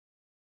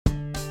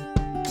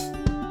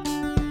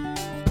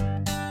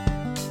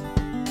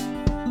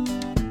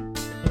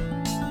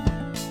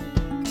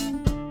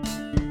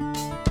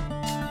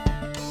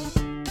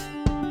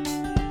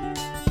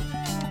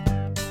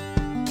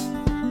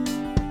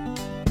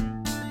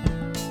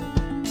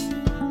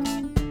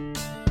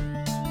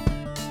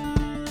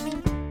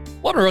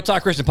Welcome to Real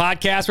Talk Christian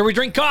Podcast, where we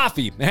drink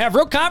coffee and have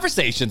real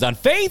conversations on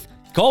faith,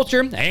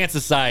 culture, and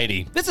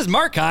society. This is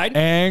Mark Hyde.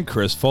 And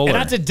Chris Fuller. And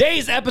on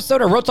today's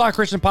episode of Real Talk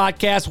Christian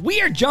Podcast,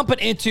 we are jumping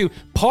into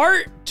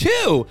part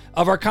 2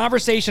 of our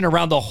conversation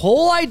around the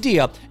whole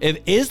idea of,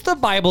 is the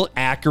Bible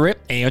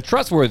accurate and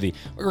trustworthy?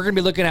 We're going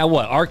to be looking at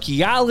what?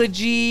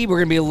 Archaeology. We're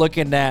going to be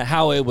looking at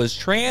how it was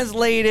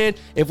translated,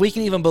 if we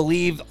can even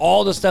believe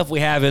all the stuff we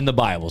have in the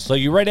Bible. So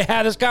you ready to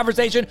have this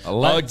conversation?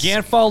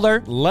 Again,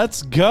 Fuller?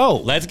 Let's go.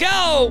 Let's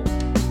go.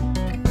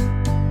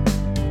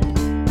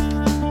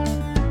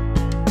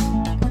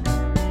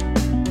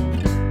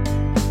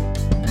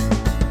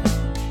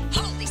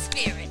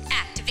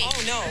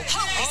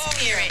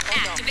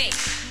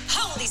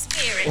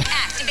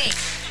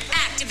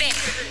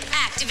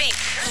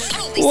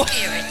 Holy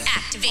Spirit,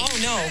 activate. Oh,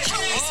 no.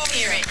 Holy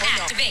Spirit,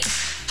 activate.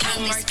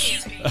 Holy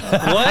Spirit.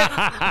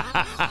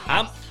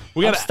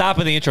 What? I'm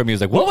stopping the intro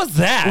music. What was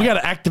that? We got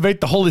to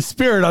activate the Holy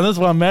Spirit on this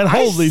one, man.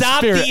 Holy Spirit,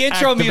 stopped the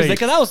intro activate. music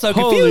because I was so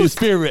confused. Holy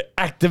Spirit,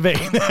 activate.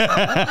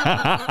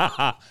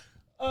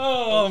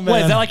 Oh, man.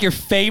 What, is that like your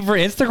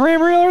favorite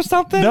Instagram reel or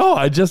something? No,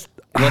 I just...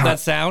 What that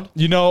sound?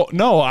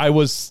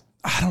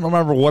 I don't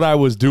remember what I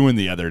was doing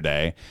the other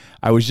day.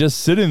 I was just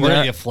sitting We're there.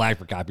 going to get flagged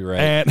for copyright.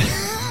 And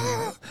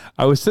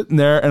I was sitting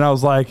there and I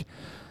was like,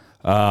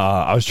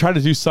 I was trying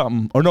to do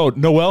something. Or no,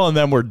 Noelle and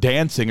them were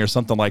dancing or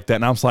something like that.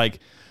 And I was like,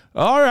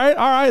 all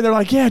right. They're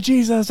like, yeah,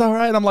 Jesus, all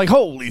right. I'm like,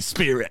 Holy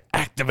Spirit,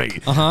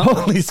 activate.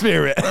 Holy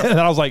Spirit. And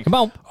I was like, come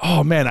on.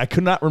 Oh, man, I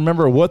could not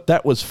remember what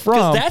that was from.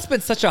 Because that's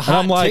been such a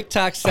hot like,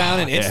 TikTok sound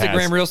and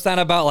Instagram reel sound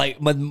about like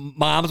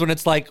moms when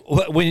it's like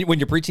when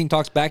your preteen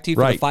talks back to you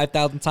for the 5,000th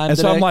time and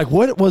today. so I'm like,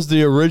 what was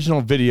the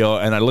original video?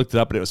 And I looked it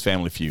up and it was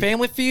Family Feud.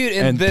 Family Feud.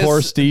 And this,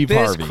 poor Steve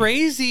Harvey. This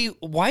crazy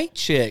white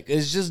chick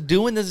is just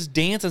doing this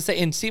dance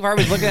and Steve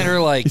Harvey's looking at her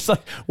like, he's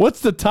like,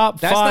 what's the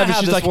top that's 5? not And how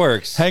she's this like,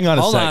 works. Hold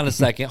on a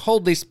second.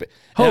 Holy Spirit.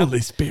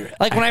 Holy Spirit.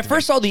 Like when I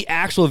first saw the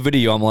actual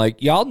video, I'm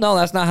like, y'all know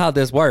that's not how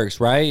this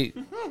works, right?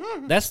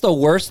 That's the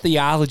worst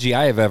theology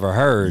I have ever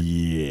heard.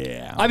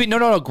 Yeah. I mean,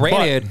 no.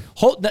 Granted,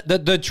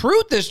 the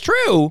truth is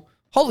true.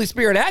 Holy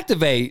Spirit,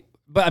 activate.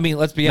 But I mean,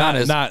 let's be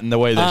honest. Not in the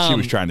way that she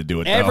was trying to do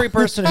it. Every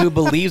person who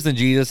believes in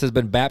Jesus has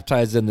been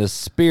baptized in the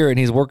Spirit, and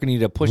He's working you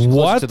to push you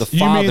closer to the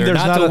You mean Father, there's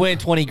not not to a- win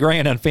 20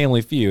 grand on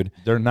Family Feud.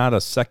 They're not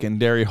a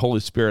secondary Holy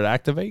Spirit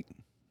activate?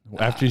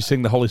 After you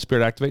sing the Holy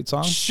Spirit activate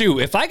song? Shoot,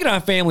 if I get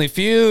on Family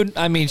Feud,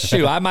 I mean,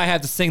 I might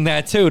have to sing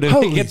that too to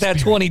Holy get that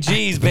Spirit. 20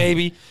 G's,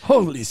 baby.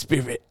 Holy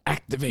Spirit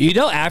activate. You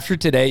know, after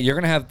today, you're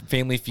going to have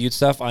Family Feud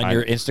stuff on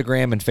your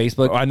Instagram and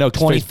Facebook. I know,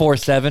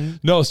 24/7.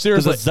 No,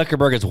 seriously. Because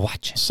Zuckerberg is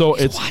watching. So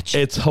He's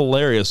watching. it's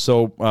hilarious.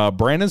 So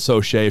Brandon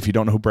Soche, if you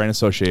don't know who Brandon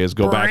Soche is,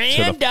 go back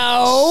to the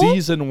Brando!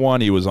 season 1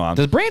 he was on.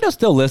 Does Brando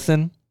still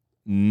listen?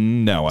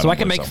 No, So I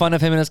can make fun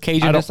of him and his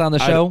Cajun-ness on the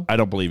show? I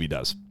don't believe he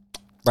does.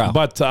 Bro.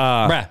 But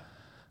Bruh.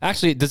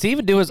 Actually, does he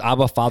even do his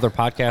Abba Father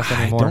podcast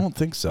anymore? I don't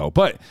think so.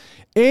 But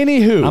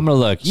anywho, I'm gonna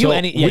look.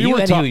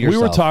 We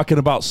were talking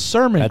about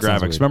sermon That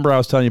sounds graphics. weird. Remember I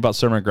was telling you about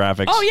sermon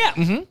graphics? Oh, yeah.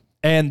 Mm-hmm.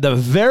 And the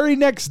very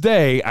next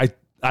day, I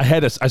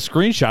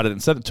screenshot it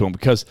and sent it to him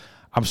because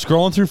I'm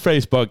scrolling through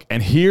Facebook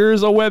and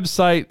here's a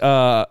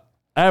website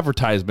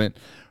advertisement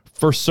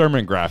for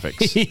sermon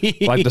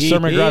graphics, like the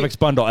sermon graphics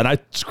bundle. And I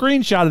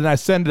screenshot it and I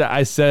sent it.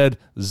 I said,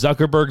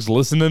 Zuckerberg's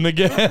listening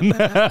again.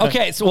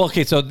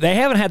 So they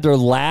haven't had their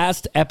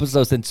last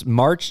episode since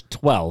March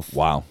 12th.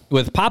 Wow.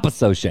 With Papa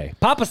Soche.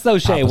 Papa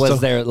Soche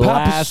was their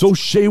last. Papa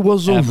Soche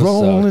was a episode.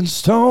 rolling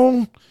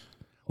stone.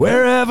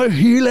 Wherever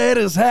he laid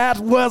his hat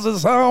was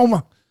his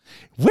home.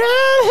 When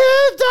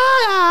he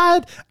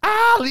died,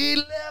 all he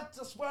left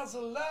us was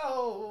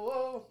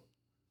alone.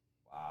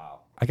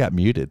 Wow. I got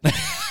muted.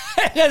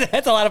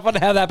 That's a lot of fun to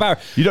have that power.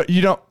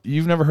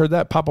 You've never heard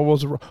that? Papa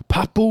was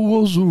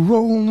a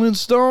rolling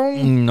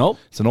stone. Nope.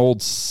 It's an old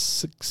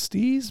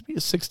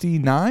 60s,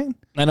 69.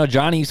 I know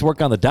Johnny used to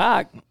work on the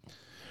dock.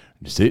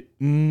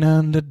 Sitting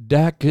on the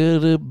dock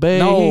of the bay.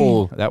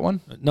 No. That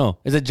one? No.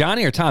 Is it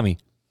Johnny or Tommy?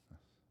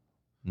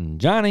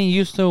 Johnny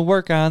used to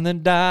work on the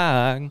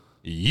dock.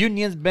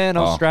 Union's been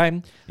on strike.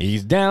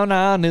 He's down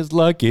on his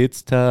luck.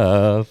 It's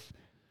tough.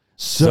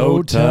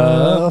 So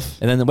tough.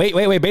 And then wait,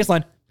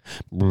 baseline.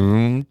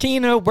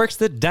 Tina works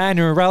the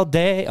diner all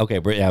day. Okay,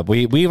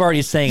 we've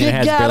already sang it. It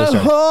has barely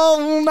started.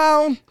 Hold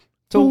on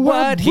To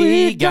what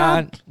he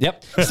got.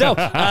 Yep. So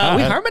we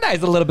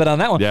harmonized a little bit on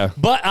that one. Yeah.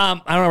 But I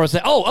don't know what to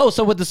say.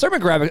 So with the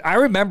sermon graphics, I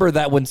remember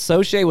that when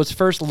Soche was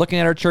first looking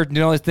at our church and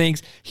doing all these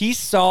things, he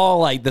saw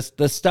like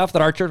the stuff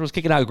that our church was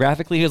kicking out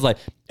graphically. He was like,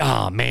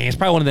 oh man, it's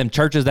probably one of them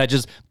churches that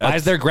just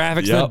buys their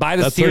graphics and then buy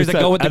the series that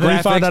go with the and then graphics.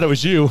 he found out it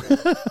was you.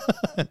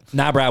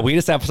 Nah, Brad, we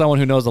just have someone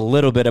who knows a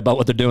little bit about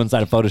what they're doing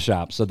inside of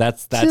Photoshop. So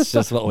that's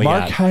just what we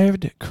got.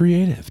 Markhyde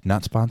Creative,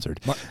 not sponsored.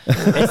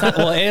 It's not,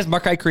 it is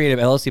Markhyde Creative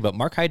LLC, but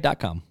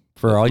markhyde.com.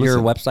 For all your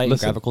website and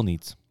graphical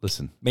needs.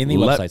 Listen. Mainly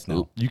websites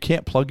now. You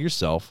can't plug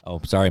yourself. Oh,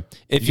 sorry.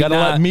 If You got to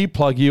let me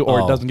plug you or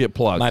it doesn't get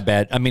plugged. My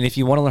bad. I mean, if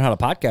you want to learn how to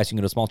podcast, you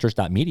can go to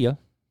smallchurch.media.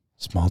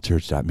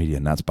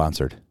 Smallchurch.media, not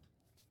sponsored.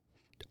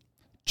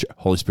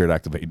 Holy Spirit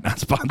Activate, not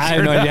sponsored. I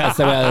have no idea how to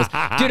say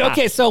that is. Dude,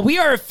 okay, so we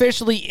are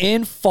officially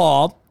in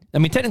fall. I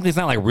mean, technically, it's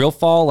not like real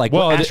fall, like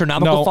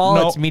astronomical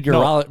fall. It's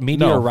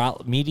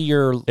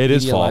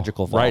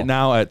meteorological fall. Right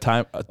now, at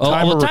time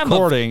of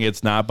recording,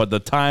 it's not. But the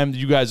time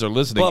you guys are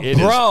listening, but it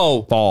is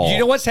fall. Do you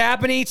know what's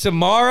happening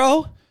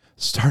tomorrow?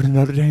 Start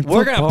Notre Dame football.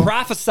 We're going to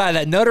prophesy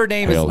that Notre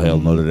Dame Hail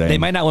Notre Dame. They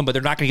might not win, but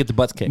they're not going to get the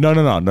butts kicked. No.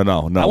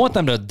 I want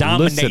them to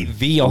dominate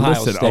the Ohio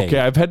State. Okay,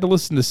 I've had to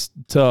listen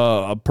to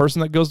a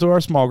person that goes to our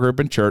small group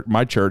in church,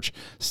 my church,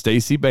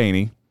 Stacy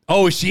Bainey.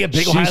 Oh, is she a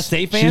big Ohio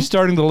State fan? She's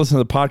starting to listen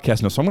to the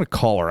podcast now, so I'm going to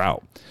call her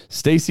out.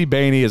 Stacy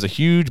Bainey is a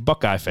huge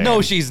Buckeye fan.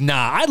 No, she's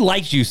not. I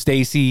liked you,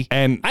 Stacy.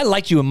 And I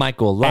liked you and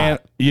Michael a lot. And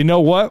you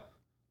know what?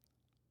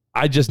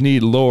 I just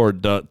need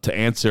Lord to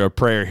answer a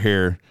prayer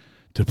here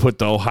to put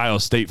the Ohio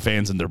State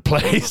fans in their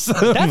place.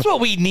 That's what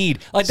we need.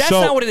 Like that's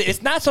not what it is.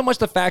 It's not so much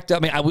the fact. I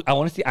mean, I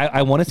want to see.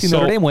 I want to see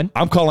Notre Dame win.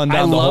 I'm calling down.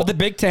 I love the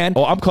Big Ten.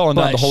 Oh, I'm calling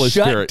down the Holy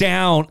Spirit. Shut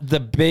down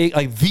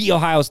the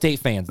Ohio State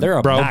fans. They're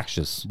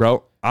obnoxious,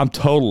 bro. I'm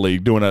totally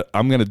doing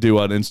I'm going to do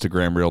an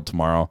Instagram reel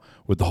tomorrow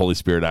with the Holy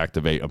Spirit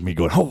Activate of me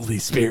going, Holy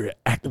Spirit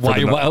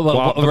Activate. Right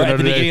at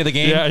the beginning of the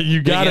game? Yeah,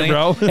 you got it,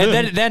 bro.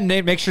 And then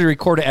make sure to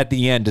record it at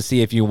the end to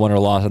see if you won or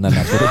lost, and then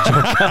that's where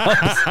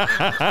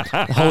the joke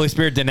comes. Holy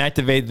Spirit didn't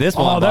activate this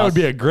one. Oh, that would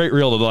be a great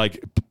reel to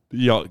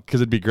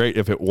because it'd be great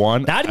if it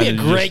won. That'd be a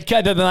great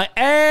cut. They'd be like,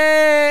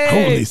 hey!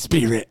 Holy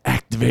Spirit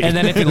Activate. And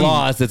then if you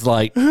lost, it's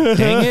like,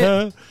 dang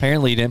it.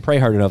 Apparently you didn't pray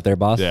hard enough there,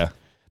 boss. Yeah.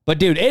 But,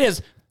 dude, it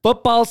is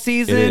football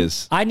season. It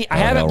is. I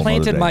haven't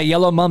planted my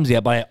yellow mums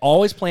yet, but I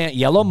always plant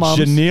yellow mums.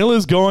 Janelle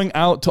is going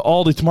out to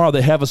Aldi tomorrow.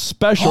 They have a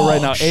special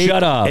right now.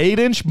 Shut up.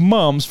 8-inch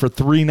mums for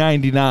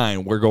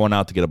 $3.99. We're going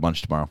out to get a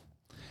bunch tomorrow.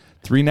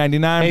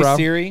 $3.99, bro. Hey,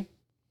 Siri.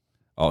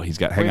 Oh, he's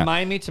got. Hang on.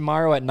 Remind me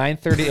tomorrow at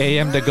 9:30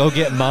 a.m. to go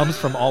get mums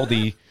from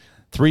Aldi.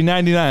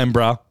 $3.99,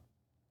 bro.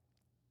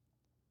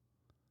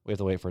 We have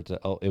to wait for it to.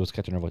 Oh, it was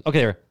catching our voice.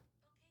 Okay,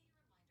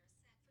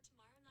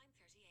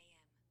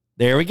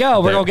 there we go.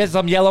 We're going to get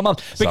some yellow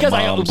mums.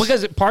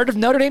 Because part of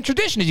Notre Dame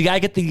tradition is you got to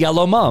get the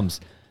yellow mums.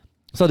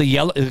 So the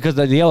yellow, because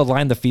the yellow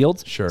line the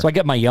fields. Sure. So I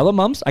get my yellow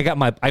mums.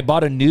 I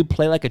bought a new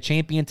Play Like a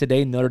Champion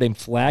Today Notre Dame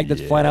flag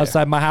that's flying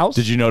outside my house.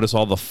 Did you notice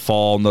all the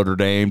fall Notre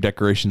Dame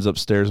decorations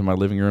upstairs in my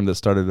living room that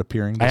started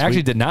appearing this I actually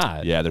week? did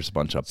not. Yeah, there's a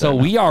bunch up there. So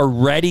we are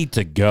ready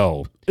to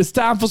go. It's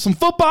time for some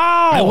football.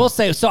 I will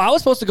say, so I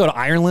was supposed to go to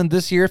Ireland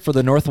this year for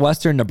the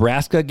Northwestern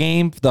Nebraska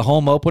game, the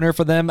home opener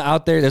for them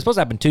out there. They're supposed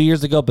to happen 2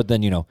 years ago, but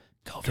then,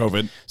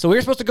 COVID. So we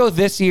were supposed to go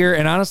this year,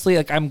 and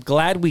honestly, I'm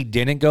glad we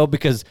didn't go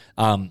because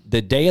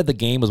the day of the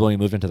game was when we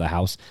moved into the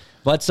house.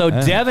 But so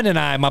Devin and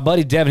I, my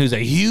buddy Devin, who's a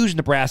huge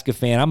Nebraska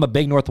fan, I'm a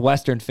big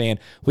Northwestern fan.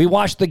 We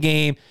watched the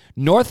game.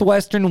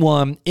 Northwestern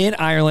won in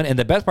Ireland, and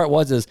the best part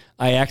is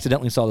I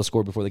accidentally saw the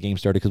score before the game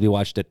started because we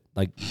watched it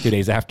 2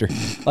 days after.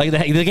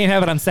 The game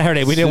happened on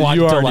Saturday. We didn't watch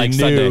it until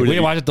Sunday. We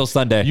didn't watch it until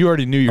Sunday. You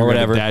already knew you were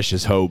going to dash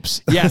his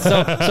hopes. Yeah,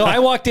 so I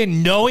walked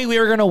in knowing we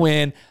were going to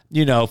win.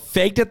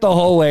 Faked it the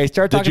whole way.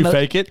 Did you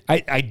fake it?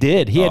 I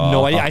did. He had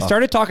no idea. I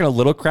started talking a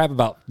little crap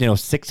about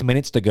 6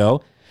 minutes to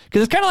go.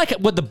 Because it's kind of like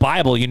with the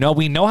Bible,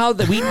 we know how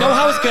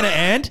it's going to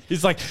end.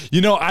 He's like,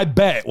 I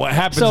bet what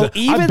happens. So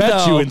I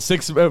bet you in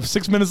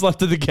 6 minutes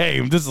left of the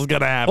game, this is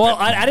going to happen. Well,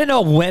 I didn't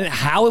know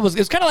how it was.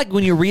 It's kind of like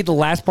when you read the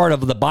last part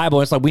of the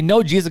Bible. It's like we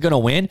know Jesus is going to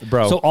win,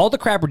 bro. So all the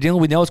crap we're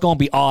dealing with, we know it's going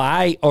to be all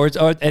right. Or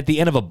at the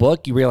end of a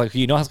book, you realize how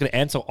it's going to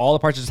end. So all the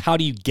parts is how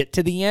do you get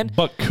to the end?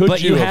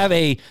 But you have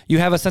a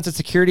sense of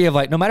security of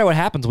no matter what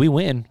happens, we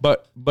win.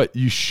 But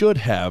you should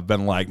have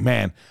been like,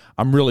 man,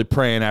 I'm really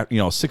praying at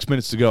 6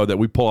 minutes to go that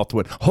we pull off the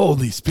win.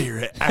 Holy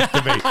Spirit,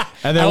 activate!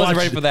 And then I wasn't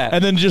ready for that.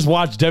 And then just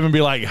watch Devin be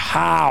like,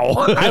 "How?"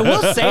 I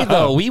will say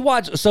though, we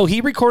watched. So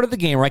he recorded the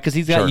game right because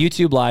he's got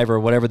YouTube Live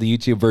or whatever the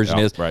YouTube version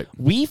is. Right.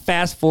 We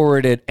fast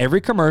forwarded every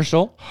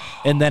commercial,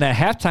 and then at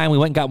halftime we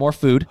went and got more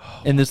food.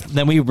 And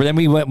then we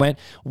went.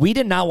 We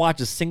did not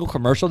watch a single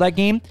commercial that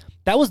game.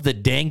 That was the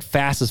dang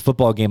fastest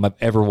football game I've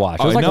ever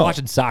watched. It was like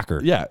watching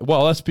soccer. Yeah,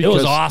 well, that's because it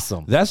was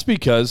awesome. That's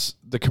because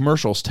the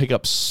commercials take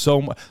up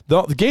so much.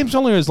 The game's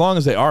only as long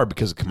as they are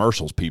because of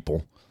commercials,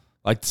 people.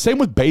 Same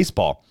with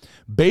baseball.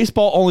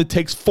 Baseball only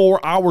takes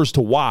 4 hours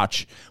to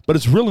watch, but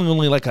it's really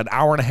only like an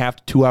hour and a half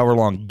to 2 hour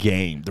long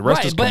game. The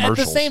rest is commercials. But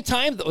at the same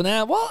time, but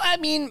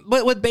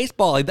with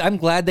baseball, I'm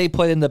glad they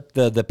put in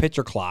the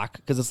pitcher clock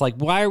because it's like,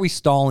 why are we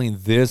stalling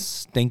this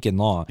stinking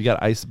long? You got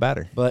to ice the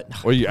batter,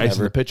 or you ice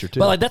the pitcher too.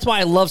 But that's why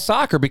I love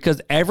soccer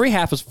because every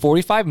half is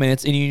 45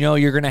 minutes, and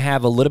you're going to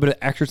have a little bit of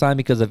extra time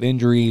because of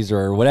injuries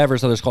or whatever.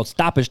 So there's called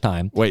stoppage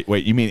time. Wait,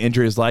 you mean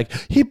injuries like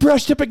he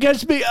brushed up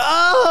against me?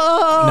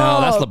 Oh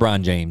no, that's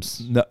LeBron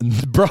James, no,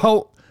 bro.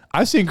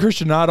 I've seen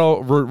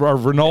Cristiano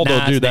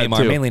Ronaldo do that Neymar,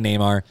 too. Mainly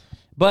Neymar.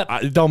 But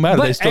it don't matter.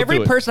 But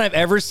every person I've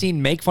ever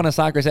seen make fun of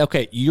soccer say,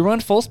 okay, you run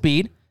full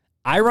speed,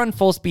 I run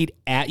full speed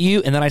at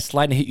you, and then I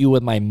slide and hit you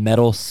with my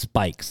metal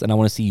spikes, and I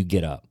want to see you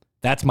get up.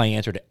 That's my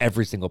answer to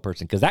every single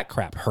person because that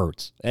crap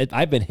hurts.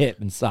 I've been hit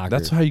in soccer.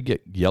 That's how you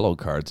get yellow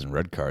cards and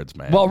red cards,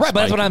 man. Well, right, but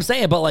that's what I'm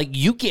saying. But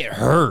you get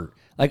hurt.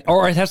 Like,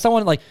 or have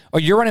someone like, or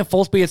you're running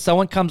full speed,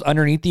 someone comes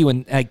underneath you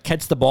and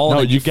catch the ball,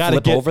 and then you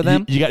gotta flip over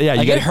them.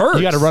 It hurts.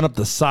 You got to run up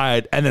the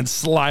side and then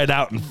slide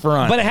out in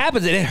front. But it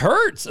happens, and it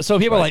hurts. So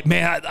people are like,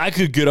 man, I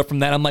could get up from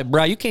that. I'm like,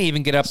 bro, you can't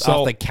even get up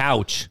off the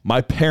couch.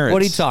 My parents.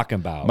 What are you talking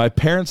about? My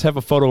parents have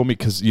a photo of me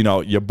because,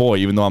 your boy,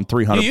 even though I'm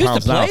 300 you used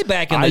pounds to play now,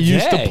 back in the I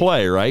used day. to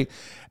play, right?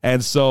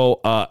 And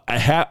so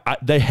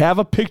they have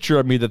a picture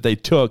of me that they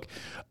took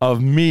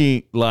of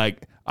me,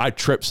 like I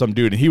tripped some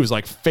dude, and he was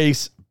like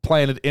face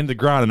planted in the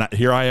ground, and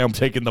here I am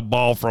taking the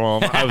ball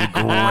from him. I was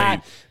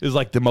great. It was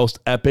like the most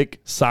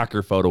epic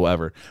soccer photo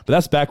ever. But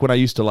that's back when I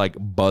used to like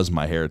buzz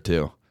my hair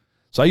too.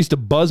 So I used to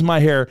buzz my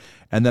hair,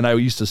 and then I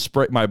used to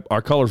spray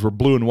our colors were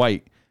blue and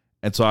white.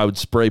 And so I would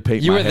spray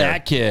paint You my were hair.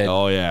 that kid.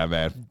 Oh, yeah,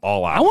 man.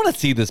 All out. I want to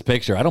see this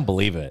picture. I don't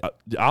believe it.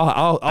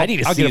 I need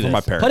to I'll see get it this. from my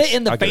parents. Put it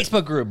in the I'll get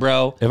Facebook group,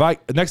 bro.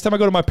 Next time I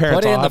go to my parents,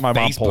 Put it I'll in have the my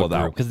mom pull Facebook it group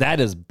out. because that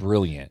is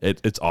brilliant.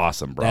 It's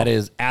awesome, bro. That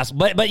is awesome.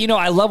 But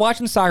I love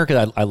watching soccer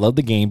because I love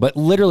the game. But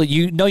literally,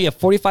 you have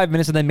 45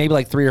 minutes and then maybe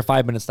like 3 or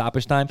 5 minutes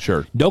stoppage time.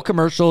 Sure. No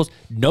commercials,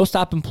 no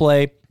stop and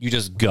play. You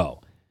just go.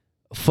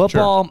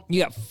 Football,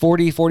 You got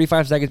 40,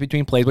 45 seconds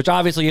between plays, which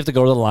obviously you have to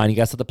go to the line. You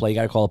got to set the play. You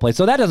got to call a play.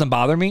 So that doesn't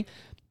bother me.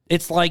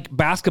 It's like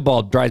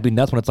basketball drives me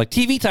nuts when it's like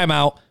TV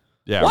timeout.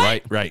 Yeah,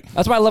 What? right.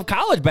 That's why I love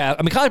college basketball.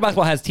 I mean, college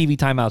basketball has TV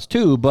timeouts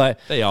too,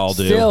 but They all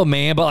do. Still,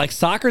 man, but like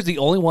soccer's the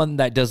only one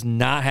that does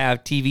not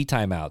have TV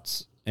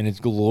timeouts, and it's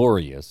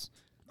glorious.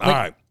 All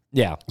right.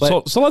 Yeah.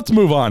 But So let's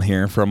move on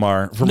here from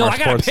our no, our I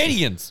got sports.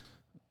 opinions.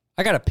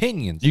 I got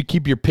opinions. You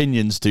keep your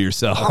opinions to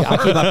yourself. I'll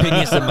keep my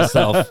opinions to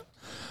myself.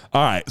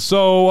 All right.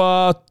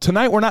 So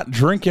tonight we're not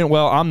drinking.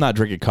 Well, I'm not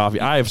drinking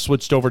coffee. I have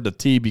switched over to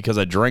tea because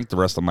I drank the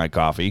rest of my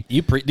coffee.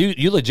 You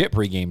legit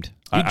pre-gamed.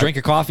 You drank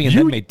your coffee and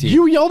then made tea.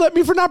 You yelled at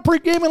me for not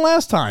pre-gaming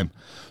last time.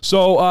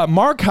 So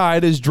Mark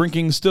Hyde is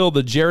drinking still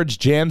the Jared's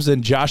Jams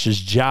and Josh's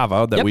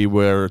Java that we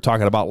were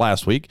talking about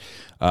last week.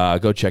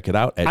 Go check it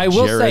out at I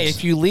will say,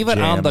 if you leave it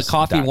on the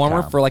coffee warmer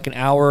jaredsjams.com. for like an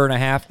hour and a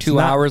half, 2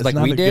 hours, like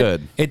not we a did,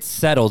 good. it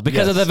settles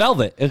because of the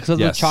velvet. Because of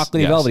the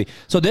chocolatey velvety.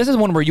 So this is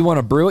one where you want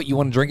to brew it, you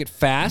want to drink it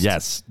fast.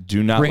 Yes,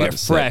 do not bring let it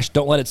sit. fresh.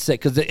 Don't let it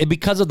sit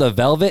because of the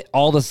velvet,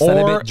 all the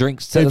sediment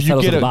settles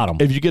to the bottom.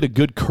 If you get a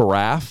good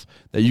carafe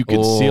that you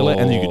can seal it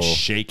and you can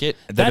shake it,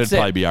 then it'd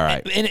probably be all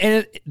right.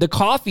 And the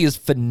coffee is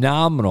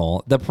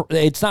phenomenal.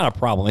 It's not a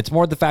problem. It's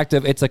more the fact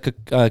of it's a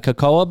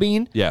cocoa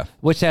bean. Yeah.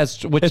 which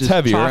It's is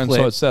heavier, chocolate.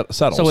 and so it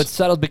settles. So it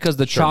settles because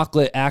the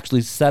chocolate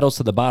actually settles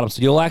to the bottom.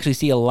 So you'll actually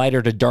see a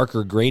lighter to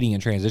darker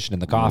gradient transition in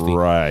the coffee.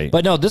 Right.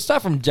 But no, this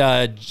stuff from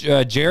Jared's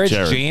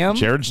Jam.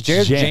 Jared's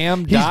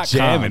Jam. He's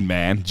jamming,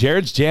 man.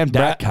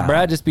 Jared'sJam.com.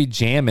 Brad just be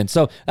jamming.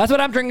 So that's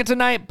what I'm drinking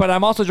tonight, but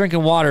I'm also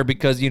drinking water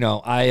because,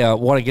 I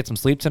want to get some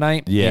sleep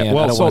tonight. Yeah, and I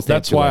well, don't so wanna stay up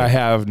that's too why late. I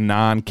have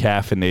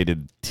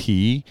non-caffeinated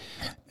tea.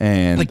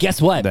 And But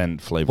guess what? Then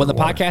flavored when the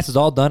water. podcast is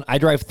all done, I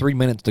drive 3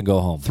 minutes to go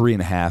home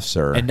 3.5,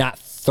 sir. and not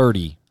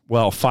 30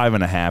 well,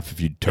 5.5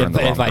 if you turn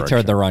if I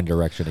turn the wrong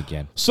direction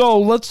again. So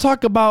let's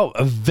talk about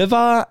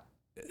Viva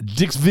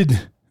Dixvid.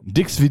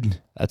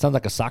 That sounds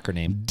like a soccer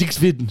name.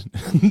 Dixvid.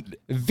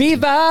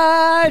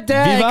 Viva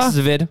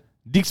Dixvid.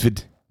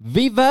 Dixvid.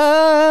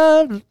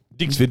 Viva.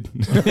 Dixvid.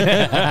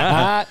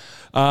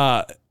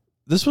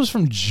 This was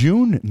from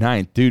June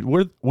 9th, dude.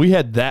 We've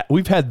had that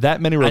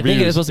many reviews. I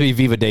think it is supposed to be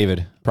Viva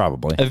David.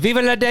 Probably.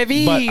 Viva la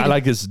David. But I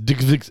like this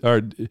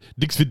Dixvid.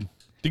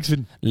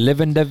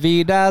 Living da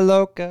vida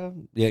loca.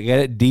 Yeah, get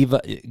it? Diva.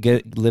 Get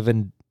it?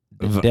 Living.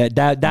 David.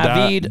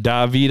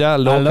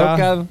 Davida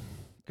Loca.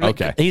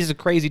 Okay. He's a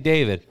crazy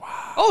David.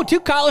 Wow. Oh,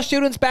 2 college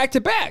students back to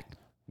back.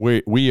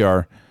 We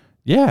are.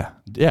 Yeah,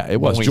 it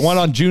was. Nice. One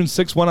on June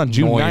 6th, one on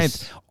June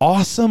Nice. 9th.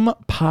 Awesome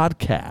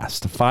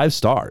podcast, 5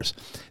 stars.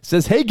 It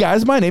says, hey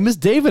guys, my name is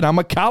David. I'm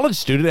a college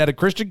student at a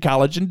Christian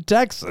college in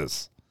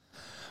Texas.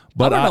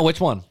 But I don't know which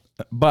one.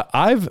 But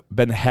I've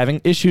been having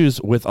issues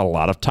with a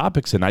lot of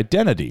topics in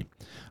identity.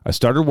 I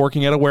started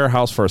working at a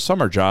warehouse for a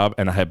summer job,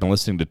 and I have been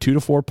listening to 2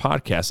 to 4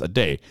 podcasts a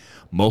day,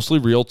 mostly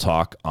real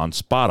talk on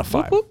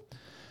Spotify. Whoop, whoop.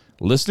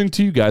 Listening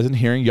to you guys and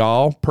hearing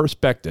y'all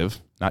perspective,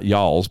 not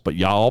y'all's, but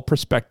y'all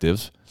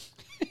perspectives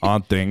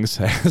on things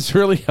has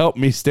really helped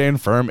me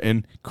stand firm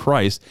in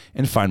Christ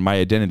and find my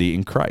identity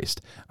in Christ.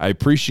 I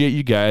appreciate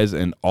you guys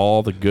and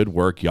all the good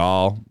work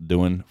y'all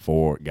doing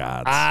for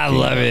God. I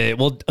love it.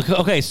 Well,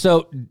 okay,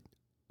 so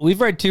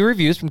we've read 2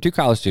 reviews from 2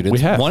 college students. We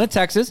have. One in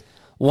Texas,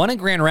 one in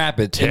Grand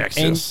Rapids.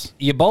 Texas. And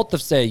you both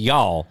have said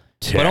y'all,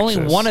 but only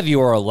Texas. one of you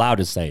are allowed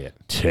to say it.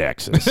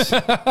 Texas.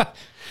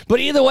 But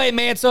either way,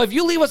 man, so if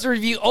you leave us a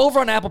review over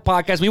on Apple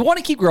Podcasts, we want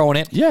to keep growing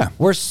it. Yeah.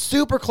 We're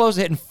super close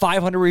to hitting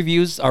 500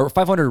 reviews or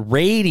 500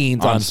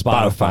 ratings on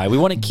Spotify. We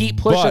want to keep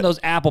pushing But those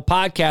Apple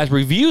Podcast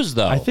reviews,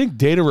 though. I think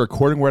data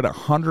recording, we're at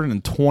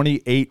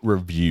 128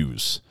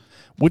 reviews.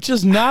 which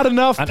is not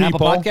enough On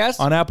people. Apple Podcasts?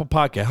 On Apple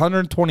Podcast.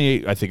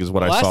 128, I think, is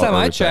what I Last saw. time I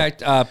earlier today.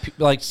 checked,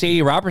 like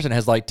C.A. Robertson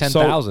has like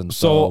 10,000.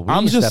 So we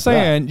I'm need to just step it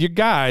up. saying, you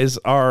guys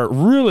are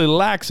really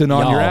laxing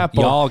on Y'all, your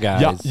Apple. y'all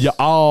guys.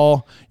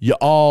 Y'all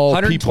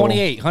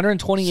 128 people.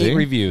 128 See?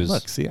 reviews.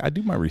 Look, see, I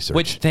do my research.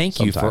 Which thank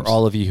you for sometimes.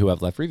 all of you who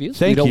have left reviews.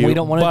 Thank you. We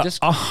don't want to But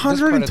just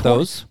 120 discredit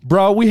those.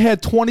 Bro, we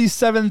had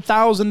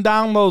 27,000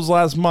 downloads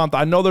last month.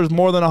 I know there's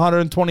more than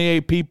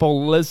 128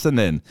 people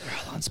listening.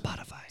 On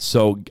Spotify.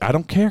 So I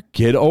don't care.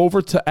 Get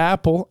over to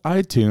Apple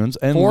iTunes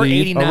and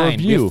leave a 489. We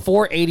review. have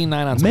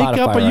 489 on Make Spotify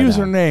up a right now.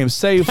 username.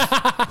 Say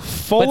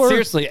Fuller.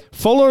 seriously-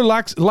 Fuller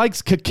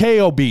likes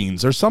cacao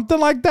beans or something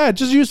like that.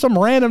 Just use some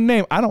random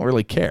name. I don't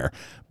really care.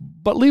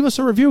 But leave us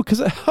a review because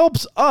it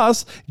helps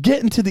us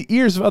get into the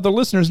ears of other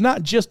listeners,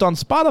 not just on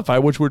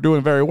Spotify, which we're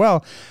doing very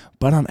well,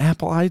 but on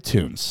Apple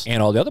iTunes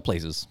And all the other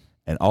places.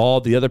 and all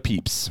the other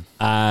peeps.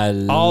 I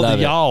All love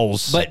the it.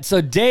 y'alls. But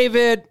so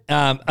David,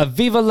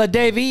 Aviva La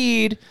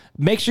David,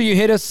 make sure you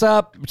hit us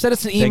up. Send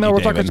us an email. you,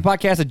 We're talking David.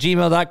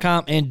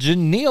 podcast@gmail.com. And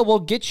Janelle will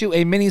get you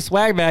a mini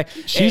swag bag.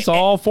 She's And-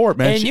 all for it,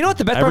 man. And you know what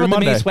the best part Every about the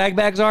mini Monday. swag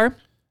bags are?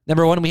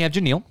 Number one, we have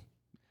Janelle.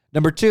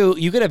 Number two,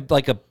 you get a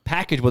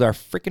package with our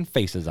freaking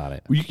faces on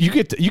it. You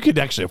could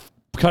actually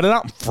cut it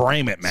out and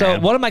frame it, man. So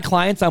one of my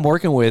clients I'm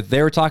working with,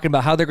 they were talking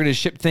about how they're going to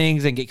ship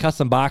things and get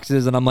custom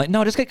boxes, and I'm like,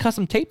 no, just get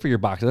custom tape for your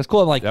boxes. That's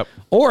cool. I'm like, Yep.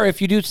 or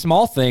if you do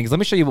small things, let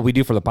me show you what we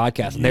do for the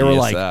podcast. And they were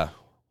like,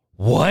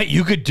 what?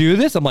 You could do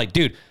this? I'm like,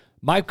 dude,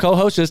 my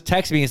co-host just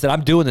texted me and said,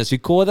 I'm doing this. You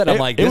cool with it? I'm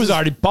like, it was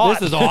already bought.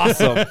 This is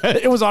awesome.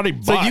 It was already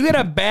So bought. you get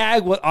a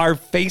bag with our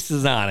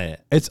faces on it.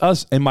 It's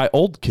us in my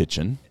old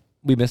kitchen.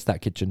 We missed that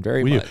kitchen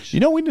very We do. much.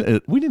 You know, we need an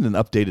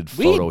updated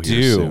photo we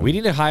here do. soon. We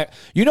need to hire.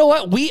 You know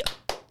what? We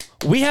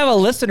have a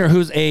listener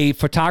who's a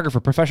photographer,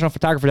 professional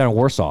photographer down in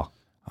Warsaw.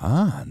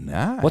 Ah,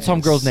 nice. What's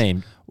homegirl's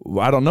name?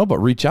 I don't know, but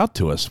reach out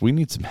to us. We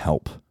need some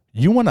help.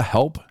 You want to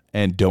help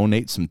and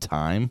donate some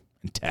time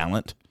and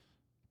talent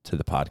to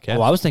the podcast?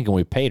 Well, I was thinking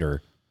we paid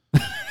her.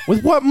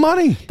 With what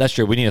money? That's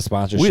true. We need a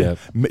sponsorship.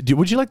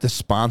 Would you like to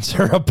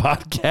sponsor a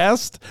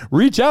podcast?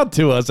 Reach out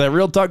to us at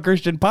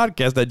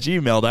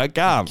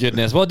realtalkchristianpodcast@gmail.com.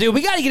 Goodness. Well, dude,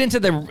 we got to get into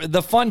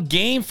the fun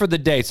game for the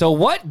day. So,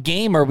 what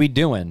game are we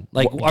doing?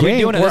 Like, are we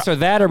doing a this or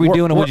that? Are we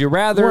doing a would you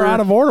rather? We're out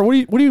of order. What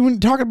are you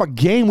talking about?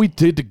 Game? We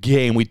did the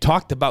game. We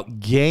talked about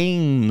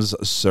games,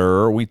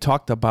 sir. We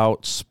talked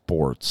about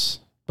sports.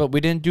 But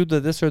we didn't do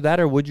the this or that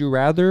or would you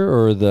rather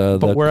or the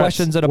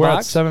questions in a we're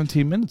box. at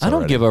 17 minutes. I don't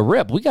already. give a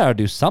rip. We got to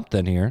do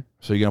something here.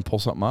 So you're gonna pull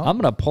something up? I'm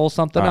going to pull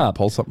something All right, up.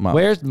 pull something up.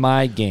 Where's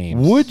my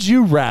games? Would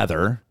you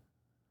rather?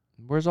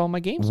 Where's all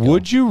my games?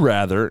 Would you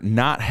rather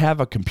not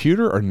have a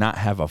computer or not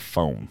have a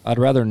phone? I'd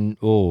rather.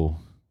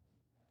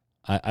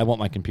 I want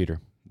my computer.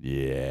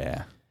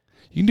 Yeah,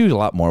 you can do a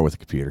lot more with a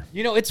computer.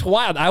 You know, it's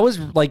wild. I was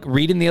like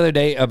reading the other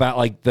day about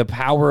like the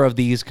power of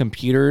these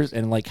computers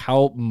and like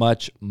how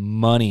much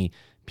money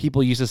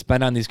people used to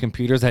spend on these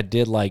computers that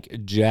did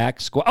like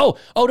jack squat.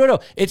 Oh, no.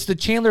 It's the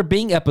Chandler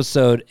Bing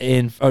episode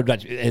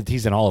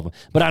he's in all of them.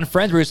 But on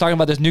Friends, where he was talking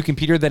about this new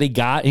computer that he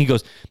got, and he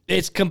goes,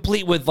 it's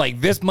complete with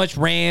like this much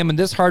RAM and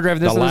this hard drive,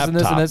 and this and this and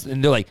this and this.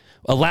 And they're like,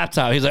 a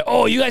laptop. He's like,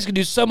 oh, you guys can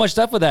do so much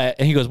stuff with that.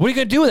 And he goes, what are you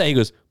going to do with that? He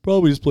goes,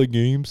 probably just play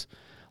games.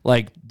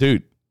 Like,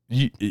 Dude,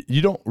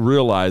 you don't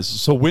realize.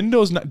 So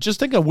just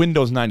think of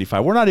Windows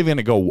 95. We're not even going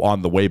to go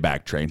on the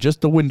Wayback Train.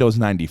 Just the Windows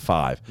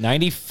 95.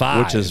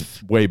 95. Which is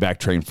Wayback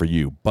Train for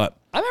you. But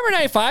I remember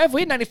 95.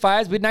 We had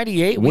 95s. We had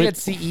 98. We had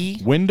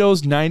CE.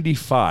 Windows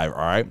 95, all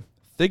right?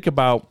 Think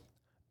about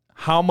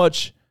how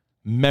much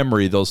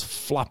memory those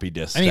floppy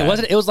disks I mean,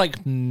 had. it was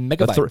like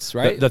megabytes,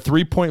 right? The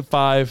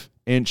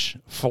 3.5-inch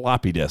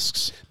floppy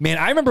disks. Man,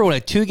 I remember when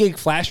a 2 gig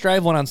flash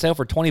drive went on sale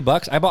for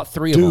 $20. I bought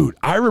 3 of them. Dude,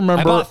 I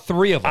remember. I bought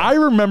 3 of them. I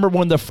remember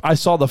when I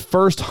saw the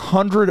first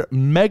 100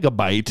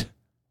 megabyte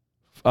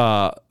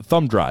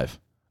thumb drive.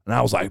 And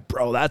I was like,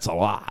 bro, that's a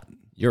lot.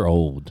 You're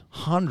old.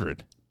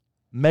 100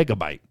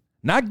 megabyte.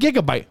 Not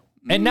gigabyte.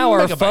 And now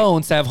our megabyte.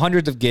 phones have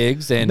hundreds of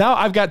gigs. And Now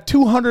I've got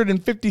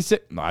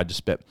 256. No, I just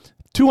spit.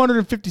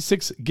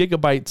 256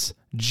 gigabytes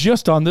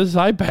just on this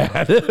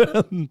iPad.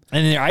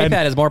 and your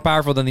iPad is more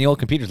powerful than the old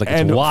computers. Like,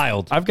 it's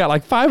wild. I've got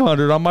like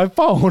 500 on my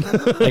phone.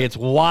 Like, it's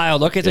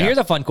wild. Okay, so Yeah. here's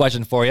a fun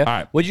question for you. All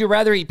right. Would you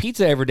rather eat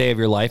pizza every day of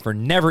your life or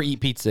never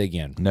eat pizza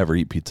again Never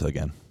eat pizza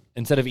again.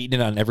 instead of eating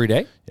it on every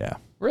day? Yeah.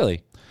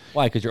 Really?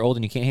 Why? Because you're old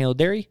and you can't handle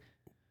dairy?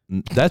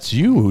 That's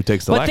you who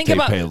takes the But think lactate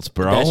about- pills,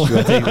 bro. That's true.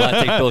 I take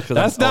lactate pills 'cause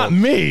That's I'm not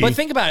old. me. But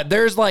think about it.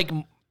 There's like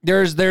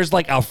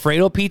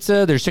Alfredo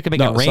pizza. There's chicken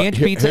bacon No, so ranch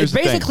pizza. here's It's the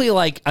thing. basically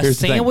like a Here's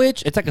the thing.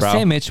 sandwich. It's like a Bro.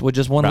 sandwich with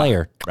just one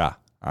layer. All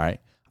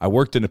right. I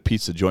worked in a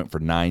pizza joint for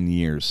 9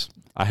 years.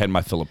 I had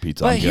my fill of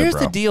pizza. But I'm good, here's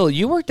bro. the deal.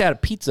 You worked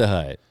at Pizza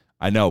Hut.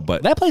 I know,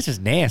 but That place is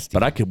nasty.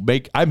 but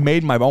I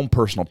made my own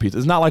personal pizza.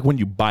 It's not like when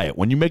you buy it.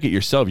 When you make it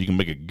yourself, you can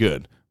make it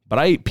good. But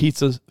I eat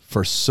pizzas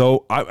for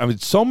so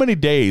many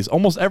days.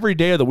 Almost every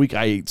day of the week,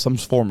 I eat some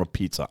form of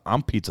pizza.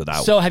 I'm pizzaed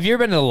out. So have you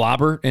ever been to the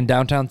Lobber in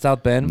downtown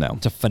South Bend? No.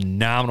 It's a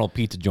phenomenal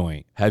pizza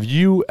joint. have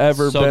you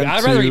ever So been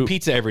I'd to rather eat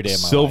pizza every day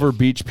of my Silver life.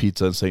 Beach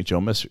Pizza in St. Joe,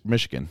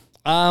 Michigan?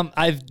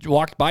 I've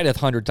walked by it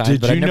 100 times,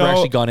 Did but you I've never know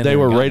actually gone in they there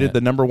were and gotten rated it.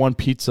 the number one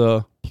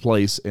pizza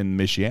place in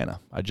Michiana?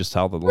 I just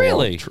saw the little,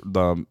 Really?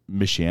 the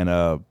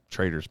Michiana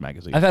Traders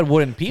magazine. I've had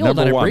Wooden Peel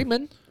Number down in one.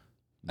 Breedman.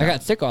 I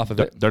got sick off of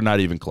it. They're not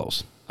even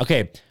close.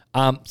 Okay.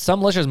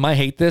 Some listeners might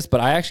hate this,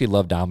 but I actually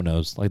love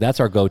Domino's. Like, that's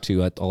our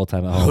go-to all the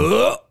time at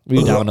home. We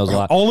eat Domino's a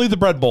lot. Only the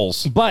bread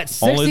bowls. But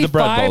Only the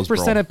bread bowls,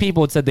 65% bro. of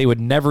people had said they would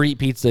never eat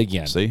pizza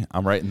again. See,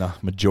 I'm right in the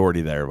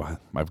majority there,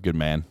 my good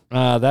man.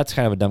 That's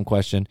kind of a dumb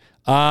question.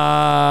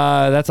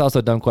 That's also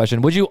a dumb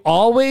question. Would you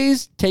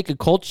always take a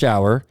cold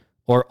shower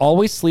or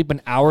always sleep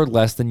an hour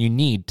less than you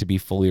need to be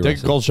fully Take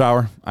rested? a cold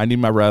shower. I need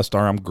my rest, or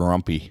I'm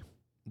grumpy.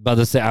 About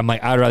to say, I'm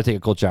like, I'd rather take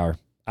a cold shower.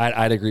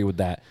 I'd agree with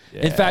that.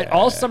 In fact,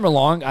 all summer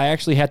long, I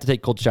actually had to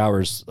take cold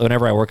showers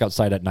whenever I work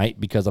outside at night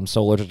because I'm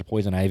so allergic to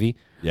poison ivy.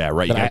 Yeah,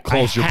 right. You that got to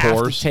close your I have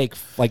pores. to take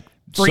like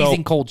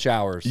freezing cold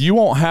showers. You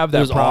won't have It that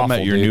was problem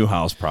awful, at your dude. new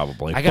house,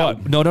 probably. I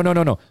got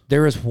no.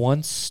 There is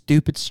one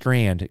stupid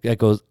strand that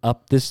goes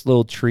up this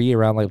little tree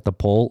around like the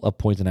pole of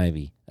poison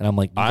ivy, and I'm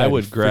like, you I gotta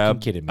would be freaking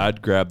grab. kidding me.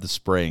 I'd grab the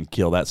spray and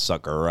kill that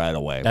sucker right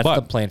away. That's but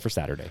the plan for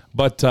Saturday.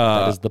 but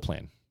That is the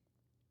plan.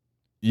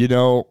 you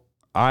know,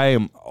 I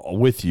am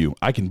with you.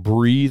 I can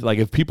breathe. Like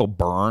if people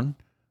burn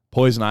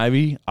poison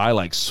ivy, I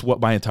like sweat.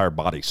 My entire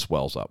body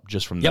swells up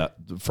just from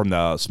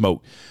the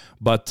smoke.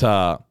 But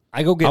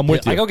I go get I'm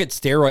with you. I go get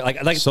steroid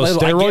like so I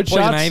get steroid poison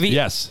shots, ivy.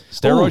 yes,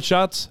 steroid Ooh.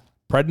 shots,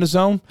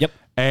 prednisone. Yep.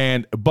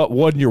 But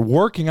when you're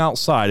working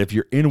outside, if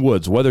you're in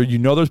woods, whether you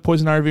know there's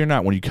poison ivy or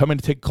not, when you come in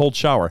to take a cold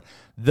shower,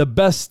 the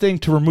best thing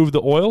to remove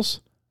the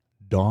oils,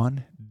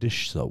 Dawn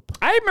dish soap.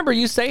 I remember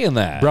you saying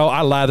that. Bro,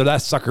 I lather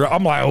that sucker up.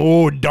 I'm like,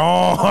 oh,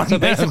 Dawn. So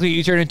basically,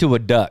 you turn into a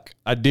duck.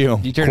 I do.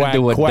 You turn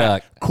into a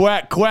quack, duck.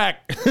 Quack, quack.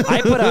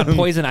 I put on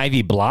poison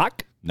ivy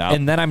block, No.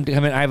 and then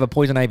I have a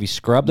poison ivy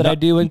scrub that I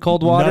do in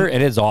cold water.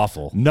 It is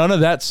awful. None of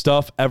that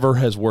stuff ever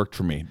has worked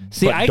for me.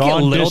 See, But I get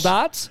Dawn little dish-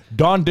 dots.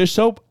 Dawn dish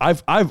soap,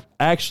 I've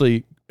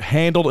actually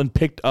handled and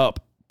picked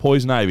up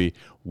poison ivy,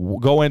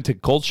 go into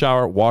cold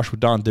shower, wash with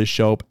Dawn dish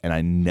soap, and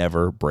I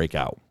never break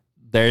out.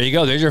 There you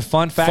go. There's your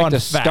fun fact Fun to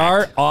fact.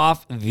 start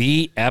off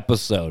the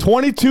episode.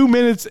 22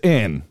 minutes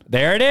in.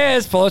 There it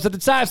is. Follow us at the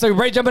time. So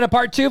ready to jump into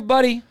part 2,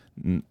 buddy?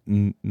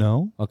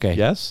 No. Okay.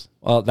 Yes.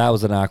 Well, that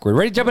was an awkward.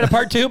 Ready to jump into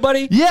part 2,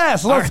 buddy?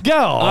 Yes. Let's go.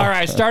 All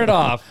right, start it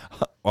off.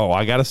 Oh,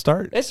 I got to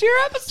start. It's your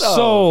episode.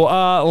 So,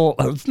 well,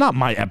 it's not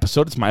my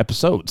episode. It's my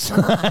episodes.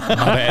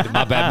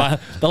 my bad.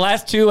 The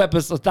last 2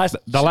 episodes.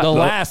 The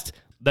last.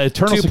 The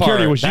Eternal Two-part.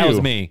 Security was you. That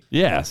was me.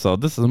 Yeah. So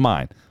this is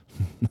mine.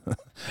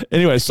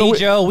 Anyway, so See,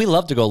 Joe, we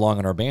love to go long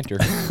on our banter.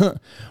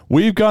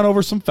 we've gone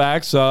over some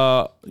facts.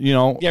 Yeah,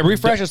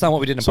 refresh us on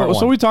what we did in part 1.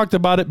 So we talked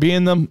about it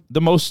being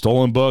the most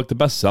stolen book, the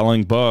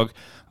best-selling book,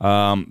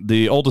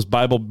 the oldest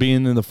Bible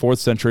being in the 4th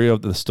century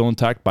of the still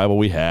intact Bible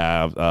we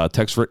have,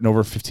 text written over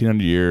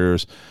 1,500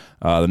 years.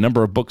 The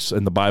number of books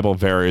in the Bible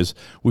varies.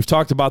 We've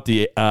talked about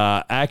the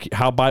how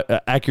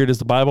accurate is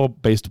the Bible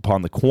based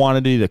upon the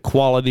quantity, the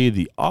quality,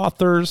 the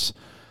authors.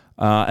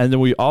 And then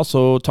we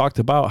also talked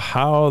about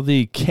how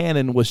the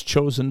canon was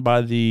chosen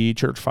by the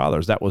church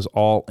fathers. That was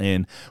all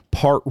in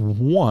part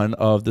 1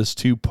 of this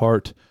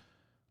 2-part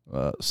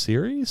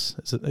series.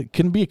 It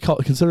can be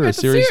considered It's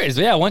a series.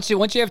 Yeah, once you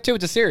have 2,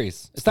 it's a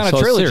series. It's not So a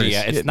it's trilogy series.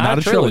 yet. It's Yeah, not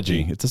a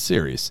trilogy. It's a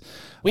series.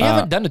 We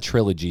haven't done a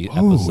trilogy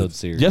episode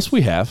series. Yes,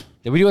 we have.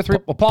 Did we do a 3?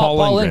 Paul Paul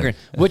Lindgren, Lindgren.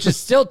 which is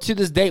still to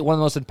this date one of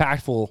the most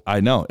impactful.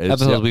 I know.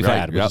 Episodes we've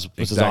had,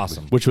 which is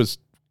awesome. Which was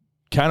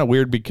kind of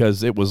weird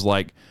because it was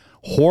like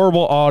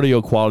horrible audio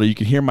quality. You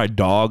could hear my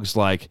dog's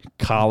like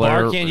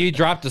collar. Barking, you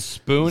dropped a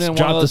spoon in one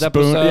Dropped of those the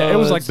spoon. episodes. Yeah, it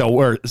was like the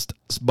worst.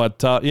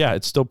 But yeah,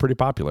 it's still pretty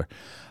popular.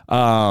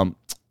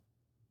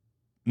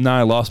 Now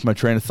I lost my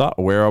train of thought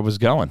where I was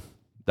going.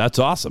 That's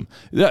awesome.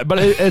 Yeah, but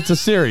it's a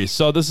series.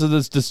 So this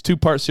is this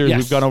 2-part series. Yes.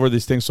 We've gone over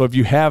these things. So if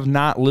you have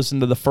not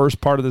listened to the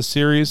first part of the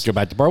series, Go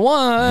back to part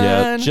 1.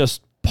 yeah,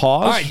 just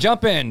pause. All right,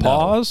 jump in.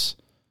 Pause.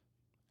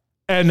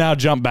 And now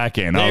jump back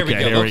in. There Okay, we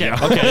go. here we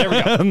go. Okay, there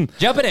we go.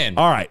 Jumping in.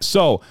 All right,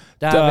 so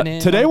Diving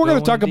in, today we're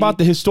going to going talk about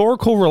the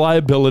historical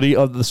reliability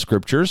of the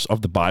scriptures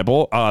of the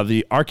Bible,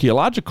 the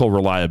archaeological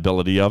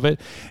reliability of it,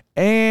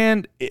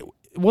 and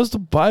was the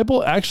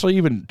Bible actually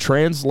even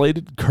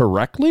translated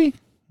correctly?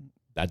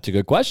 That's a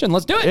good question.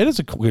 Let's do it. It is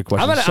a good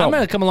question. I'm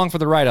gonna come along for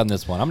the ride on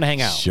this one. I'm gonna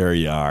hang out. Sure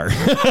you are.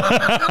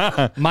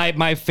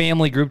 My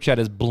family group chat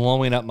is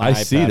blowing up my I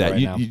iPad see that.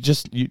 right now.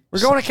 We're We're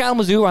going to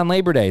Kalamazoo on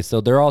Labor Day, so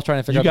they're all trying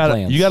to figure out the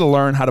plans. You got to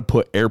learn how to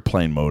put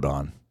airplane mode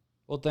on.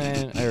 Well,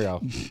 then there we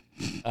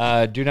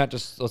go. Do not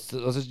just let's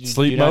just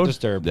Sleep do mode? not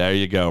disturb. There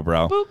you go,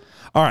 bro. Boop.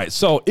 All right.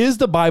 So is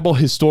the Bible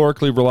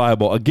historically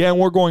reliable? Again,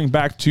 we're going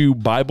back to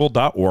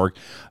Bible.org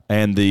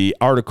and the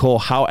article,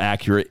 How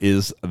Accurate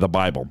is the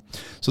Bible?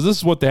 So this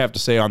is what they have to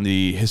say on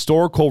the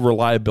historical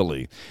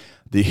reliability.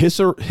 The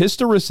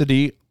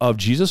historicity of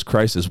Jesus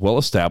Christ is well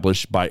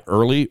established by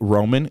early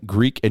Roman,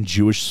 Greek, and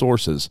Jewish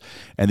sources,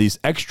 and these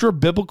extra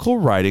biblical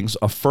writings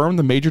affirm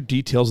the major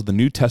details of the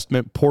New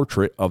Testament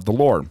portrait of the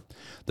Lord.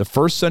 The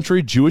first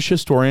century Jewish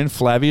historian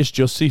Flavius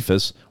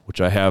Josephus,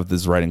 which I have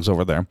his writings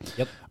over there,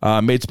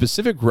 made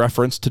specific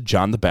reference to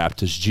John the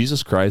Baptist,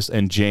 Jesus Christ,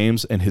 and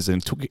James and his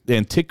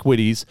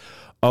antiquities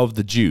of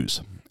the Jews.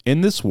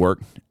 In this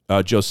work,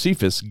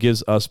 Josephus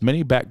gives us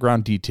many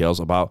background details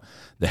about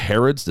the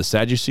Herods, the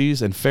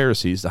Sadducees, and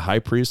Pharisees, the high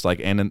priests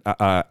like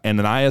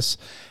Ananias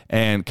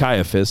and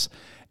Caiaphas,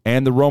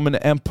 and the Roman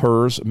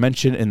emperors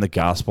mentioned in the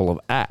Gospel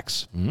of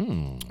Acts.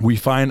 We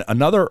find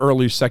another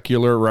early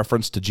secular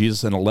reference to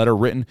Jesus in a letter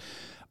written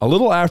a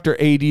little after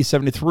AD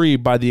 73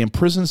 by the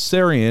imprisoned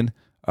Syrian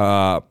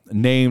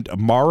named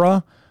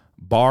Mara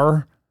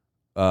bar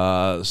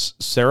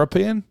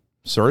Serapion.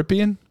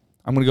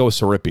 I'm going to go with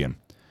Serapion.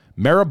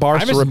 Mara bar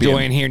I'm just Serapion.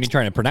 enjoying hearing you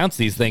trying to pronounce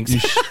these things.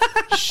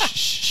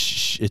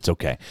 It's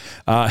okay.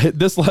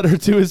 This letter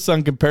to his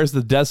son compares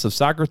the deaths of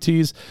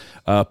Socrates,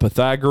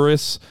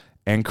 Pythagoras,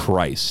 and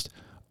Christ.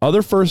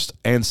 Other first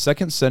and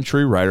second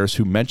century writers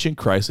who mention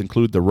Christ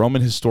include the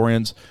Roman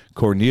historians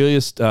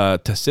Cornelius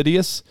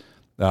Tacitus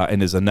in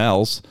his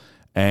Annals,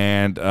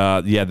 and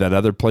that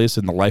other place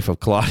in the life of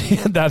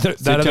Claudius.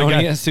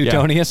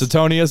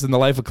 Suetonius in the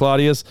life of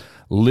Claudius,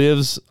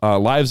 Lives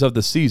of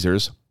the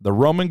Caesars, the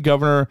Roman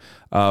governor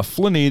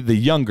Pliny the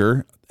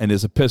Younger and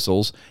his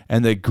epistles,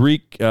 and the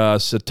Greek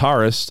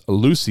satirist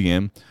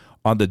Lucian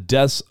on the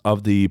deaths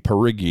of the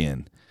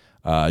Perigian.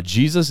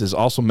 Jesus is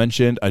also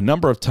mentioned a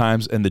number of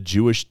times in the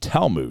Jewish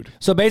Talmud.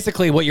 So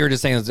basically what you're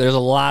just saying is there's a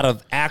lot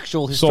of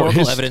actual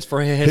historical evidence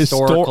for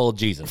historical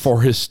Jesus.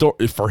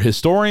 For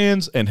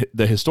historians and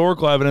the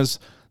historical evidence,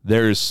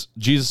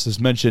 Jesus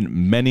is mentioned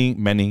many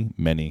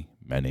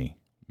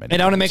and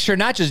I want to make sure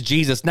not just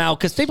Jesus now,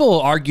 because people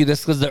will argue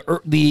this because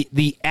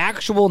the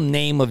actual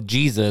name of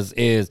Jesus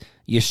is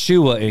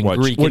Yeshua in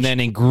Greek, and then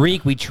in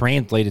Greek we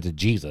translate it to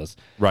Jesus.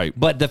 Right.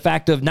 But the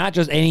fact of not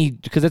just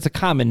because it's a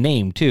common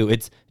name too,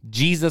 it's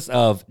Jesus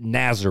of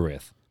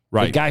Nazareth.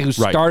 Right. The guy who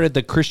started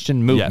the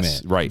Christian movement.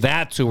 Yes, right.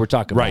 That's who we're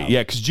talking about. Right, yeah,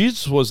 because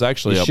Jesus was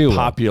actually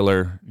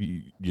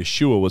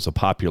Yeshua was a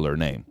popular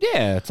name.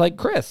 Yeah, it's like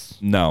Chris.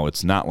 No,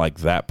 it's not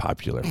like that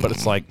popular, but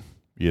it's like,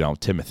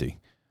 Timothy.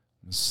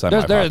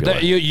 Semi-popular.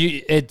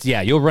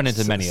 You'll run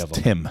into many of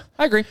them. Tim.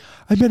 I agree.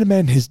 I met a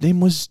man, his name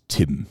was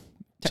Tim.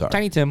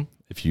 Tiny Tim.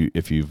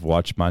 If you've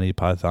watched Monty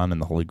Python and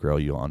the Holy Grail,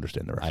 you'll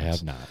understand the reference. I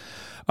have not.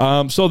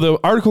 So the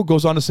article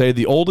goes on to say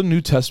the Old and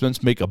New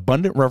Testaments make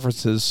abundant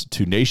references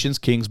to nations,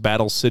 kings,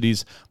 battles,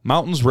 cities,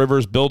 mountains,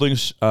 rivers,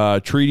 buildings,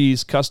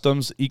 treaties,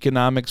 customs,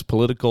 economics,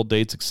 political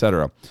dates,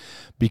 etc.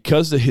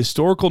 Because the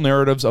historical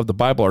narratives of the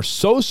Bible are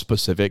so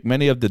specific,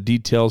 many of the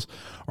details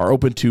are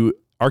open to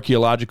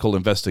archaeological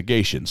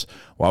investigations.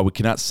 While we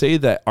cannot say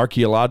that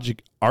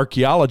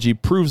archaeology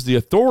proves the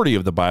authority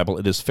of the Bible,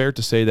 it is fair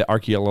to say that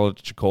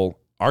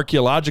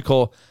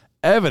archaeological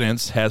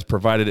evidence has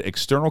provided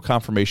external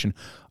confirmation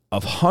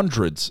of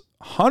hundreds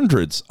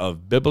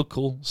of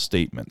biblical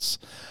statements.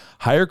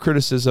 Higher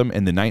criticism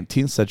in the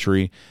 19th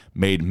century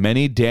made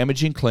many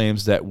damaging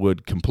claims that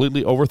would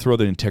completely overthrow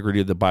the integrity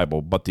of the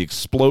Bible, but the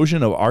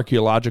explosion of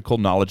archaeological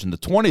knowledge in the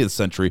 20th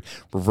century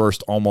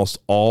reversed almost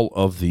all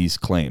of these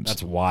claims.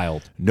 That's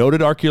wild.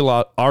 Noted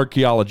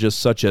archaeologists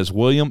such as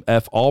William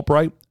F.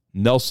 Albright,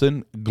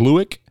 Nelson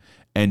Glueck,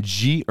 and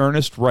G.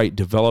 Ernest Wright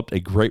developed a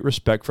great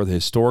respect for the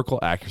historical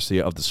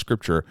accuracy of the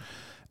Scripture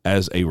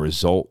as a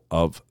result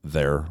of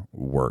their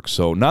work.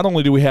 So not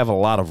only do we have a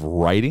lot of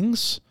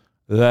writings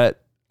that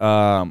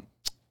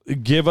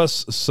give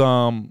us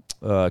some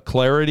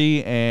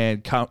clarity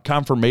and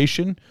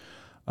confirmation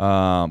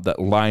that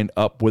line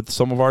up with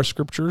some of our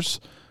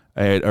scriptures,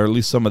 or at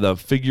least some of the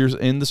figures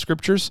in the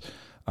scriptures,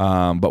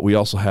 but we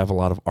also have a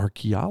lot of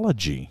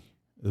archaeology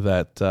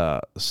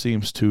that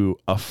seems to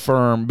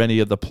affirm many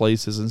of the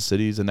places and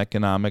cities and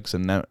economics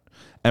and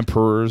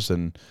emperors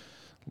and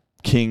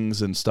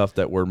kings and stuff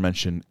that were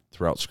mentioned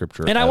throughout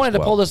Scripture. And I wanted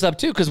to pull this up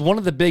too, because one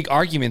of the big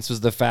arguments was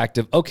the fact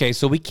of, okay,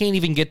 so we can't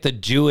even get the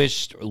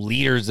Jewish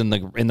leaders and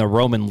the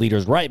Roman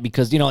leaders right,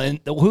 because and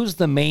who's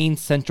the main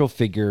central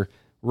figure,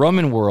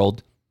 Roman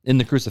world, in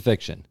the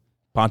crucifixion?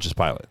 Pontius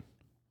Pilate.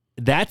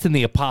 That's in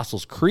the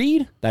Apostles'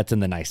 Creed. That's in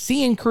the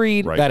Nicene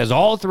Creed. Right. That is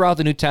all throughout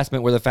the New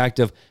Testament, where the fact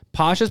of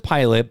Pontius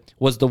Pilate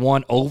was the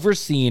one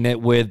overseeing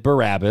it with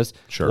Barabbas.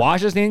 Sure.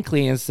 Washed his hand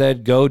clean and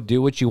said, go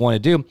do what you want to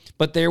do.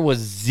 But there was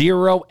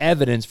zero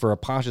evidence for a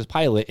Pontius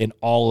Pilate in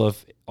all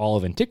of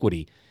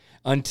antiquity.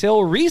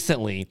 Until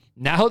recently,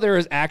 now there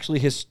is actually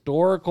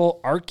historical,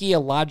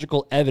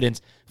 archaeological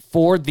evidence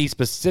for the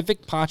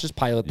specific Pontius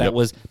Pilate that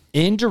was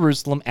in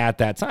Jerusalem at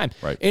that time.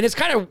 Right. And it's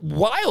kind of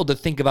wild to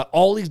think about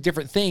all these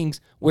different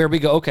things where we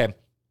go, okay,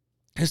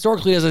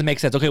 historically doesn't make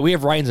sense. Okay, we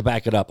have writings to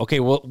back it up.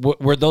 Okay, well,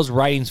 were those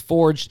writings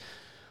forged?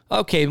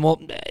 Okay,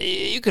 well,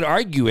 you could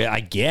argue it, I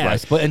guess.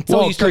 Right. But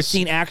until you start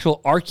seeing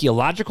actual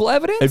archaeological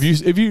evidence,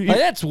 if you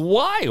that's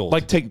wild.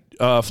 Like take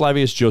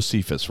Flavius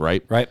Josephus,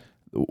 right? Right.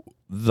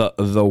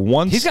 The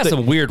one he's got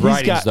some weird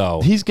writings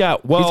though. He's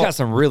got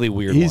some really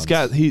weird ones.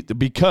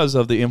 Because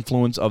of the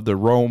influence of the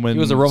Roman. He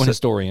was a Roman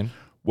historian.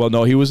 Well,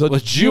 no, he was a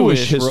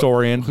Jewish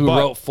historian who but-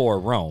 wrote for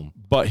Rome.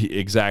 But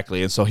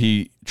exactly. And so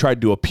he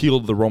tried to appeal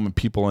to the Roman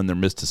people and their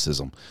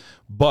mysticism.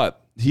 But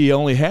he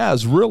only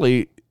has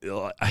really,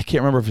 I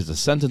can't remember if it's a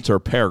sentence or a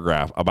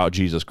paragraph about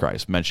Jesus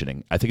Christ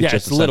mentioning. I think it's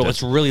just it's a little.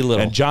 sentence. It's really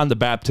little. And John the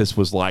Baptist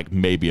was like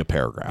maybe a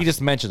paragraph. He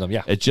just mentioned them,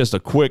 yeah. It's just a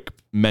quick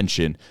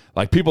mention.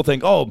 Like people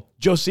think, oh,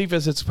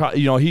 Josephus, it's probably,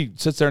 he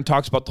sits there and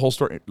talks about the whole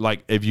story.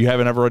 Like if you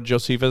haven't ever read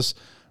Josephus,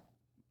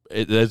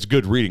 it's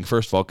good reading,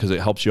 first of all, because it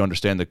helps you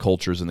understand the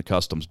cultures and the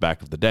customs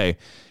back of the day,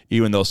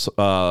 even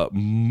though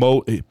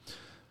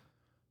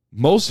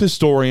most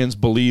historians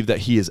believe that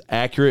he is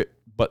accurate,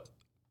 but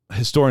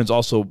historians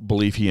also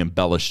believe he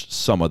embellished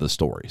some of the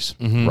stories,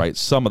 right?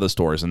 Some of the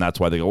stories, and that's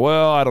why they go,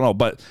 well, I don't know.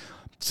 But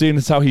seeing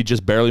as how he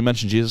just barely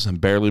mentioned Jesus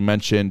and barely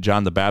mentioned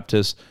John the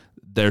Baptist,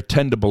 they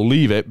tend to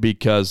believe it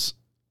because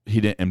he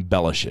didn't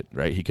embellish it,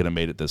 right? He could have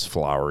made it this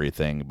flowery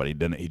thing, but he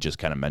didn't. He just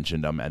kind of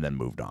mentioned them and then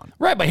moved on.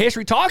 Right, but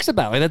history talks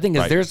about it. The thing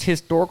is, Right. there's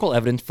historical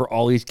evidence for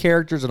all these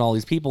characters and all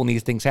these people and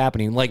these things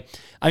happening. Like,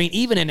 I mean,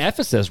 even in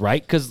Ephesus,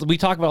 right? Because we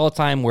talk about all the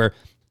time where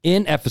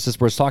in Ephesus,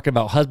 we're talking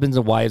about husbands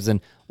and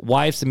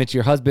wives submit to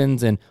your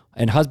husbands, and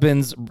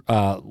husbands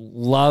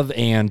love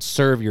and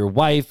serve your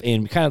wife,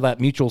 and kind of that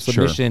mutual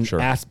submission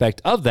sure. aspect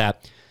of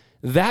that.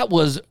 That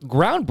was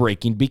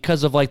groundbreaking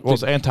because of like Well,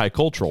 it's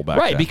anti-cultural back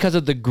right then. because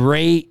of the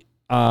great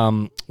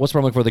what's what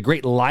I'm looking for, the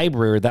great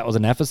library that was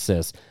in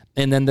Ephesus,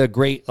 and then the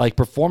great like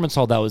performance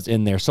hall that was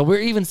in there. So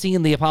we're even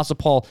seeing the Apostle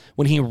Paul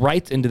when he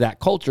writes into that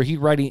culture, he's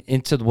writing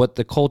into what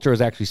the culture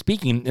is actually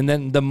speaking. And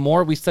then the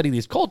more we study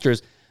these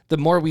cultures, the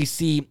more we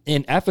see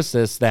in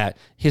Ephesus that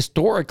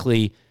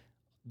historically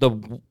the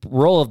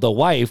role of the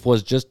wife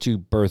was just to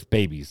birth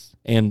babies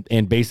and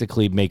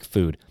basically make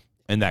food.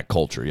 In that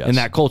culture, yes. In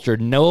that culture,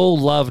 no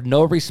love,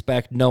 no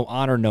respect, no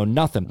honor, no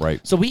nothing.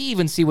 Right. So we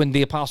even see when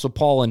the Apostle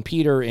Paul and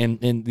Peter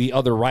and the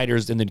other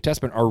writers in the New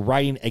Testament are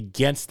writing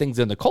against things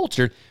in the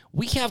culture,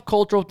 we have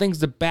cultural things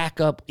to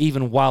back up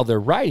even while they're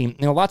writing.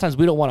 And a lot of times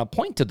we don't want to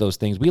point to those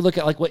things. We look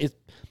at like what is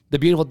the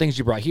beautiful things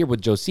you brought here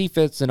with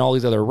Josephus and all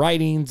these other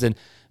writings. And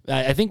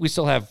I think we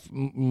still have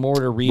more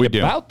to read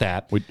about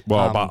that.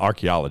 About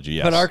archaeology,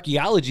 yes. But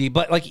archaeology,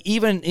 but like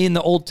even in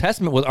the Old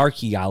Testament with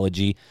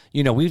archaeology,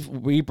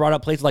 we brought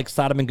up places like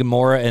Sodom and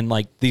Gomorrah and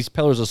like these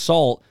pillars of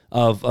salt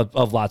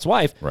of Lot's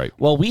wife. Right.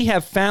 Well, we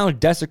have found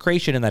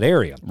desecration in that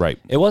area. Right.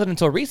 It wasn't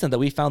until recent that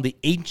we found the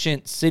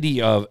ancient city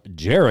of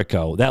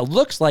Jericho that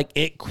looks like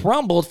it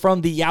crumbled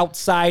from the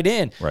outside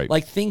in. Right.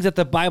 Like things that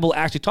the Bible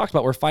actually talks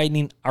about. We're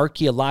finding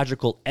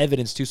archaeological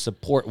evidence to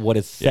support what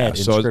is said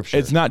in Scripture.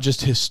 It's not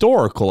just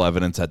historical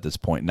evidence at this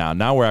point now.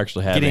 Now we're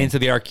actually having... Getting into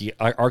the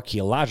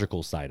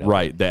archaeological side of it.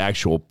 Right, the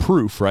actual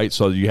proof, right?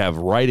 So you have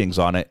writings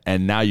on it,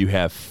 and now you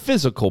have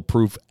physical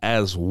proof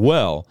as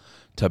well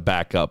to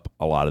back up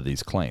a lot of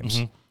these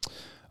claims.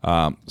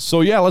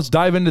 So yeah, let's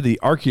dive into the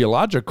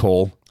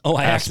archaeological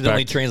I aspect.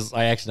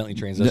 accidentally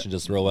transitioned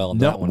just real well.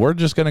 No, that one. we're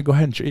just going to go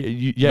ahead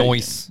and...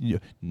 Noise.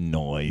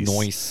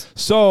 Noise.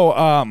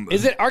 So...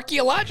 Is it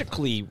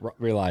archaeologically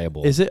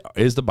reliable? Is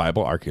the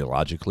Bible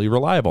archaeologically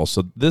reliable?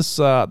 So this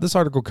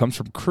article comes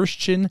from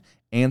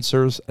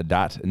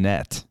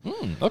ChristianAnswers.net.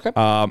 Okay.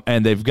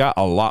 And they've got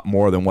a lot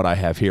more than what I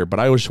have here, but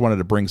I just wanted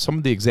to bring some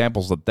of the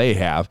examples that they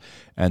have,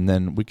 and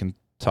then we can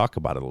talk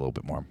about it a little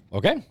bit more.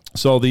 Okay.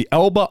 So the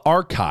Elba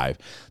Archive,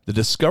 the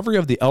discovery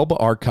of the Elba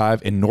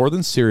Archive in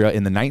northern Syria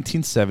in the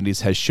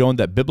 1970s has shown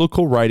that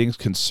biblical writings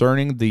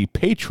concerning the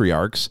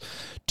patriarchs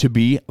to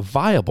be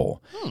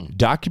viable.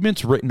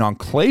 Documents written on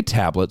clay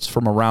tablets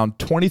from around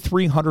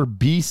 2300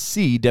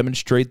 BC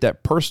demonstrate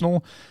that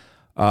personal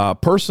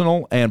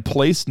and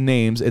place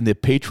names in the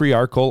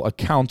patriarchal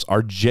accounts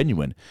are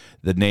genuine.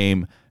 The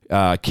name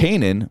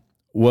Canaan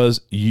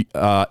was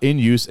in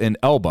use in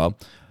Elba,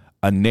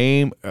 a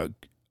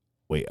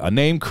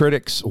name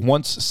critics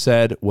once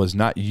said was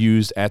not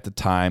used at the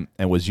time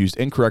and was used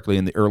incorrectly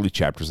in the early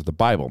chapters of the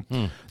Bible.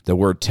 The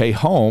word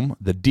Tehom,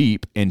 the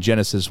deep, in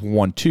Genesis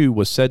 1:2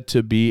 was said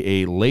to be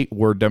a late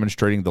word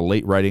demonstrating the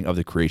late writing of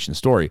the creation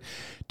story.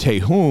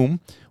 Tehom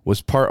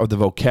was part of the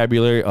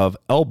vocabulary of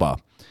Elba,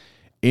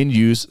 in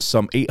use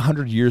some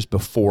 800 years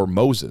before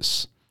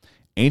Moses.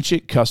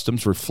 Ancient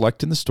customs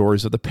reflecting the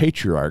stories of the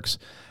patriarchs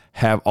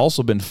have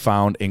also been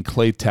found in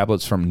clay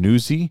tablets from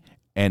Nuzi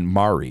and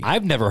Mari.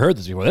 I've never heard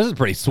this before. This is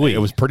pretty sweet. It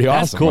was pretty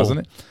That's awesome, cool.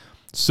 wasn't it?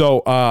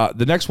 So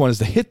the next one is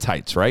the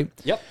Hittites, right?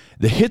 Yep.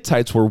 The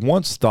Hittites were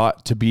once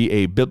thought to be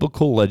a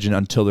biblical legend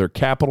until their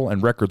capital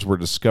and records were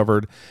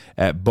discovered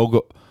at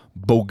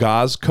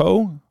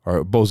Bogazko,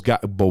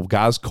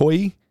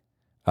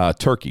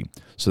 Turkey.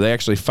 So they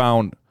actually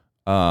found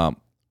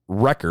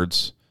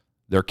records,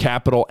 their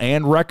capital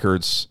and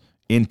records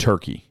in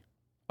Turkey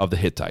of the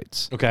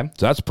Hittites. Okay.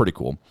 So that's pretty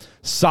cool.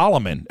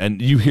 Solomon,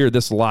 and you hear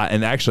this a lot,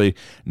 and actually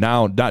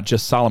now not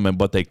just Solomon,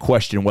 but they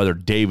question whether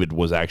David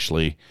was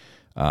actually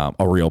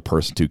a real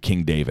person too,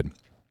 King David.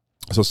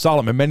 So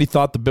Solomon, many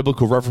thought the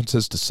biblical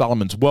references to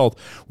Solomon's wealth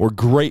were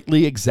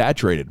greatly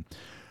exaggerated.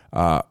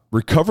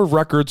 Recovered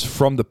records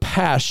from the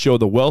past show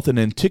the wealth in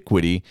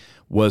antiquity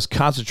was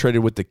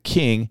concentrated with the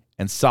king,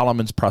 and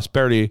Solomon's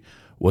prosperity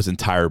was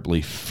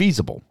entirely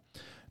feasible.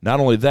 Not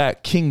only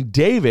that, King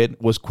David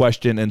was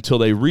questioned until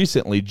they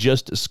recently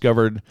just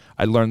discovered,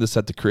 I learned this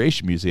at the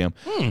Creation Museum,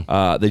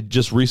 they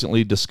just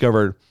recently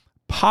discovered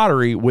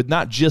pottery with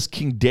not just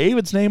King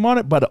David's name on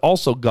it, but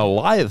also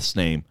Goliath's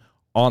name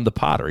on the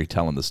pottery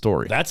telling the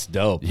story. That's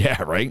dope.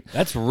 Yeah, right?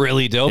 That's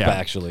really dope, Yeah.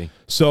 actually.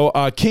 So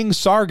King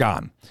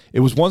Sargon, it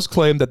was once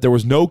claimed that there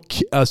was no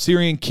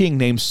Assyrian king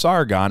named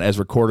Sargon as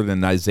recorded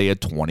in Isaiah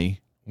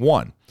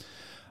 21.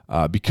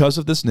 Because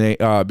this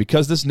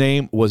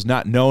name was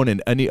not known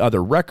in any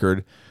other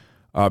record,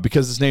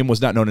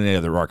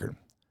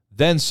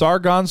 then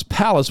Sargon's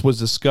palace was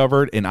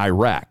discovered in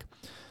Iraq.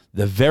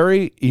 The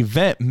very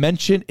event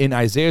mentioned in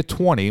Isaiah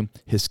 20,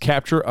 his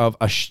capture of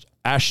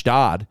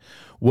Ashdod,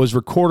 was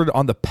recorded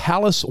on the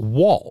palace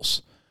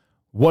walls.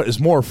 What is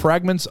more,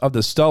 fragments of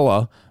the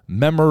stela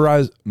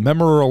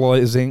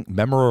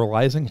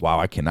memorializing. Wow,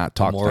 I cannot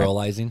talk.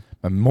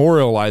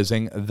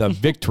 Memorializing the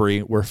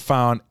victory were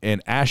found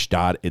in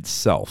Ashdod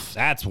itself.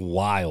 That's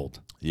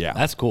wild. Yeah.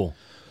 That's cool.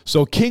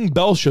 So King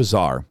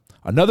Belshazzar,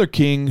 another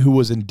king who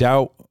was in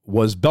doubt,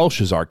 was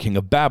Belshazzar, king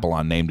of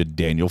Babylon, named in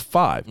Daniel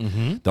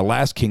 5. The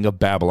last king of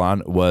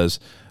Babylon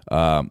was,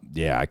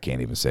 I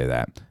can't even say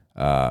that.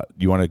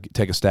 You want to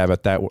take a stab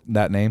at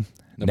that name?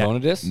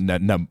 Nabonidus?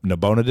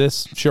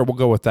 Nabonidus? Sure, we'll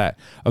go with that.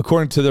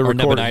 According to the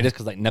recorded... Nabonidus,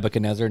 because like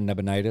Nebuchadnezzar,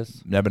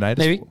 Nabonidus.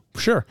 Maybe.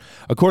 Sure.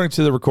 According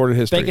to the recorded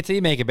history. Fake it till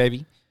you make it,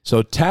 baby.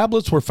 So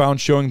tablets were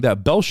found showing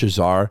that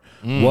Belshazzar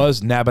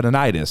was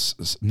Nabonidus'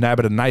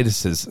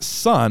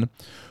 son,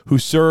 who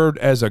served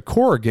as a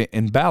corregent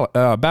in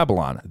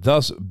Babylon.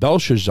 Thus,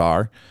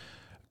 Belshazzar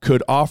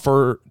could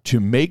offer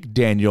to make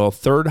Daniel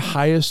third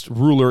highest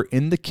ruler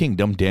in the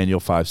kingdom, Daniel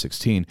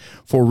 5:16,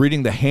 for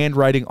reading the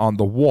handwriting on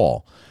the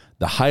wall,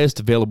 the highest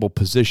available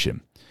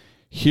position.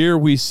 Here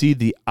we see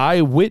the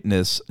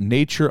eyewitness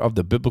nature of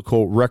the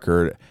biblical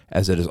record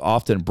as it is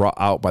often brought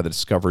out by the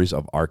discoveries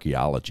of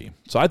archaeology.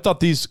 So I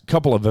thought these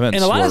couple of events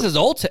and a lot of this is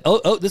a lot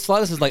of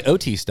this is like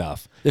OT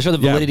stuff. They show the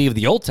validity of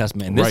the Old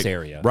Testament in this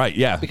area. Right,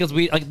 yeah. Because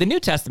we like the New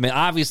Testament,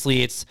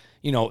 obviously it's,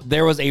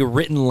 there was a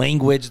written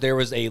language, there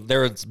was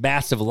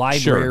massive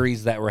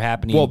libraries that were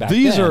happening. Well, back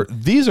these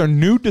then. are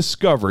new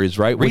discoveries,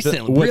 right?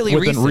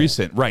 Within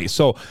recent, right?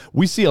 So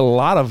we see a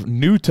lot of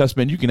New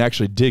Testament. You can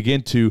actually dig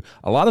into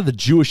a lot of the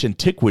Jewish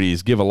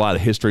antiquities. Give a lot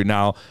of history.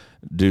 Now,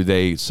 do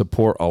they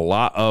support a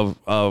lot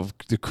of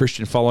the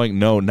Christian following?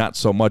 No, not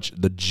so much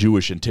the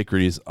Jewish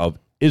antiquities of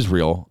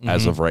Israel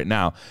as of right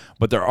now.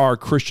 But there are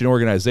Christian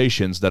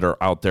organizations that are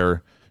out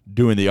there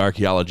doing the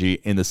archaeology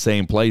in the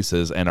same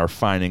places and are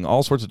finding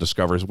all sorts of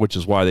discoveries, which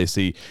is why they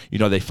see,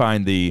 they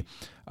find the,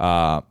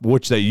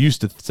 which they used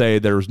to say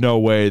there's no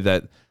way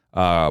that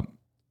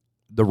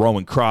the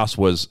Roman cross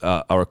was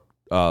a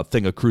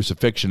thing of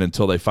crucifixion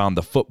until they found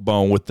the foot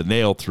bone with the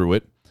nail through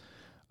it,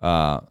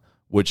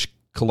 which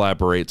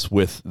collaborates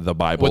with the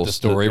Bible. With the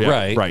story,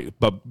 right. Right.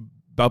 But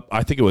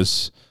I think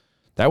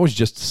that was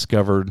just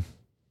discovered,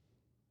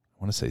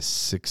 I want to say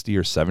 60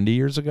 or 70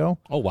 years ago.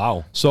 Oh,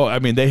 wow. So, I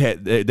mean,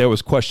 there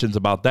was questions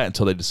about that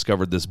until they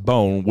discovered this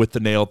bone with the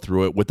nail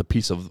through it with a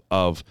piece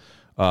of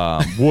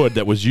wood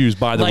that was used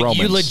by the Romans.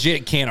 You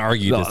legit can't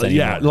argue this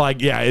anymore.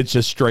 It's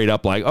just straight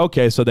up like,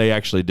 okay, so they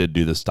actually did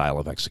do this style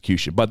of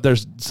execution. But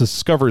there's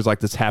discoveries like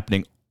this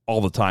happening all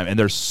the time, and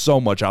there's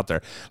so much out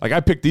there. Like, I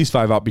picked these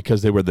 5 out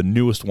because they were the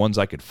newest ones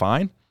I could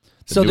find.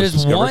 So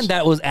there's one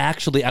that was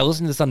actually, I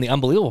listened to this on the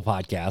Unbelievable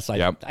podcast.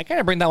 I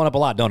kind of bring that one up a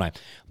lot, don't I?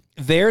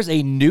 There's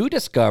a new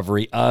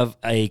discovery of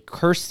a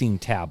cursing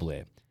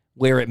tablet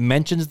where it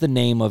mentions the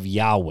name of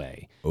Yahweh.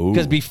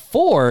 Because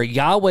before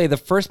Yahweh, the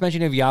first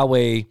mention of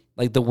Yahweh,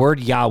 like the word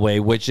Yahweh,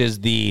 which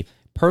is the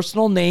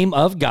personal name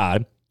of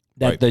God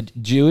that the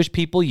Jewish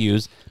people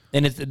use,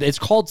 and it's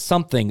called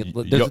something.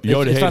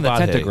 It's on the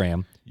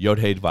pentagram.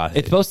 Yod-Heh-Vav-Heh.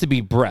 It's supposed to be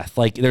breath.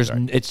 Like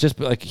it's just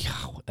like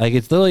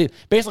it's literally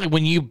basically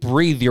when you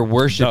breathe, you're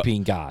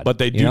worshiping God. But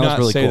they do not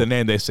really say the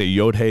name. They say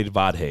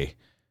Yod-Heh-Vav-Heh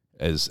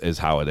is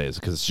how it is,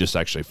 because it's just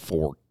actually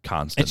 4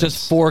 consonants. It's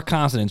just 4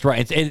 consonants,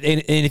 right?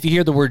 And if you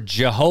hear the word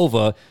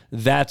Jehovah,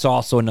 that's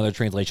also another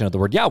translation of the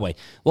word Yahweh.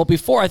 Well,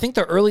 before, I think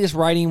the earliest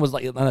writing was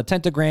like on a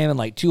pentagram in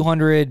like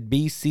 200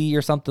 BC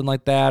or something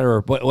like that,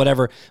 or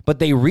whatever. But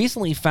they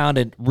recently found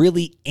a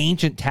really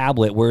ancient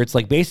tablet where it's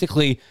like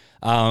basically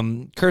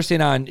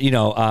cursing on,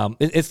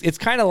 it's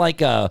kind of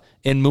like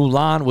in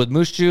Mulan with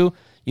Mushu,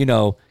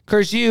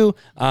 curse you,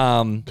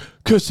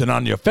 cursing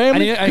on your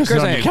family, cursing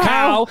on your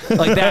cow,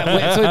 like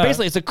that. So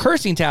basically, it's a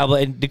cursing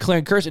tablet and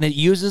declaring curse, and it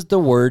uses the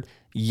word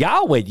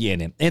Yahweh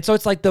in it. And so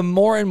it's like the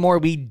more and more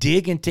we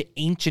dig into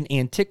ancient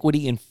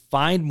antiquity and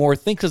find more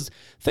things, because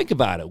think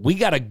about it, we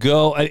got to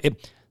go.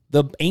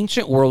 the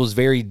ancient world was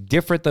very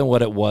different than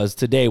what it was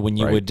today when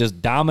you Right. would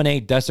just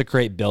dominate,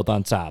 desecrate, build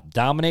on top.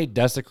 Dominate,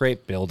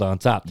 desecrate, build on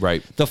top.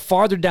 Right. The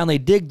farther down they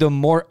dig, the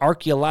more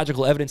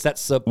archaeological evidence that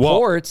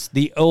supports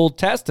the Old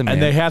Testament.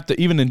 And they have to,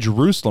 even in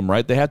Jerusalem,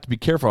 right? They have to be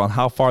careful on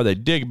how far they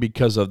dig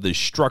because of the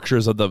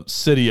structures of the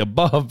city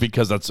above,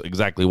 because that's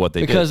exactly what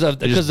they because did. of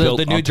They just because of built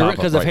the new on top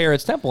because of right.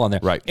 Herod's temple on there.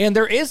 Right. And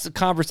there is a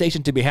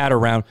conversation to be had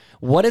around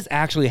what is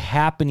actually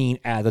happening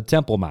at the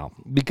Temple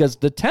Mount, because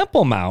the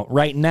Temple Mount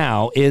right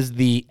now is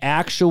the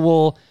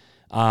actual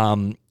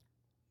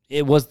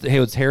it was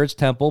Herod's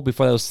temple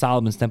before that was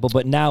Solomon's temple,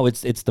 but now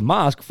it's the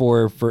mosque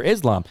for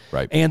Islam.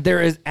 Right. And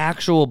there is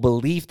actual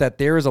belief that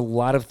there is a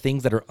lot of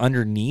things that are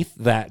underneath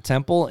that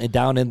temple and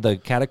down in the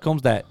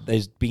catacombs that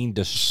is being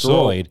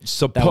destroyed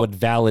that would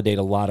validate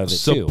a lot of it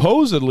too.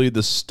 Supposedly,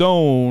 the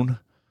stone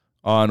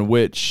on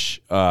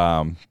which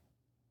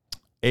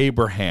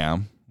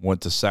Abraham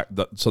went to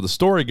so the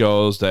story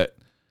goes that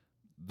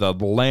the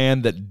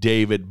land that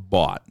David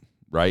bought,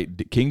 right?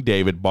 King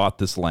David bought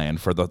this land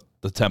for the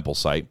temple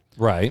site.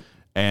 Right.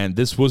 And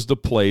this was the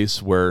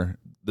place where,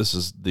 this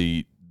is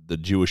the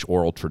Jewish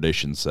oral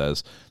tradition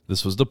says,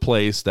 this was the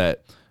place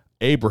that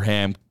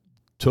Abraham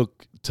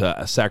took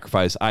to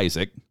sacrifice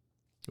Isaac.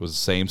 It was the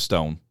same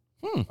stone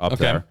up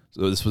there.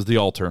 So this was the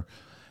altar.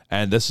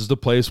 And this is the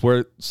place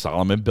where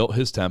Solomon built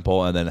his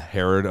temple, and then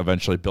Herod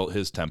eventually built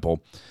his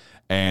temple.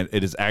 And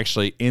it is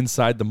actually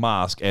inside the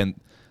mosque. And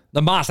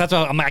the mosque, that's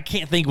what I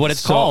can't think what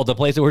it's called, the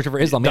place of worship for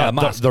Islam. Yeah, the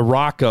mosque. The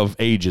Rock of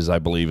Ages, I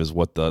believe, is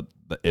what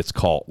it's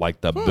called. Like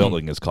the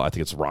building is called. I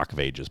think it's Rock of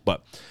Ages.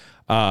 But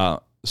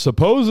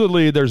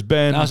supposedly there's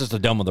been... No, it's just the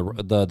Dome of the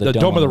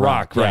Dome of the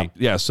Rock, right.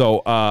 Yeah,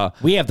 so...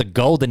 we have the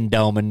Golden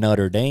Dome in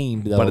Notre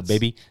Dame, though,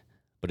 baby.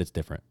 But it's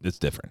different. It's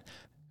different.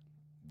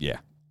 Yeah.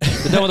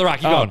 The Dome of the Rock,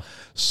 keep going.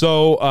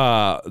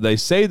 So they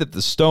say that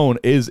the stone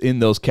is in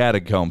those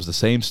catacombs, the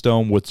same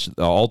stone which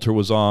the altar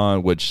was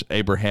on, which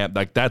Abraham...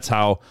 Like, that's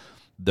how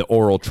the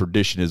oral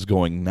tradition is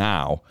going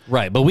now.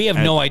 Right, but we have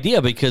no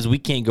idea because we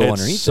can't go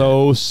underneath It's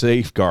so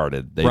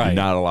safeguarded. They do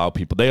not allow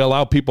people. They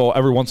allow people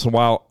every once in a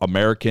while,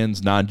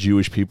 Americans,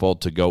 non-Jewish people,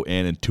 to go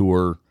in and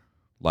tour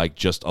like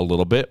just a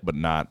little bit, but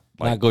not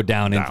go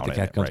down into the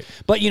catacombs. Right.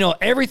 But,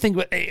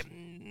 everything...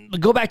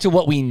 Go back to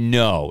what we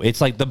know.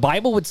 It's like the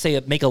Bible would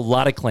make a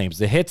lot of claims.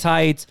 The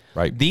Hittites,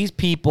 these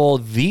people,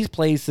 these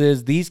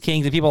places, these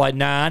kings, and people are like,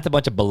 nah, it's a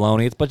bunch of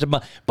baloney. It's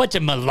a bunch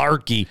of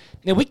malarkey.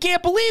 And we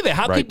can't believe it.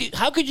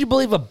 How could you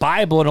believe a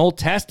Bible, an Old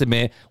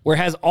Testament, where it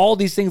has all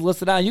these things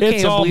listed out? You can't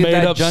even believe made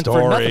that up junk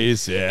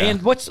stories, for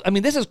nothing. yeah.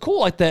 And this is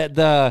cool. Like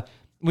the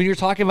when you're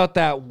talking about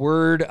that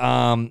word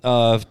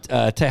of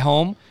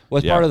tehom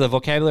was part of the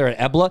vocabulary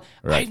at Ebla.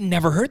 Right. I've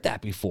never heard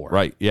that before.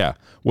 Right, yeah.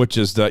 Which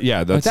is the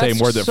same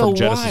word that so from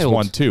Genesis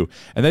wild. 1-2.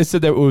 And they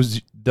said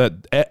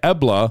that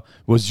Ebla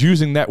was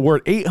using that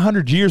word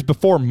 800 years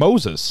before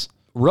Moses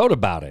wrote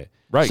about it.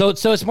 Right. So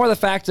it's more the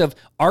fact of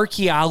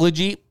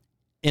archaeology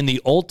in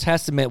the Old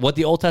Testament. What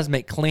the Old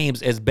Testament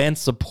claims has been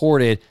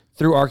supported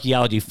through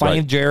archaeology,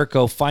 finding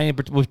Jericho, finding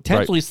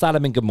potentially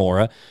Sodom and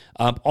Gomorrah,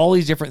 all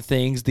these different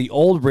things, the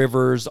old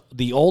rivers,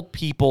 the old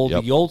people,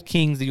 the old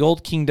kings, the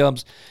old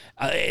kingdoms,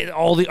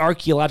 all the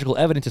archaeological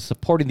evidence is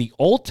supporting the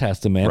Old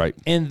Testament. Right.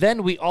 And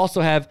then we also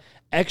have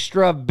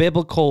extra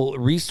biblical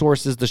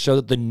resources to show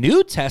that the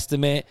New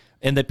Testament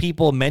and the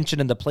people mentioned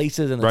in the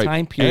places and the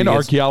time periods. And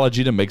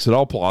archaeology that makes it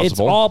all plausible. It's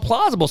all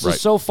plausible.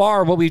 So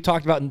far, what we've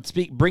talked about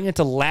and bring it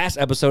to last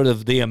episode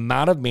of the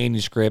amount of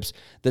manuscripts,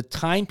 the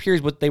time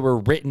periods, what they were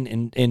written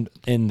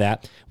in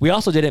that. We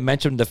also didn't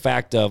mention the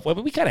fact of, well,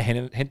 we kind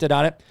of hinted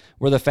on it,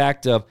 where the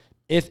fact of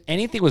if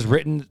anything was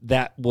written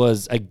that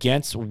was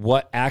against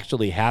what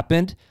actually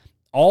happened,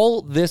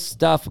 all this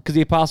stuff, because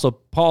the Apostle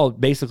Paul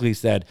basically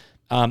said,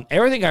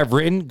 everything I've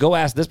written, go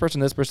ask this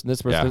person,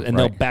 and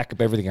they'll back up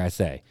everything I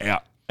say. Yeah.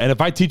 And if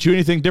I teach you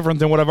anything different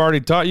than what I've already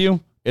taught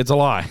you, it's a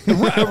lie.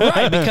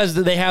 right, because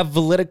they have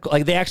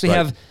they actually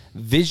have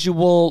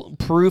visual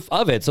proof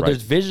of it. So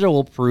there's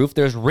visual proof,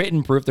 there's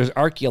written proof, there's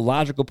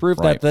archaeological proof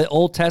that the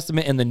Old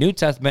Testament and the New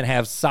Testament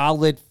have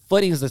solid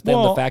footings to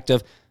stand the fact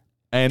of,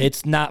 and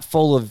it's not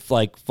full of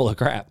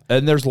crap.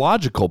 And there's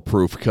logical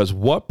proof, because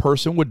what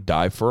person would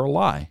die for a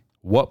lie?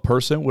 What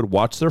person would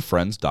watch their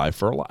friends die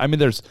for a lie? I mean,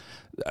 there's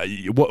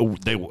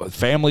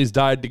families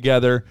died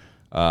together,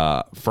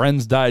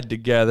 friends died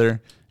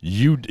together.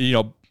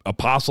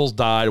 Apostles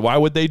died. Why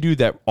would they do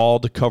that? All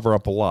to cover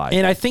up a lie.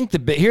 And I think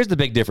here's the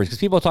big difference, because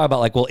people talk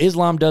about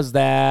Islam does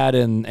that,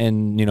 and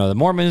the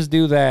Mormons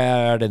do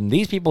that, and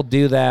these people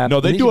do that.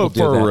 No, they do it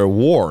for a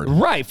reward.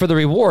 Right, for the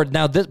reward.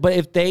 Now, but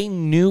if they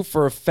knew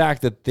for a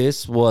fact that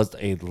this was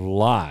a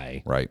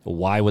lie,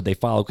 why would they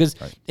follow? Because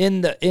in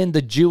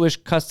the Jewish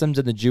customs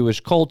and the Jewish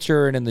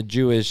culture and in the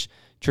Jewish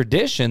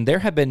tradition, there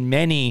have been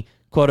many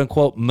quote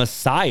unquote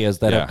messiahs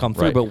that have come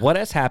through. But what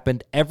has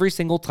happened every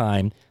single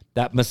time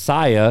that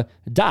Messiah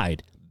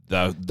died?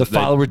 The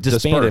followers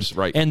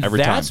disbanded. And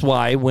that's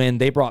why when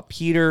they brought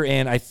Peter,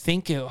 and I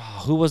think,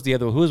 who was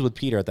with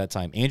Peter at that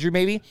time? Andrew,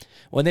 maybe?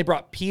 When they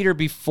brought Peter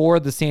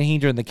before the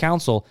Sanhedrin and the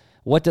council,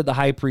 what did the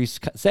high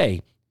priest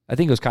say? I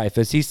think it was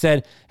Caiaphas, he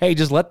said, hey,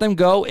 just let them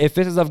go. If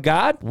it is of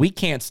God, we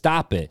can't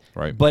stop it.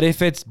 Right. But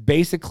if it's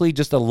basically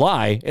just a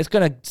lie, it's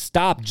going to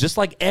stop just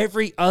like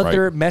every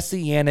other Right.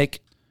 messianic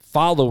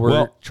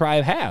follower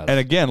tribe has. And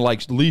again,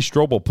 like Lee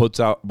Strobel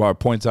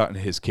points out in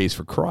his case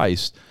for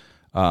Christ,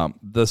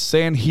 the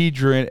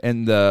Sanhedrin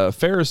and the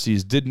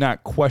Pharisees did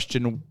not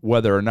question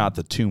whether or not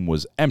the tomb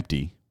was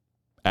empty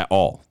at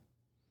all.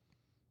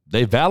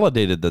 They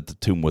validated that the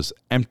tomb was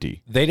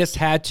empty. They just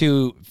had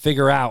to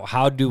figure out,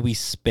 how do we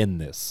spin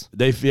this?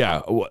 And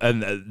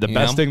the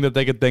best thing that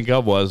they could think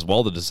of was,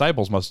 well, the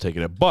disciples must have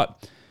taken it.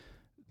 But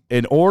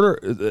in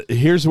order,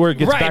 here's where it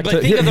gets back to... Right,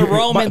 but think of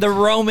the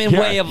Roman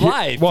way of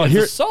life. Well,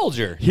 a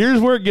soldier. Here's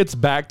where it gets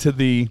back to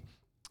the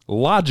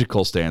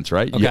logical stance,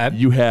 right? Okay.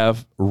 You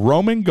have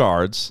Roman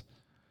guards,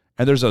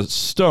 and there's a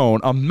stone,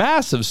 a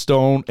massive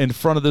stone in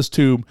front of this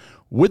tomb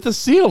with a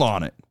seal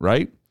on it,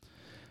 right?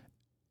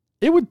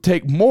 It would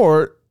take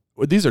more.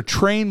 These are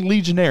trained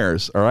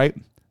legionnaires, all right?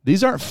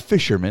 These aren't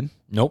fishermen.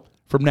 Nope.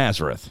 From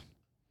Nazareth.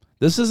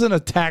 This isn't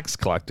a tax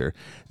collector.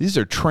 These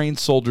are trained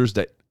soldiers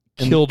that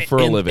killed for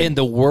a living. In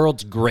the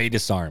world's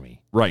greatest army.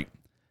 Right.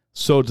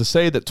 So to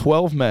say that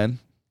 12 men,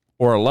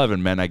 or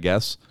 11 men, I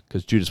guess,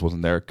 because Judas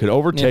wasn't there, could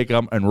overtake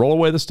them and roll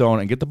away the stone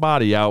and get the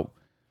body out,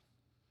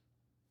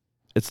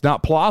 it's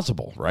not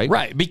plausible, right?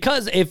 Right,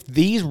 because if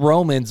these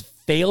Romans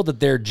failed at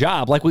their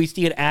job, like we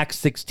see at Acts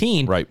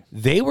 16, right,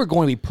 they were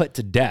going to be put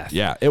to death.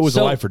 Yeah, it was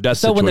a life or death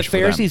situation. So when the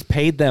Pharisees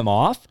paid them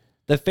off,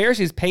 the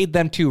Pharisees paid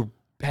them to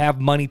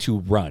have money to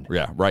run.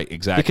 Yeah, right,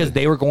 exactly. Because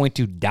they were going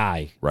to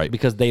die. Right.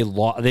 Because they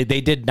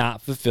did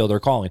not fulfill their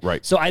calling.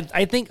 Right. So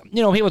I think,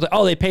 people was like,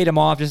 oh, they paid him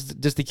off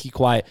just to keep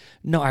quiet.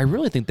 No, I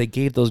really think they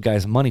gave those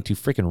guys money to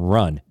freaking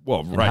run.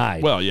 Well, right.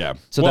 Hide. Well, yeah.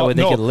 So that way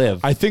they could live.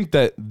 I think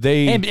that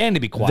they... And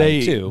to be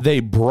quiet, too. They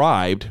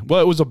bribed...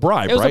 Well, it was a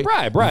bribe, right? It was a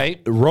bribe,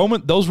 right.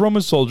 Those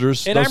Roman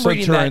soldiers, and those I'm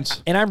reading centurions...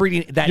 that, and I'm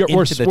reading that into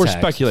we're the text.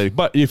 speculating.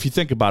 But if you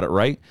think about it,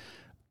 right?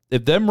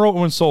 If them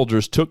Roman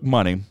soldiers took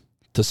money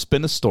to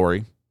spin a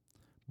story...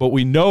 But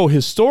we know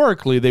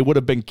historically they would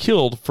have been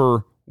killed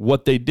for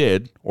what they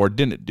did or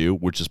didn't do,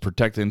 which is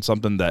protecting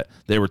something that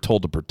they were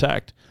told to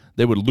protect.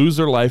 They would lose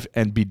their life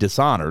and be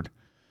dishonored.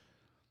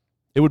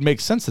 It would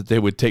make sense that they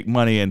would take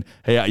money and,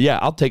 hey, yeah,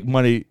 I'll take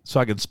money so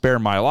I can spare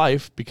my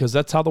life, because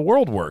that's how the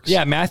world works.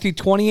 Yeah, Matthew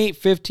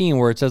 28:15,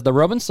 where it says, the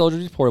Roman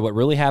soldiers reported what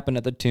really happened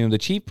at the tomb. The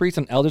chief priests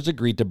and elders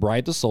agreed to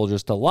bribe the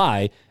soldiers to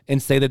lie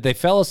and say that they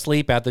fell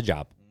asleep at the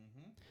job.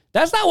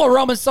 That's not what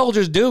Roman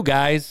soldiers do,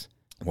 guys.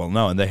 Well,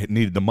 no, and they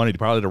needed the money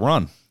to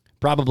run.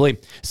 Probably.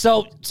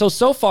 So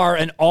far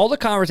in all the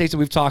conversations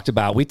we talked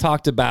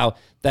about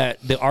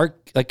that the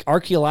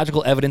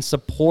archaeological evidence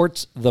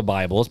supports the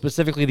Bible,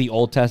 specifically the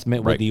Old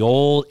Testament, with the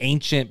old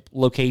ancient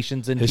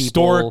locations and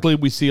historically,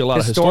 we see a lot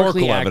of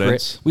historical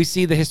evidence. We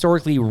see the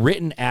historically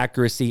written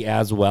accuracy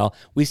as well.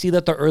 We see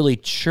that the early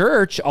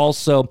church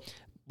also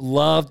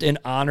loved and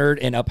honored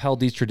and upheld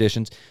these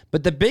traditions.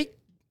 But the big,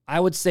 I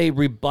would say,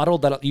 rebuttal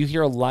that you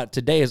hear a lot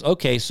today is,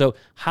 okay, so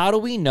how do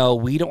we know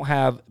we don't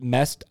have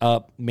messed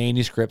up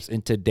manuscripts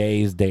in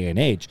today's day and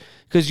age?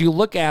 Because you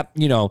look at,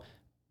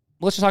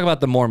 let's just talk about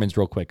the Mormons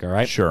real quick, all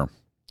right? Sure.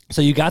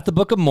 So you got the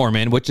Book of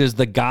Mormon, which is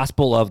the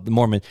gospel of the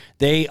Mormon.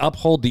 They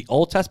uphold the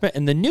Old Testament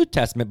and the New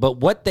Testament, but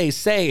what they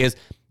say is,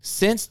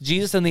 since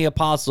Jesus and the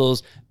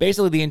apostles,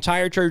 basically the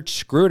entire church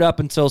screwed up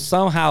until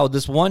somehow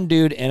this one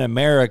dude in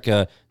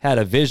America had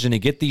a vision to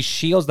get these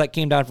shields that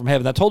came down from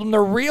heaven that told him the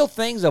real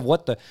things of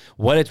what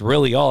it's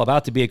really all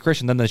about to be a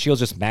Christian. Then the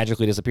shields just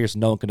magically disappear, so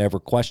no one can ever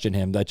question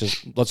him. Let's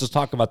just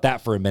talk about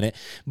that for a minute.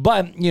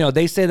 But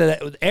they say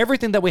that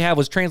everything that we have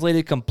was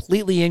translated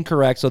completely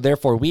incorrect, so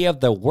therefore we have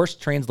the worst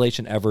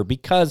translation ever,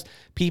 because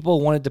people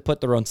wanted to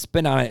put their own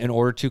spin on it in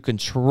order to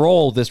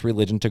control this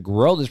religion, to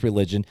grow this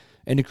religion,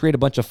 and to create a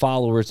bunch of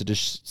followers to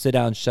just sit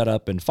down, shut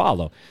up, and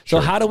follow.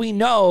 So how do we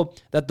know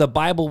that the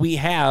Bible we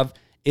have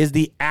is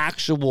the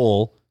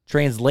actual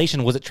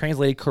translation? Was it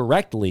translated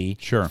correctly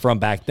from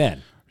back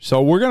then?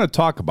 So we're going to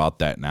talk about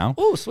that now.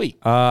 Oh, sweet.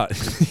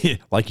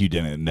 Like you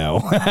didn't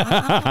know.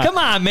 Come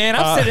on, man.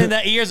 I'm sitting in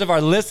the ears of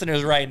our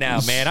listeners right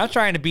now, man. I'm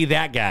trying to be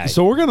that guy.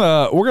 So we're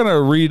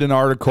gonna read an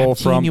article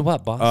from you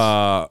up,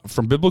 boss.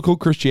 From Biblical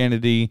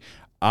Christianity,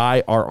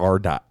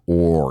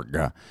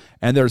 IRR.org.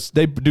 And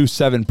they do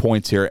 7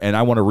 points here, and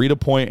I want to read a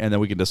point, and then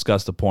we can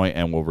discuss the point,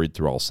 and we'll read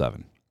through all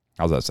 7.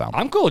 How's that sound?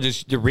 I'm cool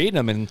just reading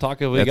them and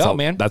talking as we go,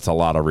 man. That's a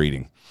lot of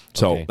reading.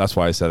 So that's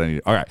why I said I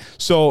need. All right.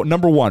 So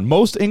number 1,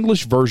 most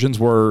English versions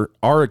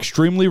are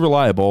extremely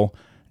reliable,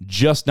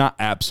 just not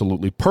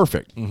absolutely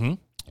perfect. Mm-hmm.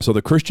 So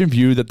the Christian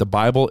view that the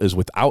Bible is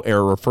without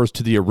error refers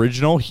to the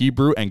original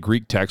Hebrew and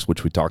Greek text,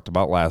 which we talked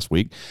about last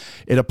week.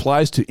 It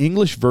applies to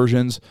English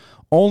versions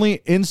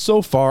only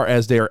insofar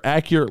as they are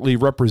accurately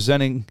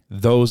representing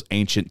those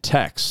ancient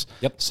texts.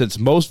 Yep. Since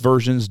most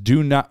versions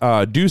do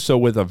not do so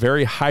with a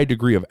very high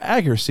degree of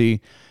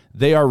accuracy,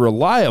 they are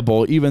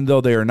reliable even though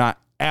they are not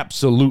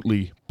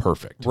absolutely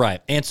perfect.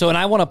 Right. And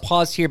I want to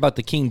pause here about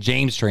the King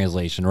James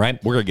translation,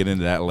 right? We're going to get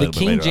into that a little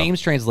bit later. The King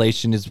James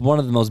translation is one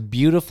of the most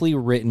beautifully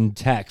written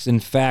texts. In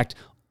fact,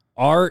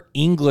 our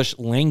English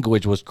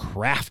language was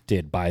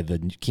crafted by the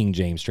King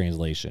James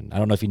translation. I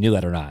don't know if you knew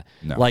that or not.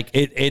 No. Like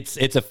it's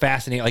a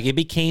fascinating, like it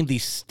became the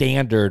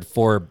standard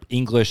for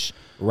English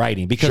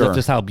writing because Sure. of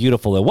just how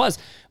beautiful it was.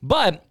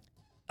 But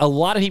a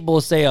lot of people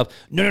will say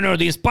no,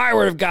 the inspired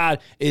word of God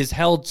is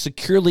held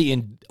securely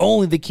in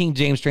only the King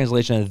James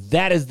translation. And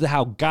that is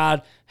how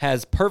God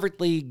has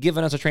perfectly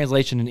given us a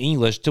translation in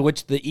English, to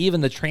which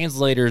even the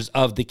translators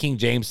of the King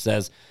James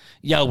says,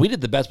 yeah, we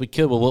did the best we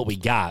could with what we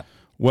got.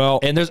 Well,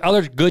 And there's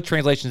other good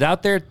translations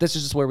out there. This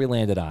is just where we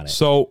landed on it.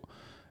 so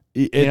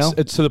it's know?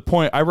 it's to the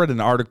point. I read an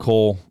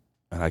article,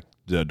 and I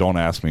don't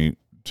ask me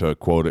to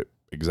quote it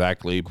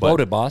exactly. Quote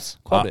but it, boss.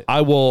 Quote it.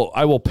 I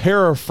will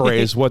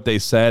paraphrase what they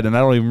said, and I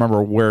don't even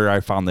remember where I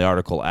found the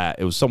article at.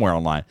 It was somewhere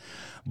online,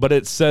 but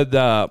it said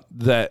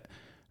that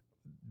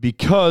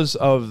because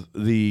of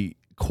the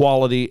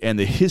quality and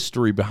the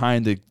history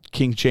behind the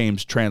King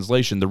James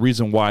translation, the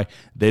reason why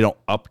they don't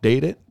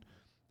update it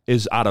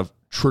is out of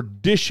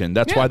tradition.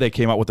 That's why they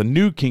came out with a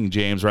new King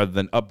James rather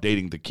than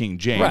updating the King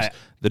James. Right.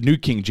 The new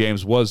King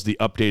James was the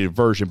updated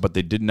version, but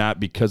they did not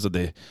because of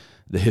the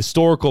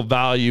historical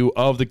value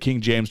of the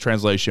King James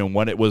translation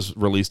when it was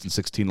released in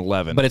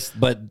 1611.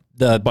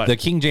 But the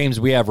King James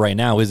we have right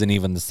now isn't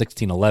even the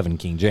 1611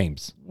 King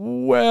James.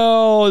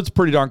 Well, it's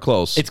pretty darn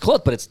close. It's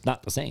close, but it's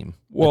not the same.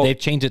 Well- But they've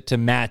changed it to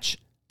match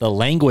the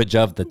language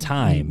of the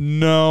time.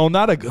 No,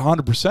 not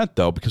 100%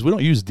 though, because we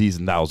don't use these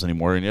and thous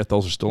anymore, and yet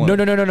those are still in.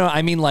 No.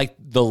 I mean, like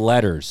the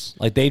letters.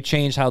 Like they've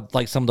changed how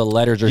like some of the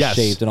letters are Yes.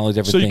 shaped and all these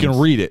different so things. you can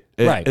read it.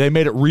 Right. They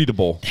made it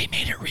readable. They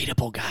made it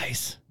readable,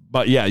 guys.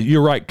 But yeah,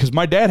 you're right, because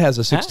my dad has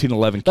a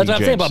 1611 King That's what I'm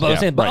James. saying. But I'm Yeah,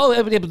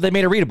 saying, but they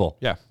made it readable.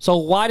 Yeah. So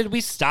why did we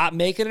stop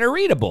making it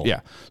readable? Yeah.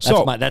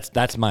 So So-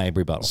 that's my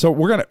rebuttal. So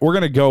we're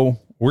gonna go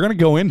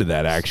into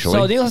that actually.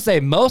 So needless to say,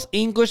 most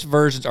English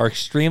versions are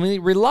extremely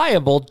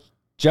reliable,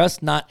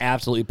 just not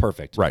absolutely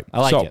perfect. Right. I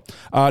like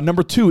it.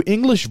 Number 2,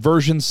 English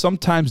versions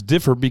sometimes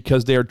differ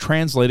because they are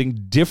translating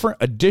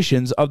different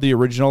editions of the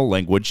original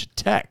language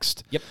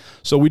text. Yep.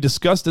 So we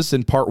discussed this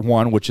in part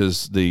 1, which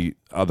is the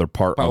other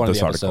part one of of this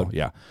the article. episode.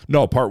 Yeah.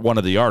 No, part 1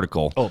 of the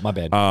article. Oh, my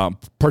bad.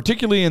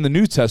 Particularly in the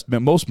New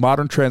Testament, most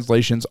modern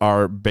translations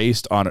are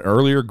based on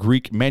earlier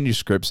Greek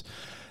manuscripts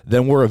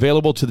than were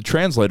available to the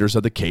translators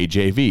of the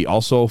KJV,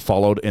 also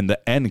followed in the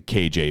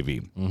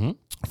NKJV. Mm-hmm.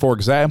 For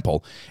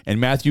example, in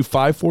Matthew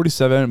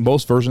 5:47,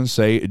 most versions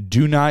say,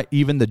 "Do not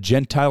even the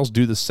Gentiles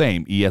do the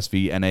same?"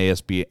 ESV,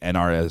 NASB,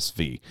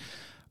 NRSV.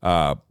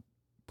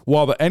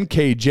 While the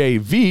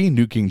NKJV,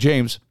 New King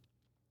James,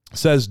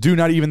 says, "Do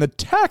not even the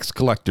tax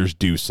collectors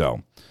do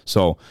so."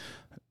 So,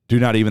 do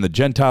not even the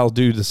Gentiles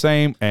do the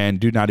same, and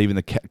do not even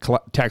the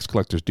tax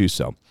collectors do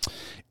so.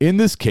 In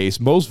this case,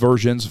 most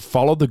versions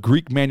follow the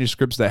Greek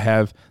manuscripts that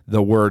have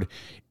the word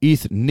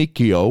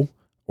ethnikio,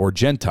 or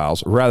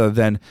Gentiles, rather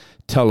than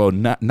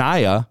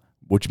telonia,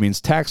 which means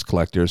tax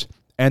collectors,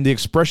 and the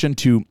expression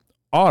to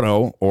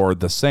auto, or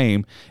the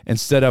same,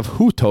 instead of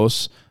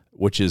hutos,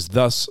 which is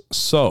thus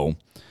so.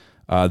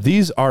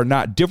 These are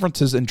not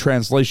differences in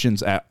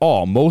translations at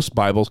all. Most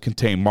Bibles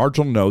contain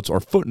marginal notes or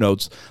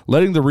footnotes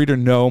letting the reader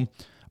know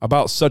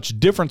about such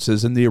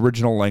differences in the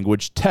original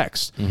language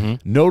text.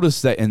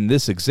 Notice that in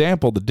this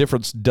example, the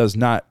difference does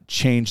not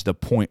change the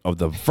point of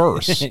the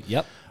verse.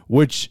 Yep.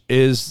 Which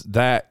is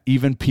that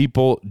even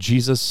people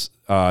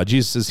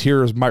Jesus's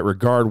hearers might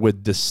regard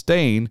with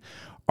disdain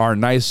are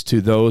nice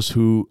to those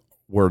who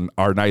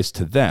are nice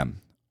to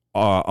them.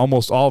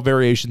 Almost all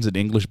variations in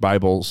English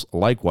Bibles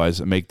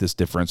likewise make this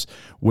difference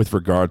with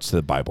regards to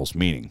the Bible's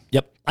meaning.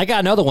 Yep. I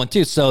got another one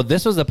too. So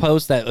this was a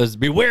post that was,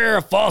 "Beware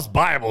of false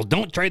Bibles.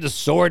 Don't trade the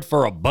sword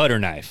for a butter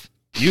knife.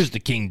 Use the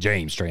King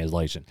James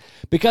translation."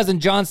 Because in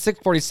John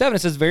 6:47, it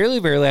says, "Verily,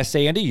 verily, I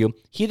say unto you,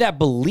 he that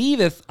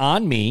believeth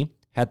on me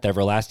hath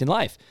everlasting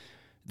life."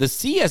 The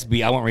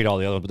CSB, I won't read all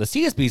the other ones, but the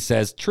CSB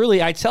says,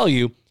 "Truly, I tell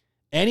you,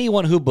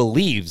 anyone who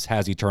believes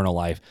has eternal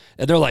life."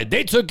 And they're like,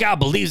 they took out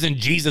believes in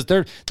Jesus.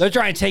 They're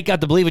trying to take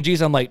out the believe in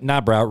Jesus. I'm like,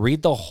 nah, bro,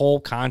 read the whole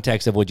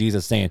context of what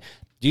Jesus is saying.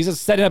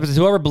 Jesus set it up as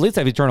whoever believes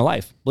has eternal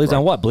life. Believes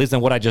on what? Believes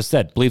in what I just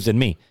said. Believes in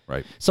me.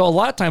 Right. So a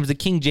lot of times the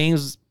King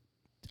James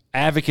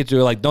advocates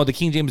are like, no, the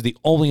King James is the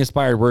only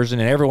inspired version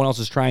and everyone else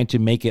is trying to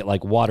make it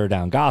like watered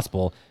down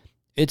gospel.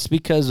 It's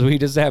because we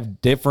just have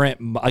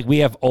different, like we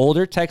have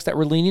older texts that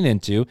we're leaning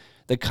into.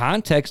 The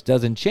context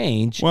doesn't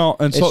change. Well,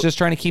 and it's so- just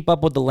trying to keep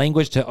up with the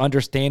language to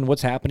understand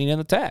what's happening in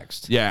the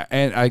text. Yeah,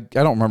 and I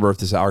don't remember if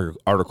this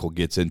article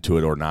gets into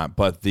it or not,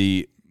 but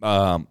the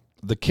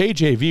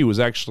KJV was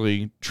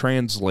actually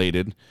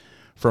translated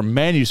from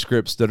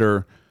manuscripts that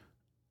are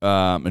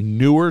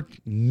newer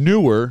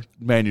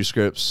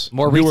manuscripts,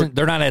 More recent.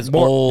 They're not as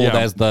old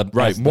as the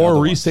right. as the More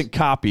other recent ones.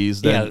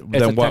 copies Yeah,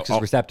 than what Texas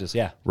Receptus.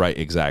 Yeah. Right,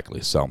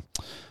 exactly. So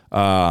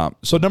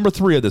number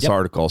 3 of this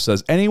article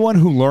says, anyone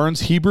who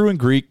learns Hebrew and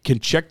Greek can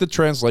check the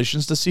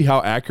translations to see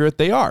how accurate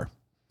they are.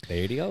 There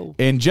you go.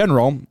 In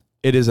general,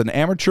 it is an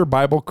amateur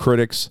Bible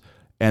critics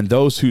and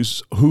those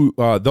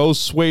those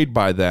swayed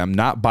by them,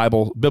 not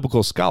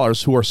biblical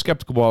scholars, who are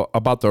skeptical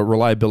about the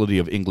reliability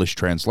of English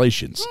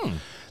translations.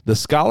 The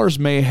scholars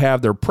may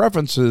have their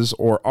preferences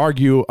or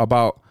argue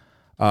about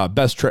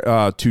best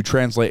to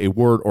translate a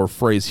word or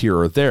phrase here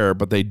or there,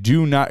 but they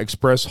do not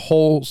express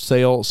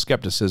wholesale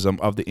skepticism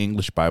of the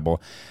English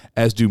Bible,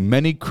 as do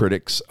many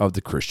critics of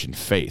the Christian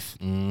faith.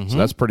 So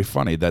that's pretty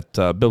funny that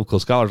biblical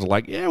scholars are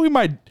like, yeah,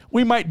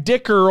 we might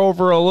dicker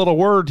over a little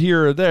word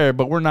here or there,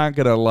 but we're not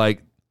going to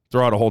like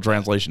throw out a whole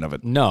translation of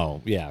it.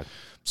 No, yeah.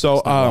 So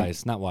It's not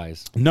wise. Not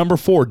wise. Number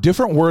 4,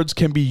 different words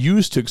can be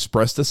used to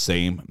express the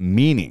same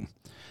meaning.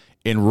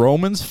 In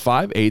Romans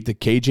 5:8, the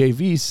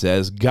KJV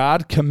says,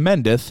 God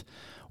commendeth,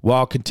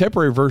 while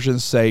contemporary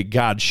versions say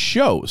God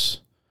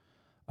shows,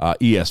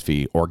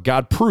 ESV, or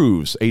God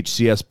proves,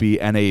 HCSB,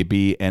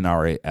 NAB,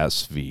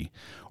 NRASV,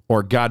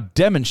 or God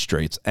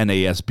demonstrates,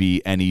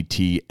 NASB,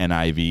 NET,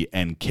 NIV,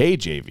 and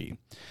KJV.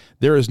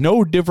 There is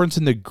no difference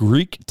in the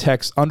Greek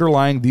text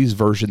underlying these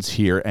versions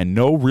here, and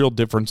no real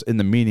difference in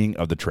the meaning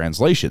of the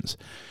translations.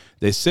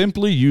 They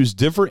simply use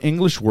different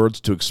English words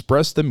to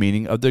express the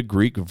meaning of the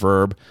Greek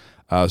verb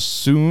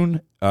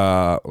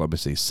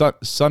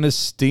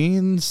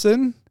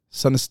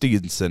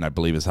sunestinsen, I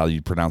believe is how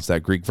you pronounce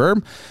that Greek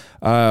verb,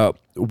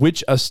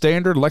 which a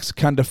standard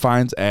lexicon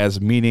defines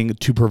as meaning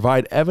to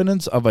provide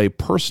evidence of a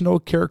personal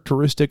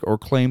characteristic or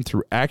claim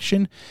through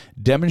action,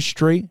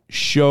 demonstrate,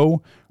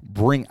 show,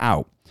 bring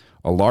out.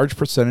 A large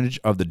percentage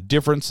of the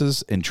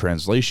differences in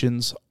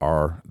translations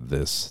are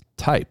this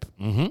type.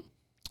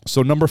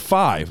 So number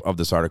 5 of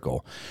this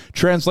article,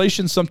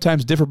 translations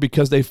sometimes differ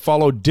because they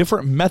follow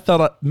different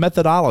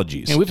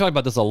methodologies. And we've talked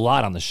about this a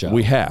lot on the show.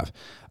 We have.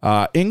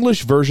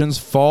 English versions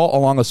fall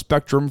along a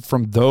spectrum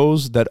from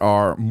those that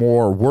are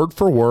more word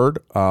for word,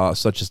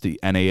 such as the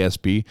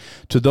NASB,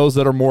 to those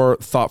that are more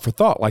thought for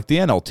thought, like the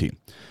NLT.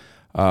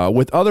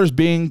 With others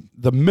being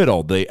the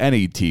middle, the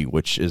NET,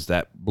 which is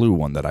that blue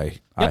one that I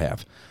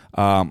have.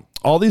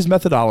 All these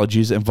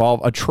methodologies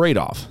involve a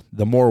trade-off.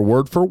 The more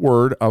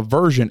word-for-word a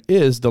version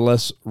is, the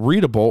less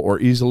readable or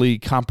easily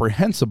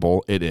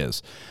comprehensible it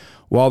is.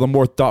 While the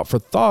more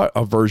thought-for-thought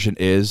a version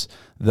is,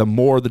 the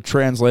more the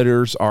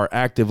translators are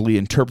actively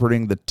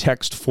interpreting the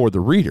text for the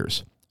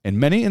readers. In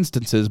many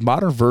instances,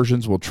 modern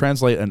versions will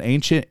translate an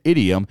ancient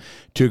idiom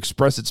to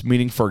express its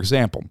meaning. For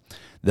example,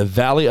 the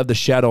valley of the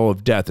shadow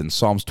of death in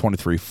Psalms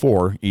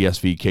 23:4,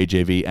 ESV,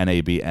 KJV,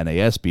 NAB,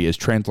 NASB, is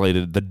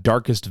translated the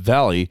darkest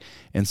valley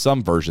in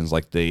some versions,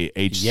 like the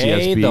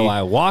HCSB. Yea, though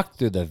I walk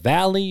through the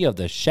valley of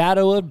the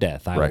shadow of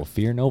death, I will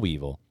fear no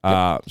evil.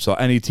 So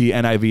NET,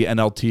 NIV,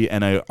 NLT,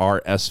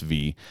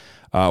 NARSV.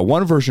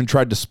 One version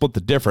tried to split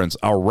the difference.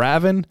 A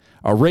raven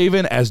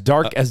as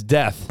dark as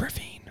death.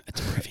 Ravine.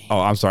 It's a ravine. Oh,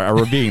 I'm sorry, a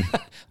ravine.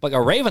 Like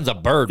a raven's a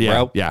bird,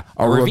 bro. Yeah.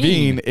 A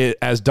ravine is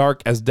as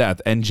dark as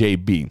death,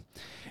 NJB.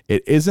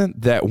 It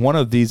isn't that one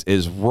of these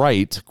is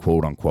right,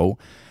 quote unquote,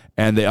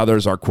 and the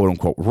others are quote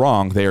unquote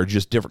wrong. They are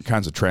just different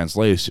kinds of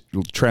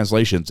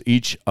translations,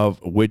 each of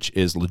which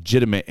is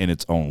legitimate in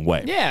its own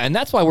way. Yeah, and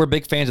that's why we're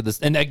big fans of this.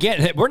 And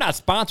again, we're not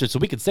sponsored, so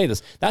we could say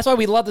this. That's why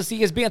we love the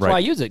CSB. That's why I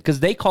use it, because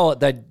they call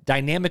it the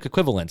dynamic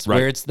equivalence,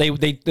 where it's they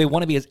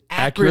want to be as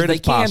accurate as they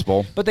can,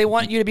 possible, but they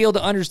want you to be able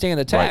to understand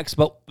the text.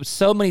 But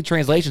so many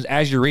translations,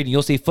 as you're reading,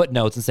 you'll see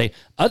footnotes and say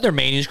other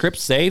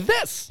manuscripts say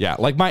this. Yeah,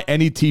 like my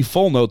NET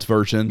full notes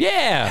version.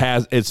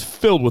 It's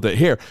filled with it.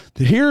 Here,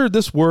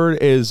 this word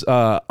is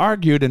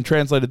argued and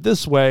translated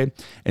this way,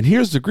 and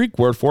here's the Greek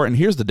word for it, and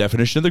here's the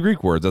definition of the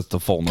Greek word. That's the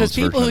full notes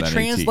version. Because people who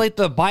translate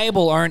the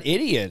Bible aren't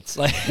idiots.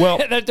 Like, well,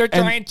 they're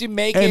trying to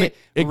make it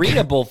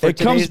readable for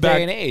today's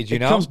day and age. It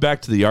comes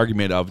back to the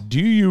argument of, do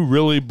you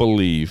really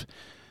believe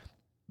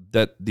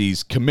that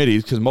these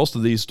committees, because most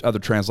of these other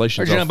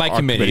translations are done by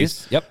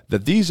committees,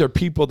 that these are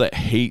people that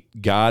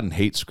hate God and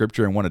hate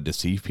Scripture and want to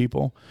deceive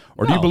people?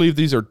 Or do you believe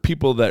these are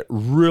people that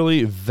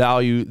really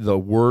value the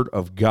Word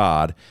of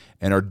God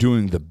and are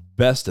doing the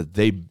best that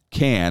they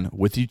can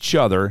with each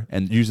other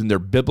and using their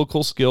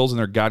biblical skills and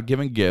their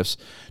God-given gifts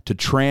to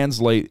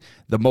translate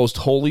the most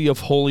holy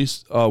of holy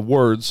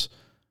words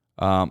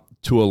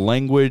to a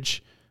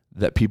language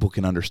that people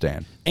can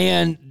understand?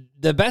 And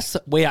the best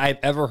way I've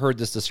ever heard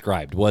this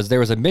described was there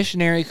was a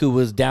missionary who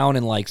was down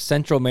in like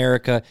Central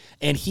America,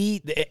 and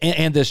he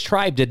and this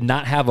tribe did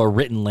not have a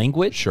written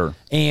language. Sure.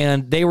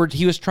 And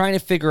he was trying to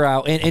figure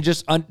out and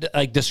just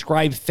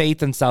describe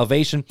faith and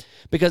salvation,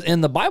 because in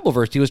the Bible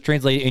verse he was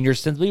translated, and you're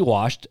sins will be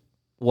washed,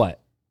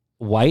 what?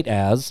 White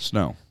as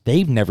snow.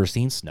 They've never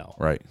seen snow.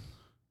 Right.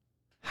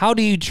 How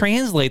do you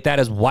translate that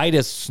as white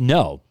as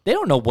snow? They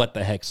don't know what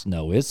the heck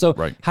snow is. So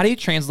how do you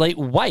translate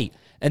white?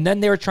 And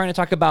then they were trying to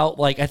talk about,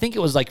 like, I think it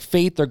was like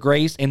faith or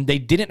grace, and they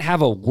didn't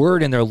have a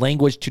word in their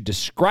language to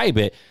describe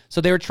it.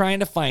 So they were trying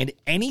to find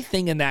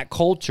anything in that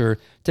culture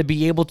to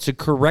be able to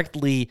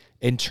correctly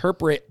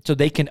interpret so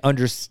they can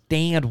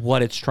understand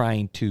what it's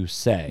trying to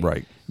say.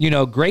 Right. You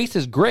know, grace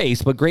is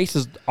grace, but grace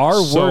is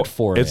our word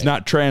for it. It's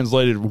not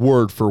translated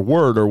word for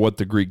word or what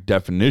the Greek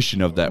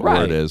definition of that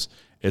word is.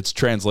 it's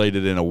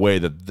translated in a way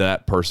that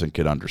that person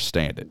could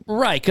understand it.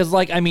 Right, because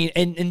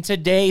in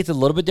today it's a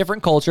little bit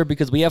different culture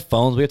because we have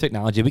phones, we have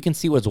technology, we can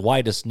see what's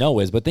white as snow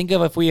is. But think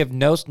of if we have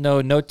no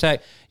snow, no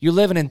tech. You're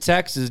living in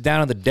Texas,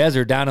 down in the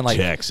desert, down in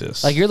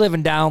Texas, you're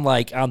living down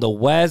on the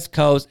West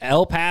Coast,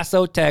 El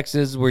Paso,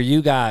 Texas, where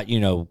you got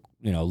little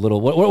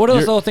what are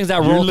those little things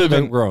that roll through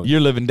the road? You're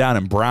living down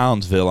in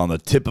Brownsville on the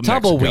tip of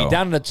Tumbleweed, Mexico.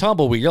 down in the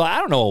tumbleweed. You're like, I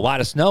don't know what white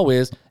as snow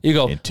is. You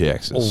go in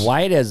Texas,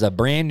 white as a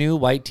brand new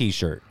white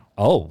T-shirt.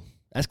 Oh.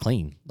 That's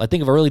clean.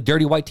 Think of a really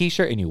dirty white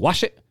T-shirt and you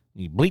wash it,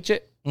 you bleach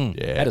it.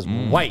 That is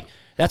white.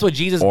 That's what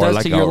Jesus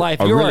does to your life.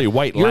 You're really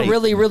white. You're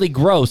really, really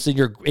gross and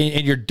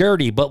you're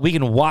dirty, but we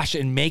can wash it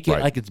and make it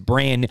like it's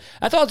brand new.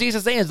 That's all Jesus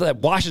is saying is that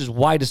washes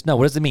white as snow.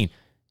 What does it mean?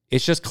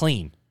 It's just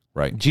clean.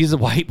 Right. Jesus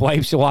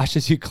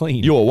washes you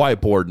clean. You're a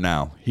whiteboard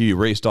now. He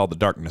erased all the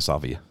darkness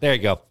off of you. There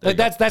you go.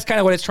 That's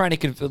kind of what it's trying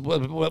to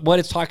what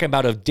it's talking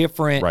about of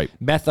different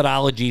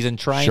methodologies and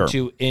trying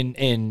to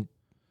And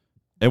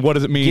what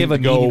does it mean give a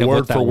to go meaning of word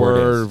what that for word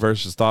word is.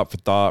 versus thought for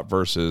thought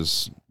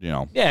versus,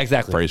 Yeah,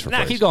 exactly. phrase for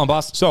phrase. Keep going,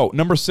 boss. So,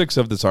 number 6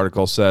 of this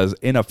article says,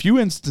 in a few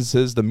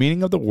instances, the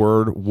meaning of the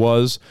word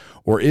was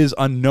or is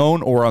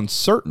unknown or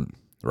uncertain,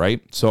 right?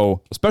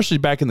 So, especially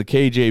back in the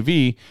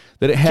KJV,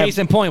 that it had... Case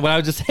in point, what I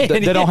was just saying.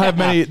 They don't have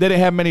many... They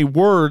didn't have many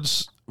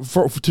words they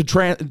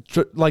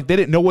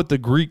didn't know what the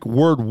Greek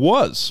word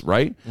was,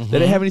 right? They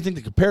didn't have anything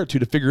to compare it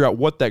to figure out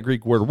what that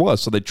Greek word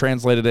was, so they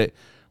translated it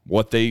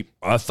what they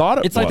thought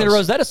it was. It's like the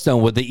Rosetta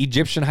Stone with the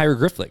Egyptian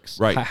hieroglyphics.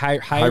 Right.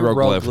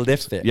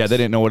 Hieroglyphics. Yeah, they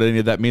didn't know what any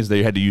of that means.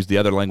 They had to use the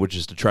other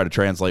languages to try to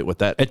translate what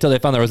that... Until they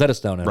found the Rosetta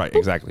Stone. Right,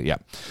 exactly, yeah.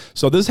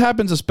 So this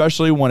happens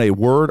especially when a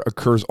word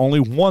occurs only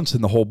once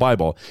in the whole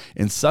Bible.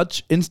 In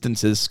such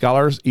instances,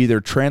 scholars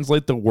either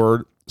translate the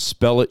word,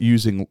 spell it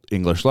using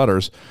English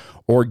letters,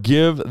 or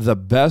give the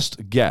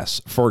best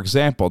guess. For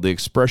example, the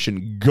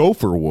expression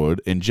gopher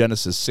wood in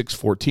Genesis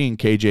 6:14,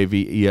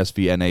 KJV,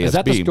 ESV, and ASB. Is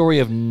that the story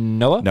of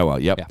Noah? Noah,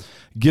 yep. Yeah.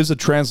 Gives a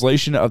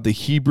translation of the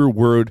Hebrew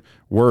word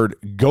gopher,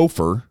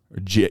 Gopher,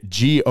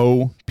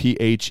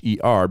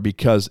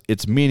 because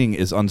its meaning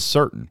is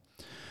uncertain.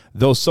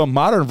 Though some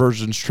modern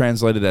versions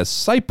translate it as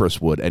cypress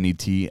wood,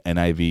 NET,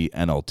 NIV,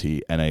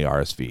 NLT,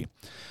 NARSV.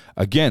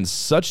 Again,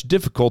 such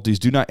difficulties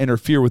do not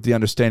interfere with the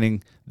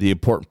understanding the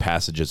important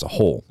passage as a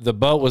whole. The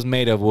boat was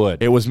made of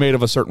wood. It was made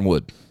of a certain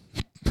wood.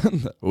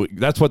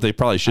 That's what they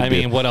probably should do. I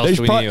mean, what else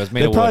do we need? It was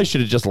made of wood. They probably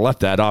should have just left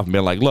that off and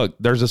been like, look,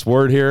 there's this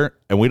word here,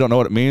 and we don't know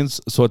what it means,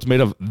 so it's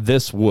made of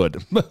this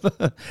wood.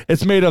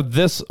 It's made of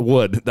this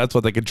wood. That's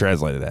what they could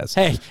translate it as.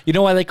 Hey, you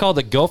know why they call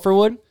it gopher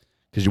wood?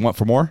 Because you want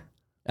for more?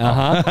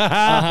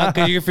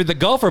 Because if you're the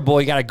gopher boy,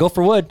 you got to go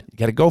for wood. You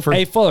got to go for...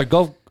 Hey, Fuller,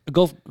 go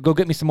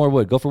get me some more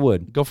wood. Go for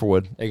wood. Go for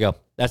wood. There you go.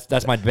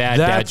 That's my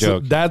dad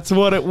joke. That's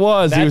what it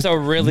was. That's a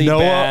really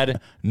bad.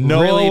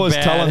 Noah really was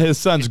bad telling his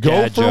sons, "Go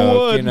dad for joke,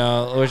 wood."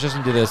 Let's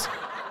just do this.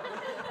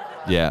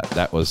 Yeah,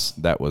 that was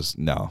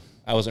no.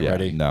 I wasn't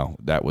ready. No,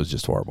 that was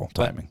just horrible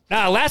timing.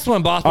 Last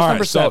one, boss. All right,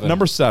 number 7. So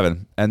number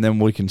 7, and then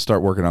we can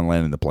start working on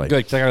landing the plane.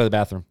 Good. Check out of the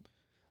bathroom.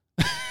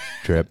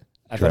 Drip.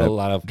 I've had a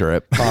lot of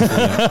drip.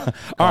 coffee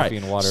All right.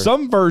 and water.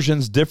 Some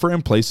versions differ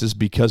in places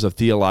because of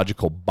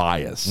theological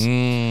bias.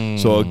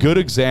 So a good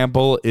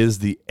example is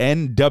the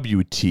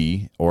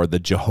NWT, or the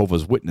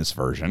Jehovah's Witness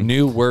version.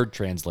 New Word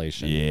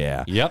Translation.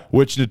 Yeah. Yep.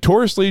 Which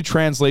notoriously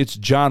translates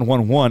John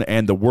 1:1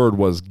 and the Word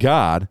was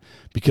God,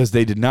 because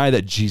they deny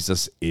that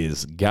Jesus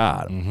is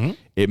God.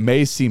 It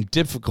may seem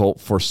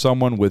difficult for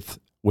someone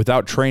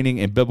without training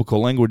in biblical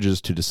languages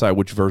to decide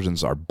which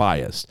versions are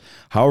biased.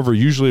 However,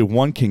 usually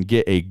one can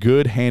get a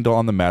good handle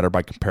on the matter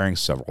by comparing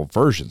several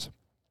versions.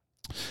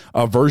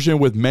 A version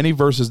with many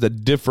verses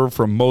that differ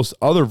from most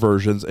other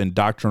versions in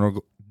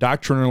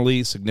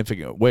doctrinally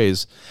significant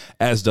ways,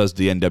 as does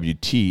the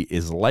NWT,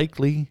 is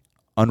likely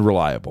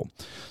unreliable.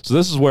 So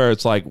this is where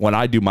it's like when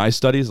I do my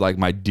studies, like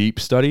my deep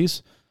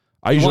studies,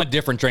 I usually want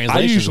different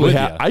translations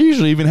I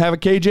usually even have a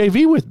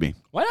KJV with me.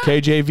 Why not?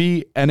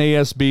 KJV,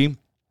 NASB.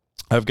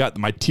 I've got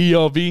my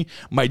TLV,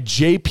 my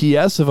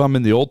JPS if I'm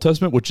in the Old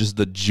Testament, which is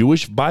the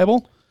Jewish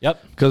Bible.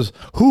 Yep. Because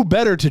who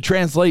better to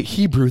translate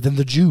Hebrew than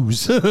the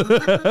Jews?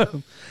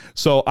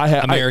 So I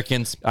have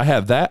Americans. I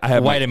have that. I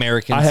have White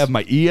Americans. I have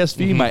my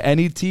ESV, my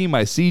NET,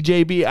 my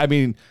CJB. I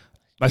mean,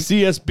 my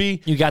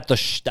CSB. You got the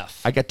stuff.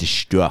 I got the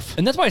stuff.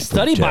 And that's why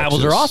study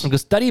Bibles are awesome,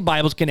 because study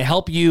Bibles can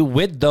help you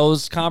with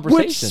those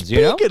conversations.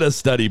 Speaking of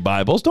study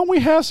Bibles, don't we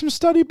have some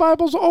study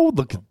Bibles? Oh,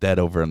 look at that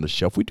over on the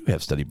shelf. We do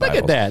have study Bibles.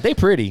 Look at that. They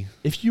pretty.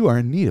 If you are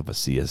in need of a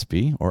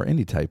CSB or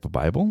any type of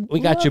Bible,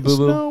 we got you,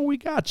 boo-boo. No, we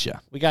got you.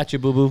 We got you,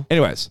 boo-boo.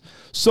 Anyways,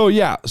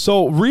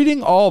 so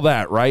reading all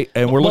that, right?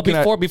 And we're looking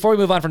before we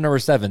move on from number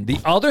 7, the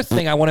other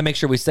thing I want to make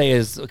sure we say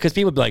is, because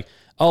people be like,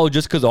 oh,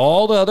 just because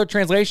all the other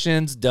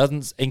translations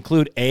doesn't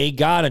include a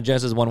God in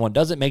Genesis 1:1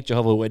 doesn't make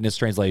Jehovah's Witness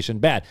translation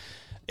bad.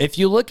 If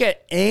you look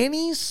at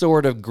any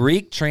sort of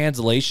Greek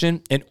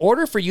translation, in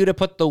order for you to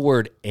put the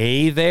word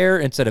a there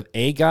instead of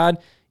a God,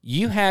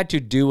 you had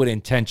to do it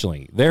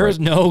intentionally. There is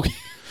no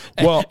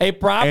a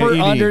proper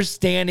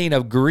understanding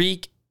of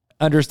Greek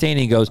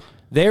understanding goes,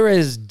 There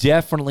is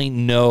definitely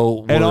no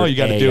word And all you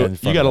got to A do, in you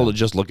front got of to it.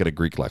 just look at a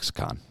Greek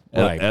lexicon.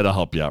 Right. That'll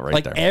help you out right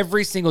Like there.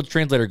 every single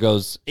translator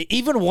goes,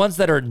 even ones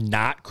that are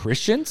not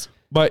Christians.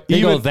 But They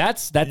even go,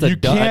 that's a you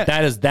can't-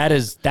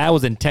 that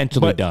was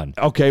intentionally but, done.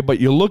 Okay, but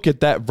you look at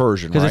that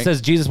version, Because right? it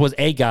says Jesus was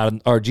a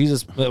God, or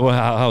Jesus. Well,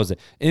 how is it?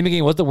 In the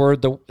beginning was the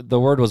Word. The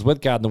Word was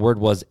with God, and the Word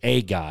was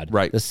a God.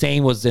 Right. The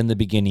same was in the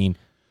beginning.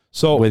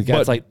 So, with God. but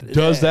It's like,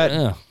 does that,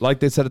 ugh.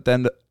 like they said at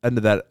the end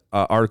of that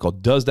article,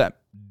 does that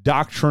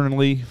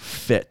doctrinally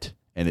fit?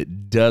 And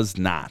it does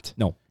not.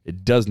 No.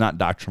 It does not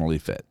doctrinally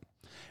fit.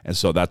 And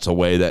so that's a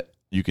way that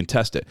you can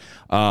test it.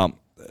 I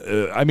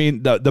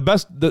mean, the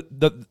best,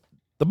 the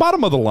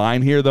bottom of the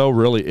line here, though,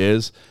 really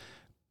is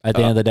At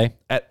the end of the day,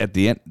 at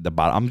the end, the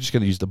bottom. I'm just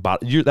going to use the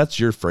bottom. That's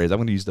your phrase. I'm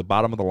going to use the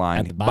bottom of the line.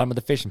 at the bottom of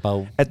the fishing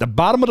pole. At the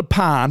bottom of the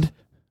pond.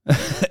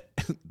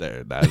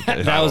 There,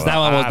 that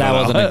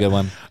wasn't a good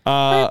one.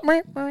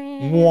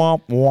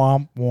 Womp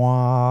womp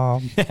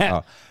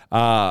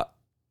womp.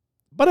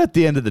 But at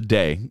the end of the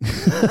day,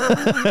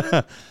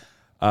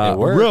 It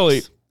works.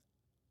 really,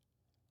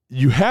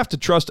 you have to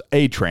trust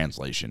a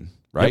translation,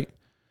 right? Yep.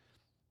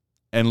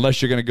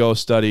 Unless you're going to go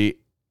study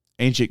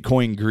ancient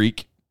Koine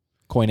Greek,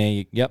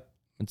 Koine. Yep.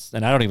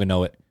 And I don't even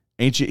know it.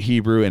 ancient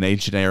Hebrew, and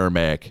ancient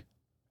Aramaic,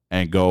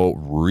 and go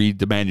read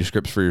the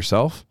manuscripts for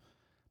yourself.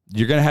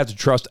 You're going to have to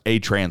trust a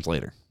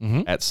translator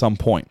at some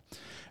point.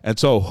 And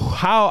so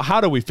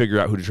how do we figure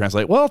out who to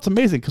translate? Well, it's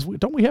amazing because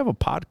don't we have a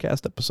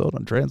podcast episode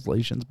on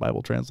translations,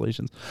 Bible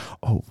translations?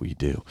 Oh, we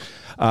do.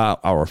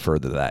 I'll refer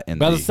to that in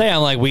About to say,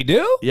 I'm like, we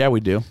do? Yeah, we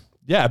do.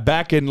 Yeah,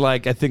 back in I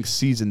think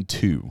season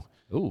 2.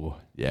 Ooh.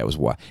 Yeah, it was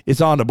why.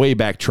 It's on the way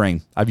back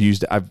train. I've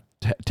used it. I've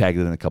tagged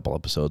it in a couple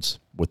episodes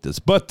with this.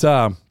 But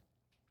at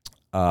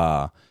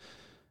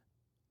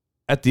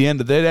the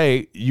end of the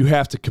day, you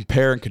have to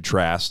compare and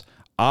contrast.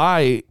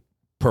 I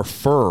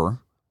prefer,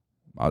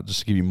 I'll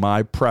just give you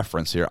my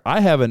preference here.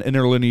 I have an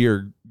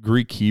interlinear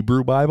Greek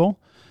Hebrew Bible.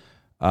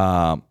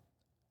 And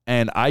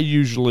I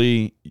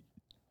usually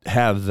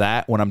have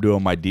that when I'm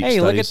doing my deep Hey,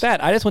 studies. look at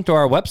that. I just went to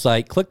our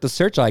website, click the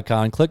search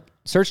icon, click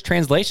search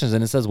translations,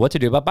 and it says what to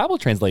do about Bible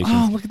translations.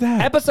 Oh, look at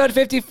that. Episode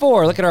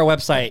 54. Look at our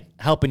website,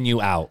 helping you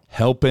out.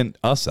 Helping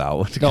us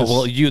out. No,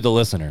 well, you, the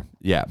listener.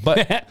 Yeah,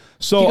 but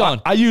so Keep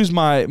going. I use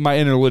my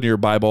interlinear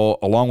Bible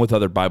along with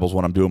other Bibles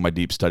when I'm doing my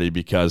deep study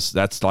because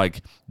that's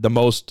like the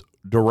most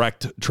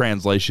direct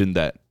translation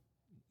that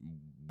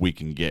we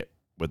can get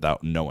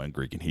without knowing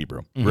Greek and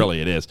Hebrew.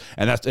 Really, it is,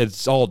 and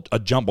it's all a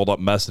jumbled up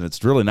mess, and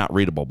it's really not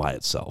readable by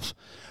itself.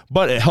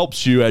 But it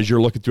helps you as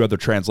you're looking through other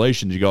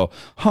translations. You go,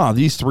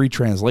 these 3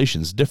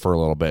 translations differ a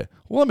little bit.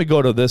 Well, let me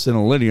go to this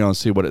interlinear and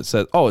see what it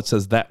says. Oh, it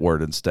says that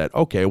word instead.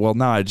 Okay, well,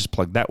 now I just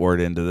plug that word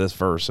into this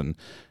verse, and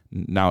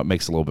now it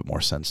makes a little bit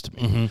more sense to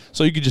me.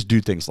 So you could just do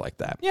things like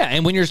that. Yeah,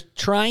 and when you're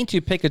trying to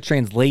pick a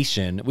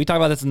translation, we talked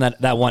about this in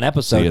that one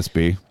episode.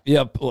 CSB.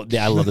 Yep. Well,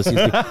 yeah, I love the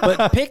CSB.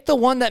 But pick the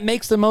one that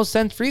makes the most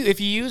sense for you. If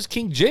you use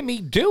King Jimmy,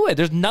 do it.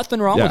 There's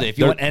nothing wrong with it. If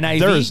you want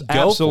NIV,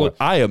 go for it.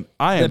 I am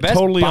The best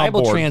totally Bible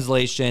on board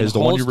translation is the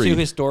one holds you to read.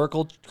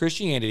 historical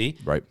Christianity.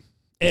 Right.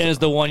 Is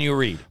the one you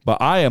read.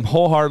 But I am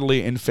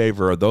wholeheartedly in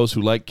favor of those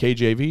who like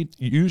KJV.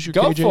 Use your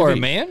Go KJV. for it,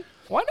 man.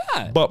 Why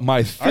not? But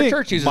Our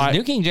church uses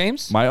New King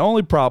James. My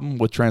only problem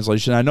with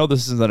translation, I know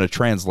this isn't a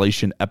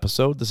translation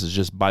episode. This is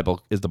just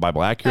is the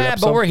Bible accurate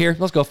episode? But we're here.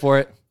 Let's go for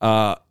it.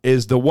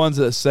 Is the ones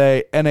that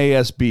say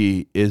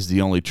NASB is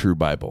the only true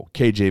Bible.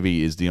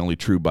 KJV is the only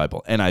true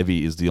Bible.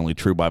 NIV is the only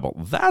true Bible.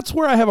 That's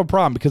where I have a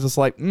problem because it's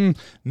like,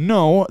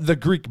 no, the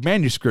Greek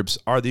manuscripts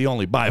are the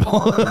only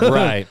Bible.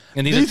 Right.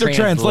 And these are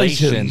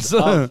translations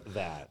of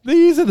that.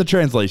 These are the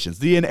translations.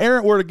 The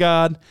inerrant word of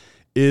God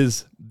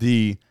is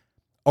the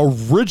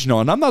original.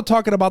 And I'm not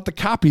talking about the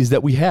copies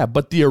that we have,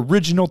 but the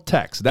original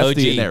text. That's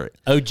the inerrant.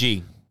 OG.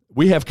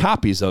 We have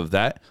copies of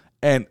that.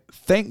 And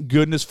thank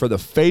goodness for the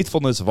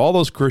faithfulness of all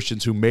those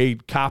Christians who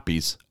made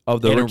copies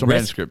of the original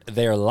manuscript.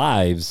 Their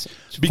lives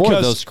Because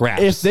for those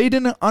scraps. if they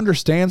didn't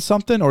understand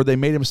something or they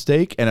made a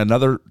mistake and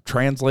another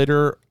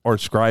translator or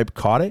scribe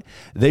caught it,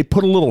 they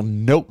put a little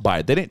note by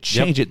it. They didn't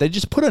change it. They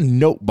just put a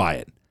note by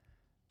it.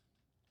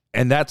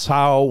 And that's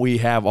how we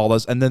have all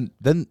this. And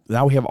then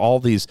now we have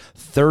all these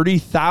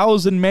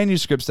 30,000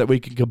 manuscripts that we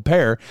can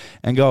compare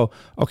and go,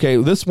 okay,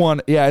 this one,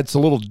 yeah, it's a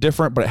little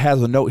different, but it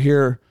has a note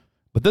here.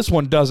 But this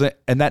one doesn't,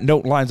 and that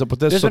note lines up with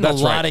this. There's been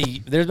There's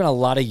been a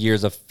lot of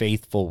years of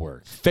faithful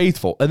work.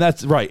 Faithful, and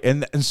that's right.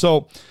 And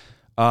so,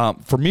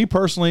 for me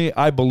personally,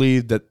 I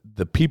believe that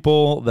the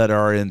people that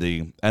are in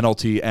the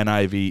NLT,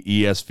 NIV,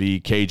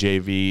 ESV,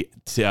 KJV,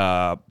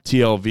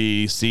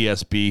 TLV,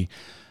 CSB,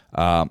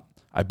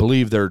 I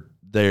believe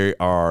they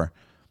are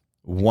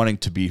wanting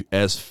to be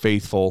as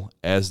faithful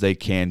as they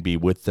can be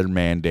with their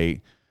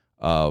mandate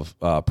of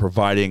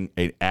providing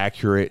an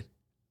accurate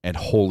and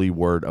holy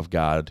word of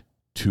God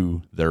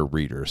to their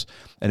readers.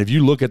 And if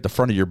you look at the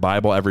front of your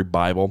Bible, every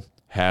Bible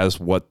has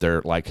what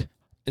they're like.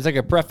 It's like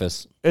a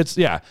preface. It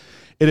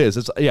is.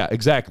 It's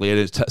exactly.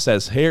 It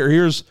says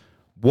here's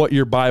what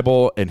your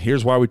Bible, and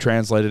here's why we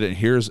translated it,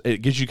 and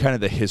it gives you kind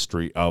of the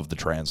history of the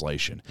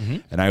translation.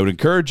 And I would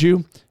encourage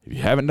you, if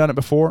you haven't done it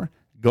before,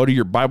 go to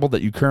your Bible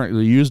that you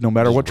currently use, no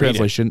matter what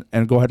translation,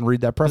 and go ahead and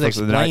read that preface.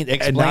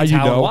 Explains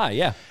how and why,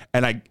 yeah.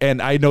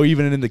 And I know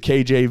even in the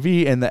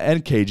KJV and the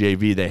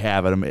NKJV, they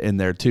have them in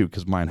there too,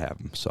 because mine have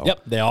them. So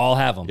yep, they all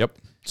have them. Yep.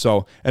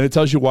 So, and it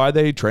tells you why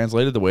they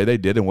translated the way they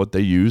did and what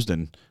they used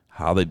and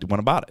how they went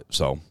about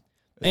it.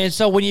 And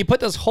so when you put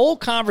this whole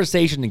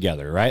conversation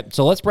together, right?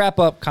 So let's wrap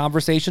up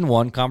conversation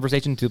 1,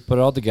 conversation 2, put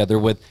it all together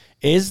with,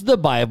 is the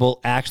Bible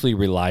actually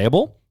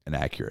reliable? And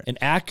accurate.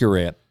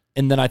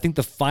 And then I think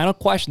the final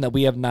question that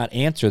we have not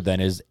answered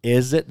then is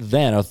it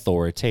then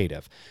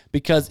authoritative?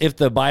 Because if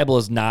the Bible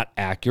is not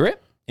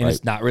accurate and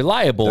it's not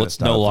reliable, then it's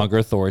no longer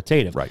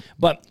authoritative. Right.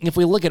 But if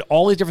we look at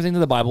all these different things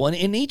in the Bible, and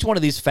in each one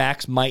of these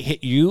facts might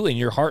hit you in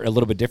your heart a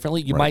little bit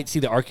differently. You might see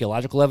the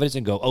archaeological evidence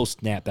and go, oh,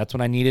 snap, that's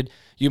what I needed.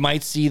 You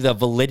might see the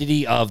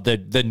validity of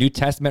the New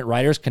Testament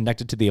writers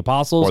connected to the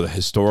apostles. Or the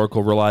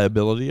historical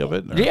reliability of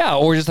it. Yeah,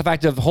 or just the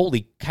fact of,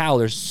 holy cow,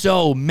 there's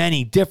so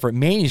many different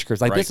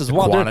manuscripts. Like this is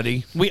one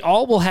quantity. We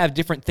all will have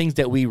different things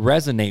that we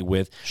resonate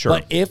with. Sure.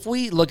 But if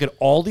we look at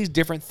all these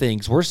different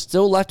things, we're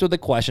still left with the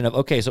question of,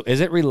 okay, so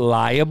is it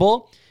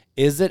reliable?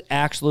 Is it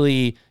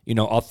actually,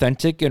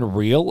 authentic and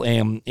real?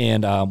 And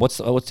what's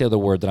the other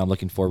word that I'm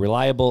looking for?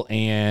 Reliable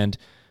and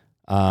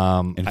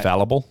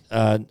infallible?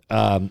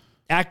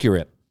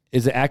 Accurate.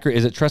 Is it accurate?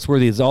 Is it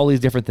trustworthy? Is all these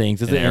different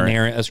things? Is it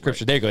inerrant? A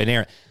scripture. There you go,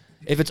 inerrant.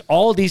 If it's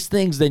all these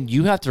things, then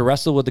you have to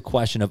wrestle with the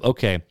question of,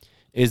 okay,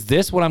 is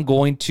this what I'm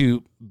going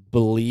to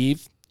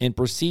believe and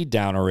proceed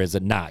down, or is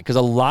it not? Because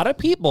a lot of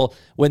people,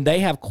 when they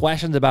have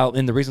questions about,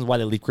 and the reasons why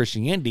they leave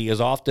Christianity is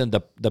often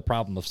the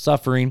problem of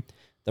suffering,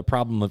 the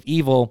problem of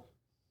evil,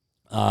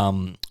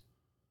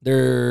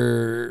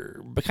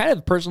 their kind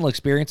of personal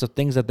experience of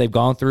things that they've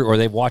gone through, or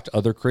they've watched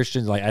other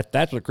Christians. Like,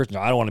 that's what a Christian,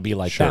 I don't want to be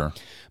like that.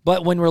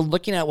 But when we're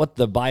looking at what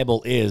the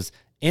Bible is,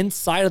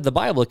 inside of the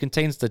Bible, it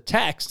contains the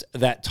text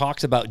that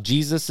talks about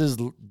Jesus's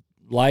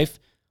life,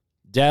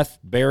 death,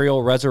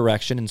 burial,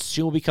 resurrection, and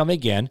soon will become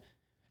again.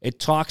 It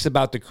talks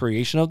about the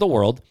creation of the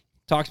world,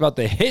 talks about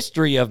the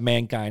history of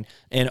mankind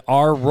and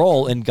our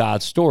role in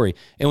God's story.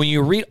 And when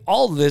you read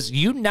all of this,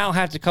 you now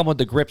have to come with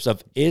the grips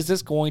of, is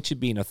this going to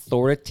be an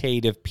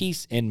authoritative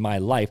piece in my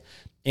life?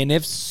 And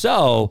if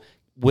so,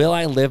 will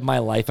I live my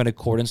life in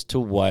accordance to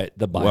what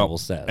the Bible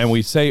says? And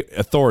we say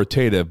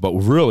authoritative, but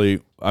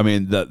really, I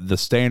mean, the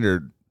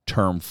standard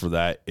term for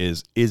that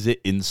is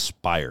it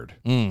inspired,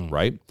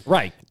 right?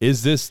 Right.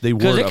 Is this the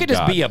word of God? Because it could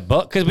just be a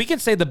book. Because we can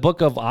say the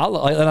book of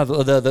Allah,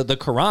 the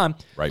Quran.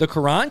 Right. The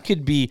Quran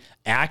could be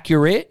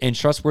accurate and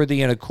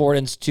trustworthy in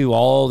accordance to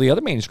all the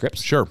other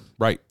manuscripts. Sure,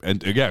 right.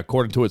 And again,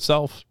 according to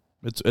itself,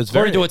 it's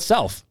according to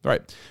itself.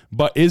 Right.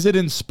 But is it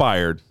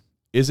inspired?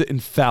 Is it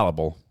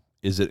infallible?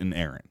 Is it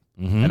inerrant?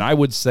 And I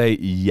would say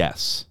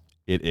yes.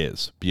 It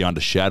is, beyond a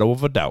shadow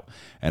of a doubt.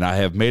 And I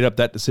have made up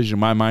that decision in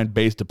my mind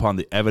based upon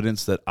the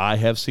evidence that I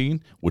have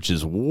seen, which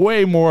is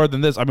way more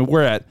than this. I mean,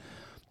 we're at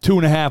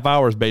 2.5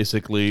 hours,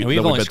 basically. And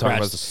we've only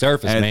scratched the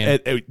surface, man.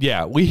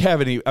 Yeah, we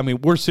haven't even, I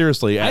mean, we're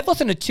seriously I've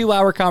listened to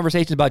 2-hour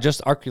conversations about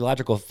just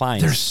archaeological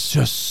finds. There's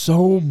just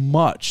so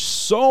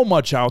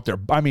much out there.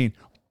 I mean,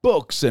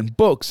 books and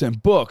books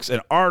and books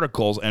and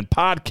articles and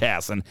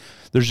podcasts. And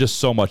there's just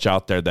so much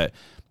out there that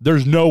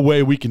there's no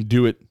way we can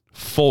do it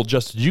full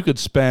justice. You could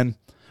spend...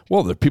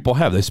 Well, the people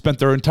have. They spent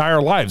their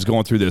entire lives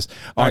going through this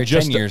on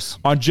just 10 years.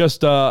 On just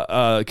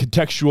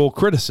contextual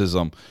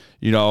criticism,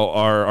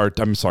 or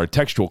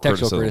textual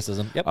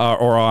criticism. Yep.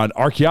 Or on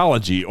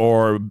archaeology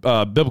or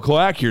biblical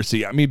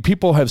accuracy. I mean,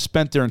 people have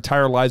spent their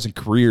entire lives and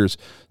careers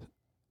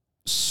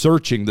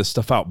searching this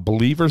stuff out,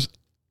 believers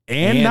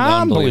and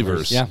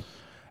non-believers. Yeah.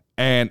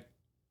 And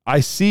I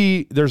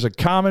see there's a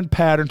common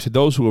pattern to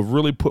those who have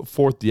really put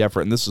forth the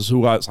effort, and this is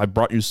who I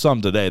brought you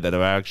some today that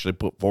have actually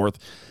put forth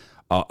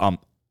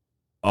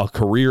a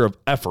career of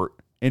effort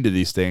into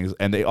these things,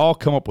 and they all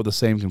come up with the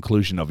same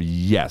conclusion of,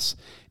 yes,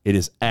 it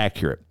is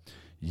accurate.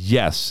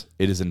 Yes,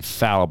 it is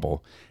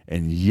infallible.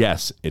 And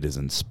yes, it is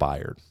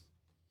inspired.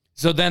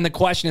 So then the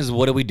question is,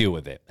 what do we do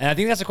with it? And I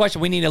think that's the question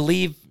we need to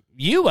leave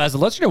you as a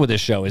listener with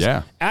this show is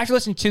after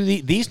listening to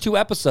these 2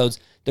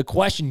 episodes, the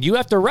question you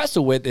have to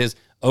wrestle with is,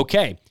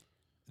 okay,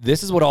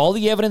 this is what all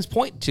the evidence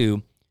point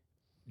to.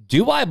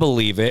 Do I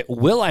believe it?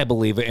 Will I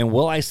believe it? And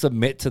will I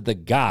submit to the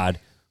God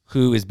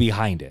who is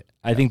behind it?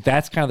 I think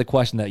that's kind of the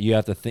question that you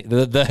have to think.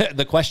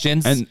 The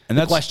questions and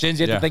the questions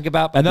you have to think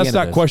about. And that's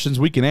not questions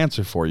we can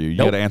answer for you. You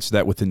got to answer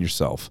that within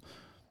yourself.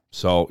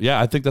 So yeah,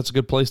 I think that's a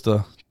good place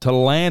to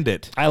land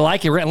it. I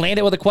like it. We're gonna land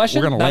it with a question.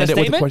 We're gonna land it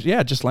with a question.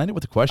 Yeah, just land it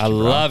with a question. I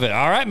love it.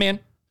 All right,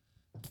 man.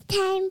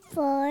 Time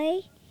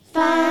for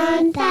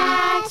Fun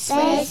Facts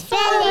with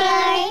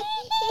Filler.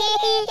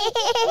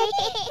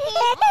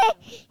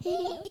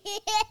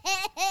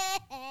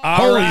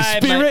 Holy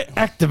Spirit,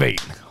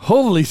 activate.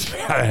 Holy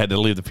Spirit. I had to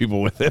leave the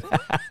people with it.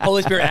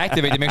 Holy Spirit,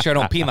 activate to make sure I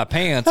don't pee my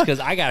pants because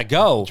I got to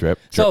go. Trip.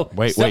 So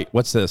wait.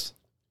 What's this?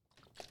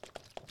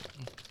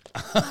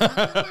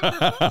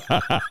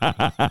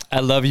 I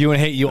love you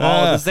and hate you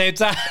all at the same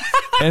time.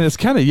 And it's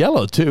kind of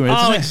yellow too, isn't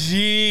Oh, it?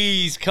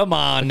 jeez. Come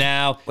on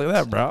now. Look at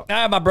that, bro. All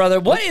right, my brother.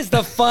 What is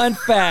the fun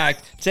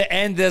fact to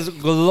end this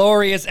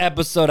glorious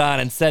episode on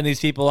and send these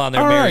people on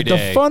their All merry right,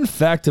 day? the fun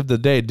fact of the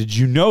day. Did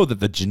you know that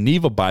the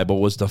Geneva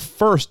Bible was the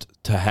first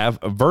to have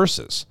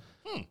verses?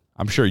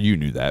 I'm sure you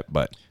knew that,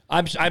 but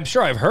I'm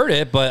sure I've heard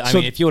it, but I So-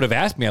 mean, if you would have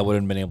asked me, I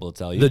wouldn't have been able to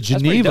tell you. the That's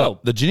pretty Geneva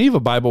dope. the Geneva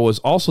Bible was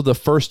also the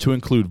first to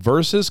include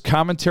verses,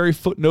 commentary,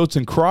 footnotes,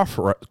 and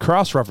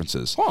cross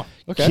references. Huh,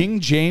 okay. King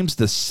James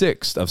VI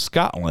of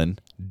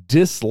Scotland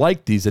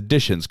disliked these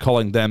additions,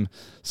 calling them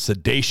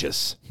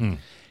seditious.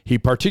 He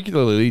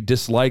particularly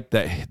disliked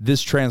that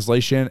this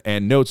translation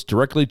and notes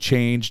directly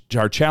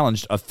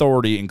challenged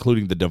authority,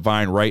 including the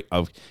divine right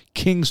of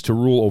kings to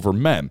rule over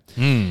men.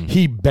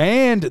 He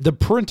banned the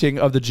printing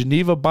of the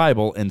Geneva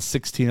Bible in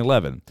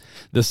 1611.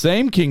 The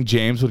same King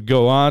James would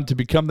go on to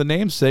become the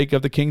namesake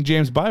of the King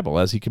James Bible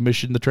as he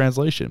commissioned the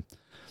translation.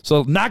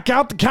 So knock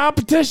out the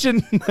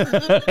competition.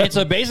 And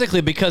so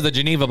basically, because the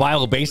Geneva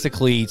Bible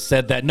basically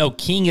said that no,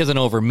 king isn't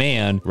over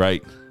man.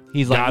 Right.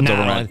 He's like, God's nah,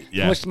 over man.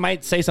 Yeah. which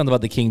might say something about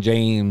the King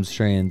James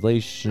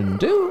translation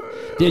too.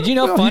 Did you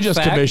know? Well, he Fun just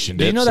fact. commissioned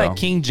Did you it, know so. that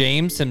King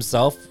James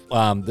himself?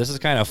 This is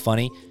kind of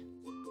funny.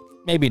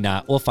 Maybe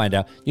not. We'll find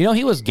out. You know,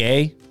 he was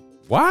gay,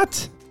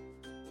 What?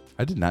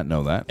 I did not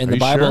know that. and Are the you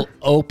Bible sure?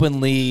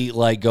 openly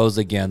like goes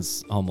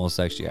against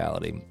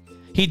homosexuality.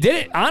 He did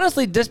it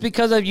honestly just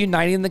because of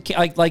uniting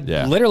the like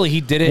Yeah. literally he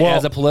did it Well-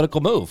 as a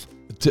political move.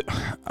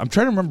 I'm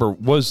trying to remember.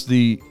 Was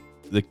the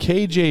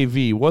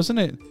KJV, wasn't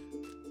it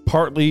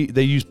partly,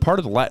 they used part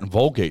of the Latin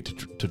Vulgate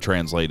to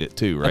translate it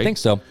too, right? I think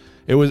so.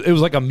 It was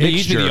like a It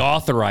used to be mixture. the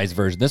authorized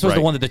version. This was the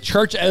Right. one that the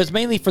church. It was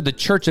mainly for the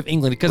Church of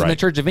England because in the Right.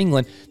 Church of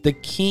England, the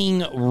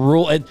king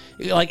rule. And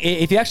like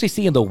if you actually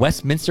see in the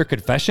Westminster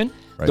Confession,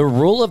 Right. the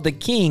rule of the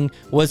king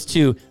was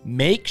to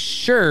make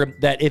sure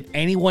that if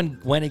anyone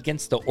went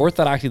against the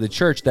orthodoxy of the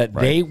church, that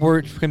Right. they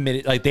were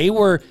committed, like they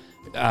were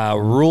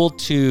ruled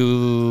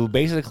to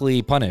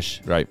basically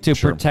punish, Right, to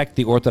sure. protect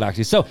the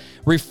orthodoxy. So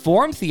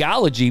Reformed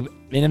theology,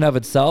 in and of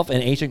itself,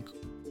 and ancient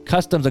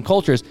customs and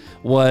cultures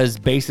was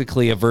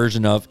basically a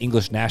version of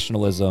English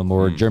nationalism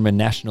or German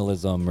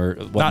nationalism or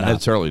Not whatnot. in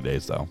its early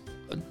days, though.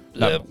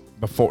 Not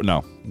before.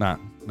 No.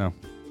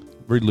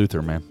 Read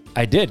Luther, man.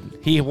 I did.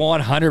 He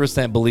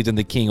 100% believed in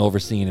the king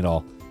overseeing it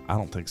all. I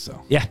don't think so.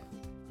 Yeah.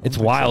 It's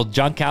wild.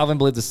 John Calvin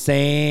believed the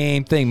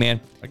same thing,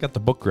 man. I got the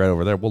book right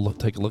over there. We'll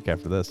take a look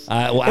after this.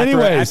 Well,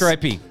 Anyways, after I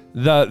pee.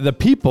 the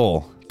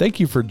people, thank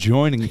you for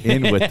joining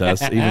in with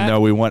us, even though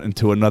we went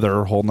into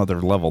another whole nother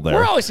level there.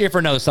 We're always here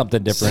for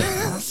something different.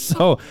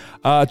 So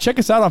check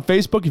us out on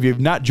Facebook. If you've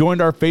not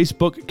joined our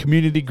Facebook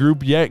community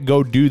group yet,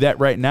 go do that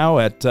right now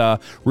at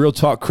Real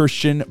Talk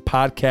Christian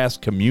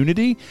Podcast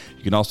Community.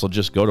 You can also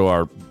just go to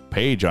our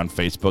page on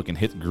Facebook and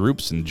hit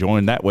groups and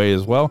join that way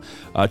as well.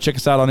 Check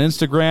us out on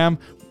Instagram.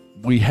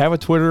 We have a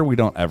Twitter. We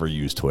don't ever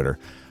use Twitter.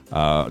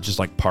 Just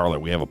like Parler.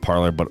 We have a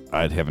Parler, but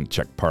I haven't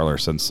checked Parler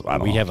since, I don't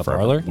know. We have a forever.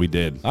 Parler? We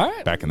did. All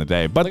right. Back in the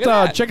day. But Look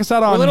at that. check us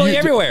out on We're literally YouTube.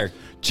 everywhere.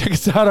 Check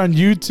us out on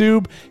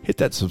YouTube. Hit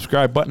that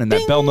subscribe button and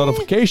that bell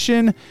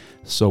notification.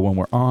 So when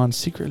we're on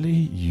secretly,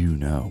 you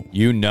know.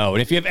 You know.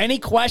 And if you have any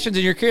questions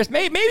and you're curious,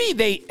 maybe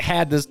they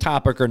had this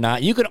topic or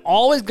not, you can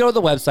always go to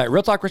the website,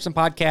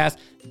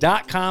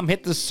 realtalkchristianpodcast.com,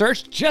 hit the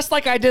search just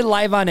like I did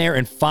live on air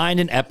and find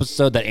an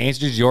episode that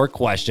answers your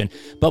question.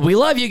 But we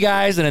love you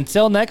guys, and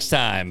until next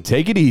time.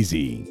 Take it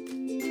easy.